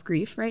resting of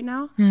grief right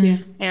now. Yeah.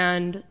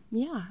 And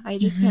yeah, I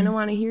just kind of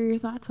want to hear your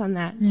thoughts on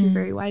that. Two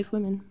very wise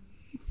women.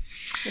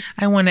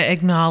 I want to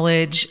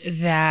acknowledge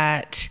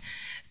that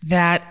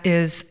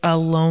is a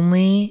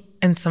lonely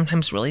and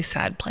sometimes really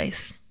sad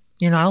place.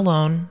 You're not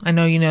alone. I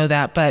know you know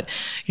that, but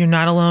you're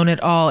not alone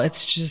at all.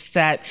 It's just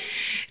that,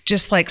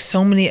 just like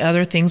so many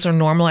other things are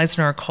normalized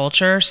in our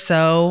culture,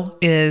 so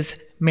is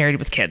married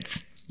with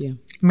kids. Yeah.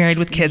 Married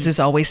with kids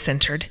is always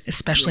centered,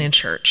 especially in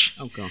church.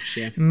 Oh gosh,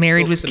 yeah.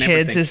 Married Books with and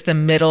kids everything. is the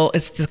middle,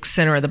 it's the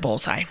center of the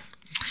bullseye.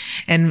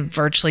 And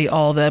virtually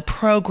all the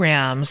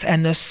programs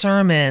and the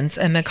sermons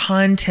and the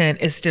content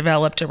is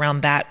developed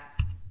around that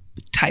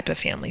type of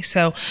family.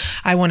 So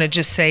I want to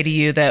just say to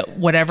you that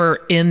whatever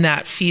in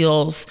that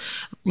feels,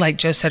 like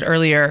Joe said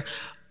earlier,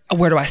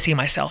 where do I see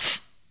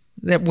myself?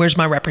 Where's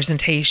my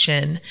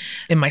representation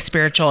in my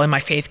spiritual, in my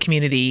faith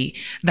community?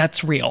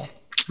 That's real.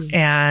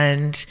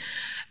 And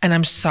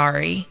I'm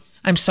sorry.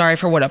 I'm sorry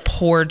for what a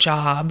poor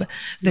job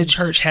the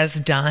church has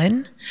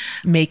done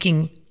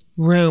making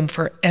room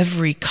for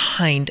every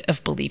kind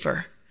of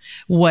believer.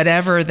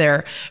 Whatever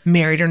they're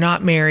married or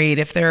not married,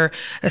 if they're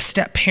a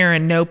step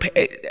parent,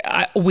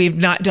 we've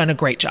not done a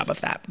great job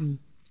of that.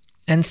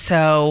 And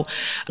so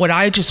what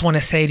I just want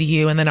to say to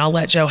you, and then I'll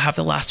let Joe have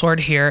the last word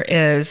here,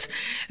 is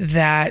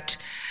that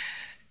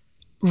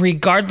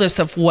regardless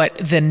of what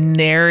the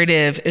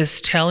narrative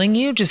is telling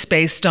you, just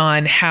based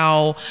on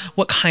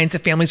what kinds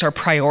of families are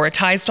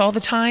prioritized all the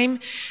time,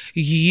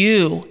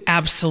 you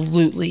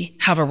absolutely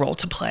have a role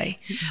to play.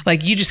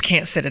 Like, you just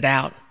can't sit it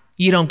out.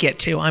 You don't get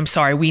to. I'm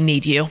sorry. We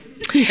need you.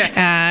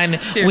 And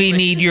seriously, we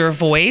need your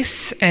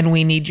voice, and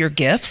we need your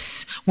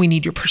gifts. We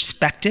need your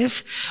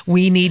perspective.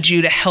 We need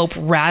you to help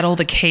rattle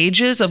the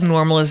cages of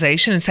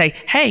normalization and say,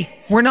 hey,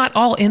 we're not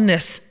all in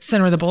this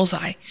center of the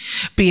bullseye.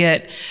 Be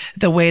it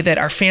the way that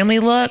our family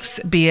looks,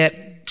 be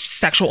it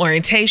sexual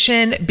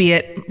orientation, be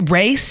it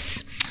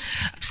race,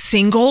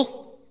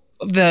 single.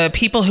 The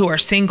people who are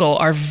single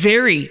are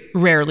very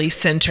rarely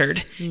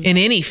centered in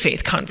any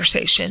faith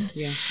conversation.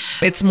 Yeah.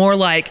 It's more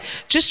like,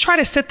 just try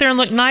to sit there and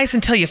look nice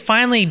until you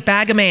finally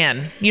bag a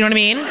man. You know what I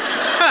mean?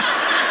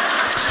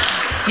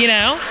 You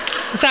know?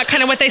 Is that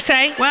kind of what they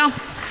say? Well,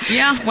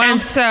 yeah. Well.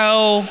 And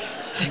so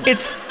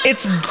it's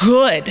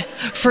good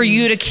for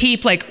you to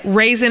keep like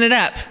raising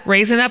up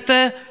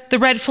the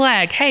red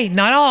flag. Hey,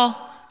 not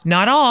all.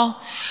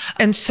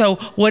 And so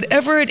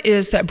whatever it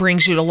is that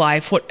brings you to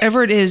life,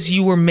 whatever it is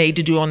you were made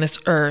to do on this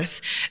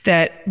earth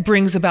that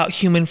brings about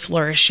human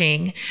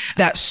flourishing,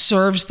 that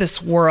serves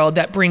this world,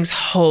 that brings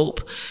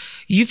hope,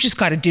 you've just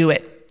got to do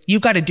it.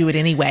 You've got to do it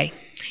anyway.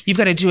 You've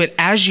got to do it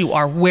as you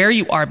are, where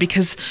you are,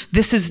 because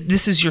this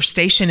is your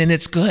station, and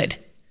it's good.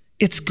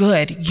 It's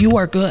good. You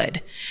are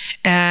good.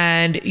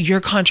 And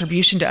your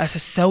contribution to us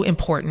is so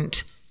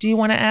important. Do you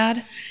want to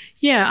add?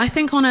 Yeah, I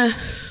think on a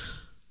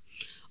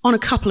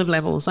couple of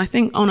levels. I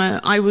think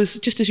I was,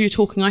 just as you were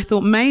talking, I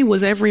thought May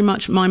was every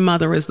much my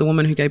mother as the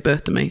woman who gave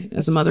birth to me,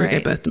 as a mother who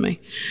gave birth to me.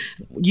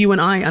 You and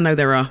I know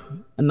there are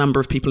a number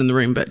of people in the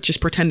room, but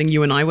just pretending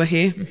you and I were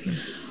here,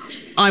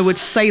 I would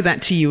say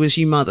that to you as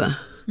you mother.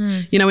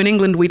 You know, in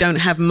England, we don't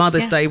have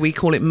Mother's Day. We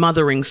call it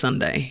Mothering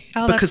Sunday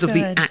because of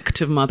the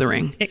act of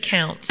mothering. It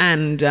counts.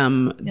 And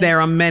there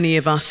are many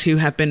of us who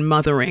have been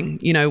mothering.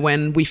 You know,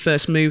 when we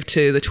first moved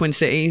to the Twin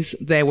Cities,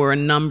 there were a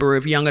number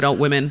of young adult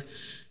women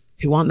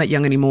who aren't that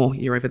young anymore.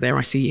 You're over there,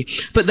 I see you.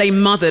 But they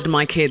mothered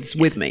my kids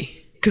with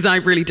me, because I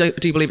really do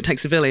believe it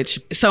takes a village.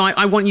 So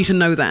I want you to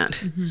know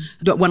that.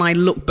 But when I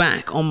look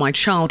back on my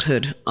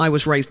childhood, I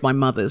was raised by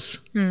mothers.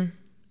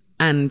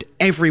 And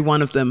every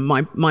one of them,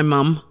 my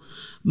mum,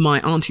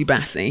 my Auntie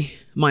Bassie,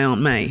 my Aunt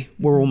May,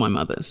 were all my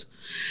mothers.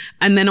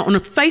 And then on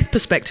a faith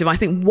perspective, I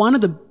think one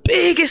of the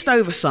biggest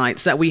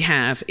oversights that we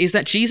have is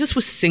that Jesus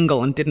was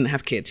single and didn't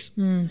have kids.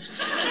 That's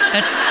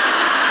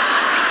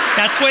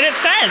what it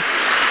says.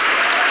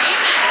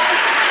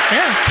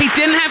 Yeah. He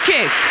didn't have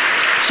kids.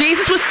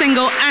 Jesus was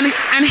single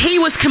and he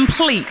was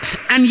complete.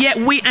 And yet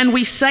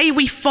we say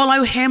we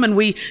follow him and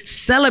we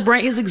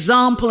celebrate his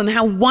example and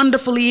how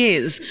wonderful he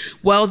is.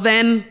 Well,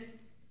 then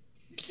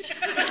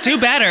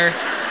do better.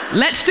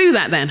 Let's do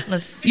that then.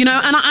 You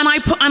know, and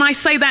I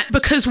say that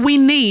because we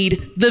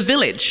need the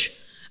village.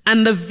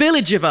 And the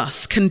village of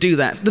us can do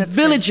that. The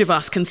village of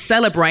us can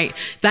celebrate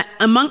that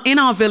in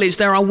our village,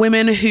 there are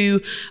women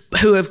who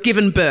have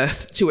given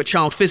birth to a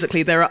child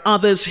physically. There are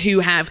others who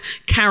have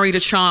carried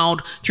a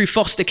child through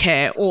foster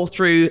care or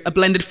through a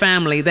blended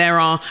family. There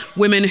are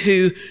women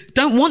who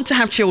don't want to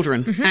have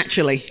children,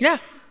 actually. Yeah.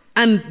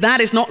 And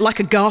that is not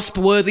like a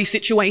gasp-worthy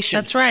situation.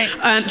 That's right.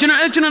 Do you know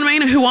what I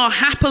mean? Who are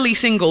happily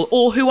single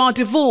or who are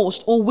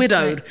divorced or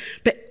widowed. Right.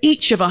 But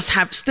each of us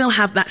still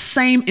have that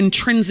same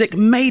intrinsic,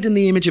 made in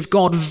the image of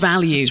God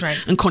value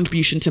and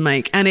contribution to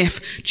make. And if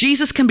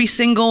Jesus can be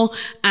single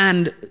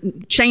and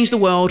change the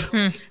world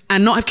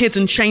and not have kids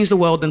and change the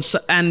world,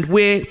 and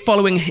we're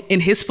following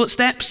in his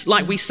footsteps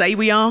like we say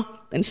we are,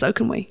 then so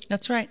can we.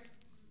 That's right.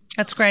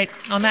 That's great.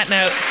 On that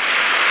note.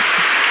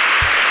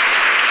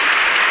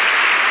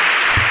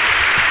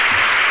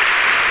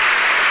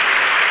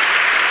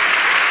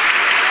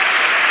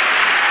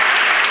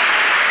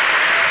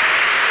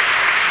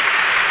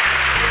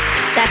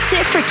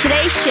 for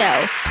today's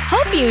show.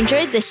 Hope you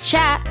enjoyed this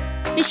chat.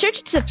 Be sure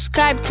to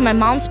subscribe to my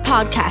mom's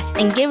podcast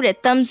and give it a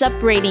thumbs up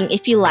rating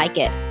if you like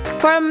it.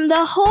 From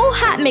the whole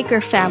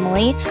Hatmaker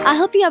family, I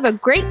hope you have a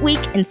great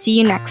week and see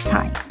you next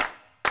time.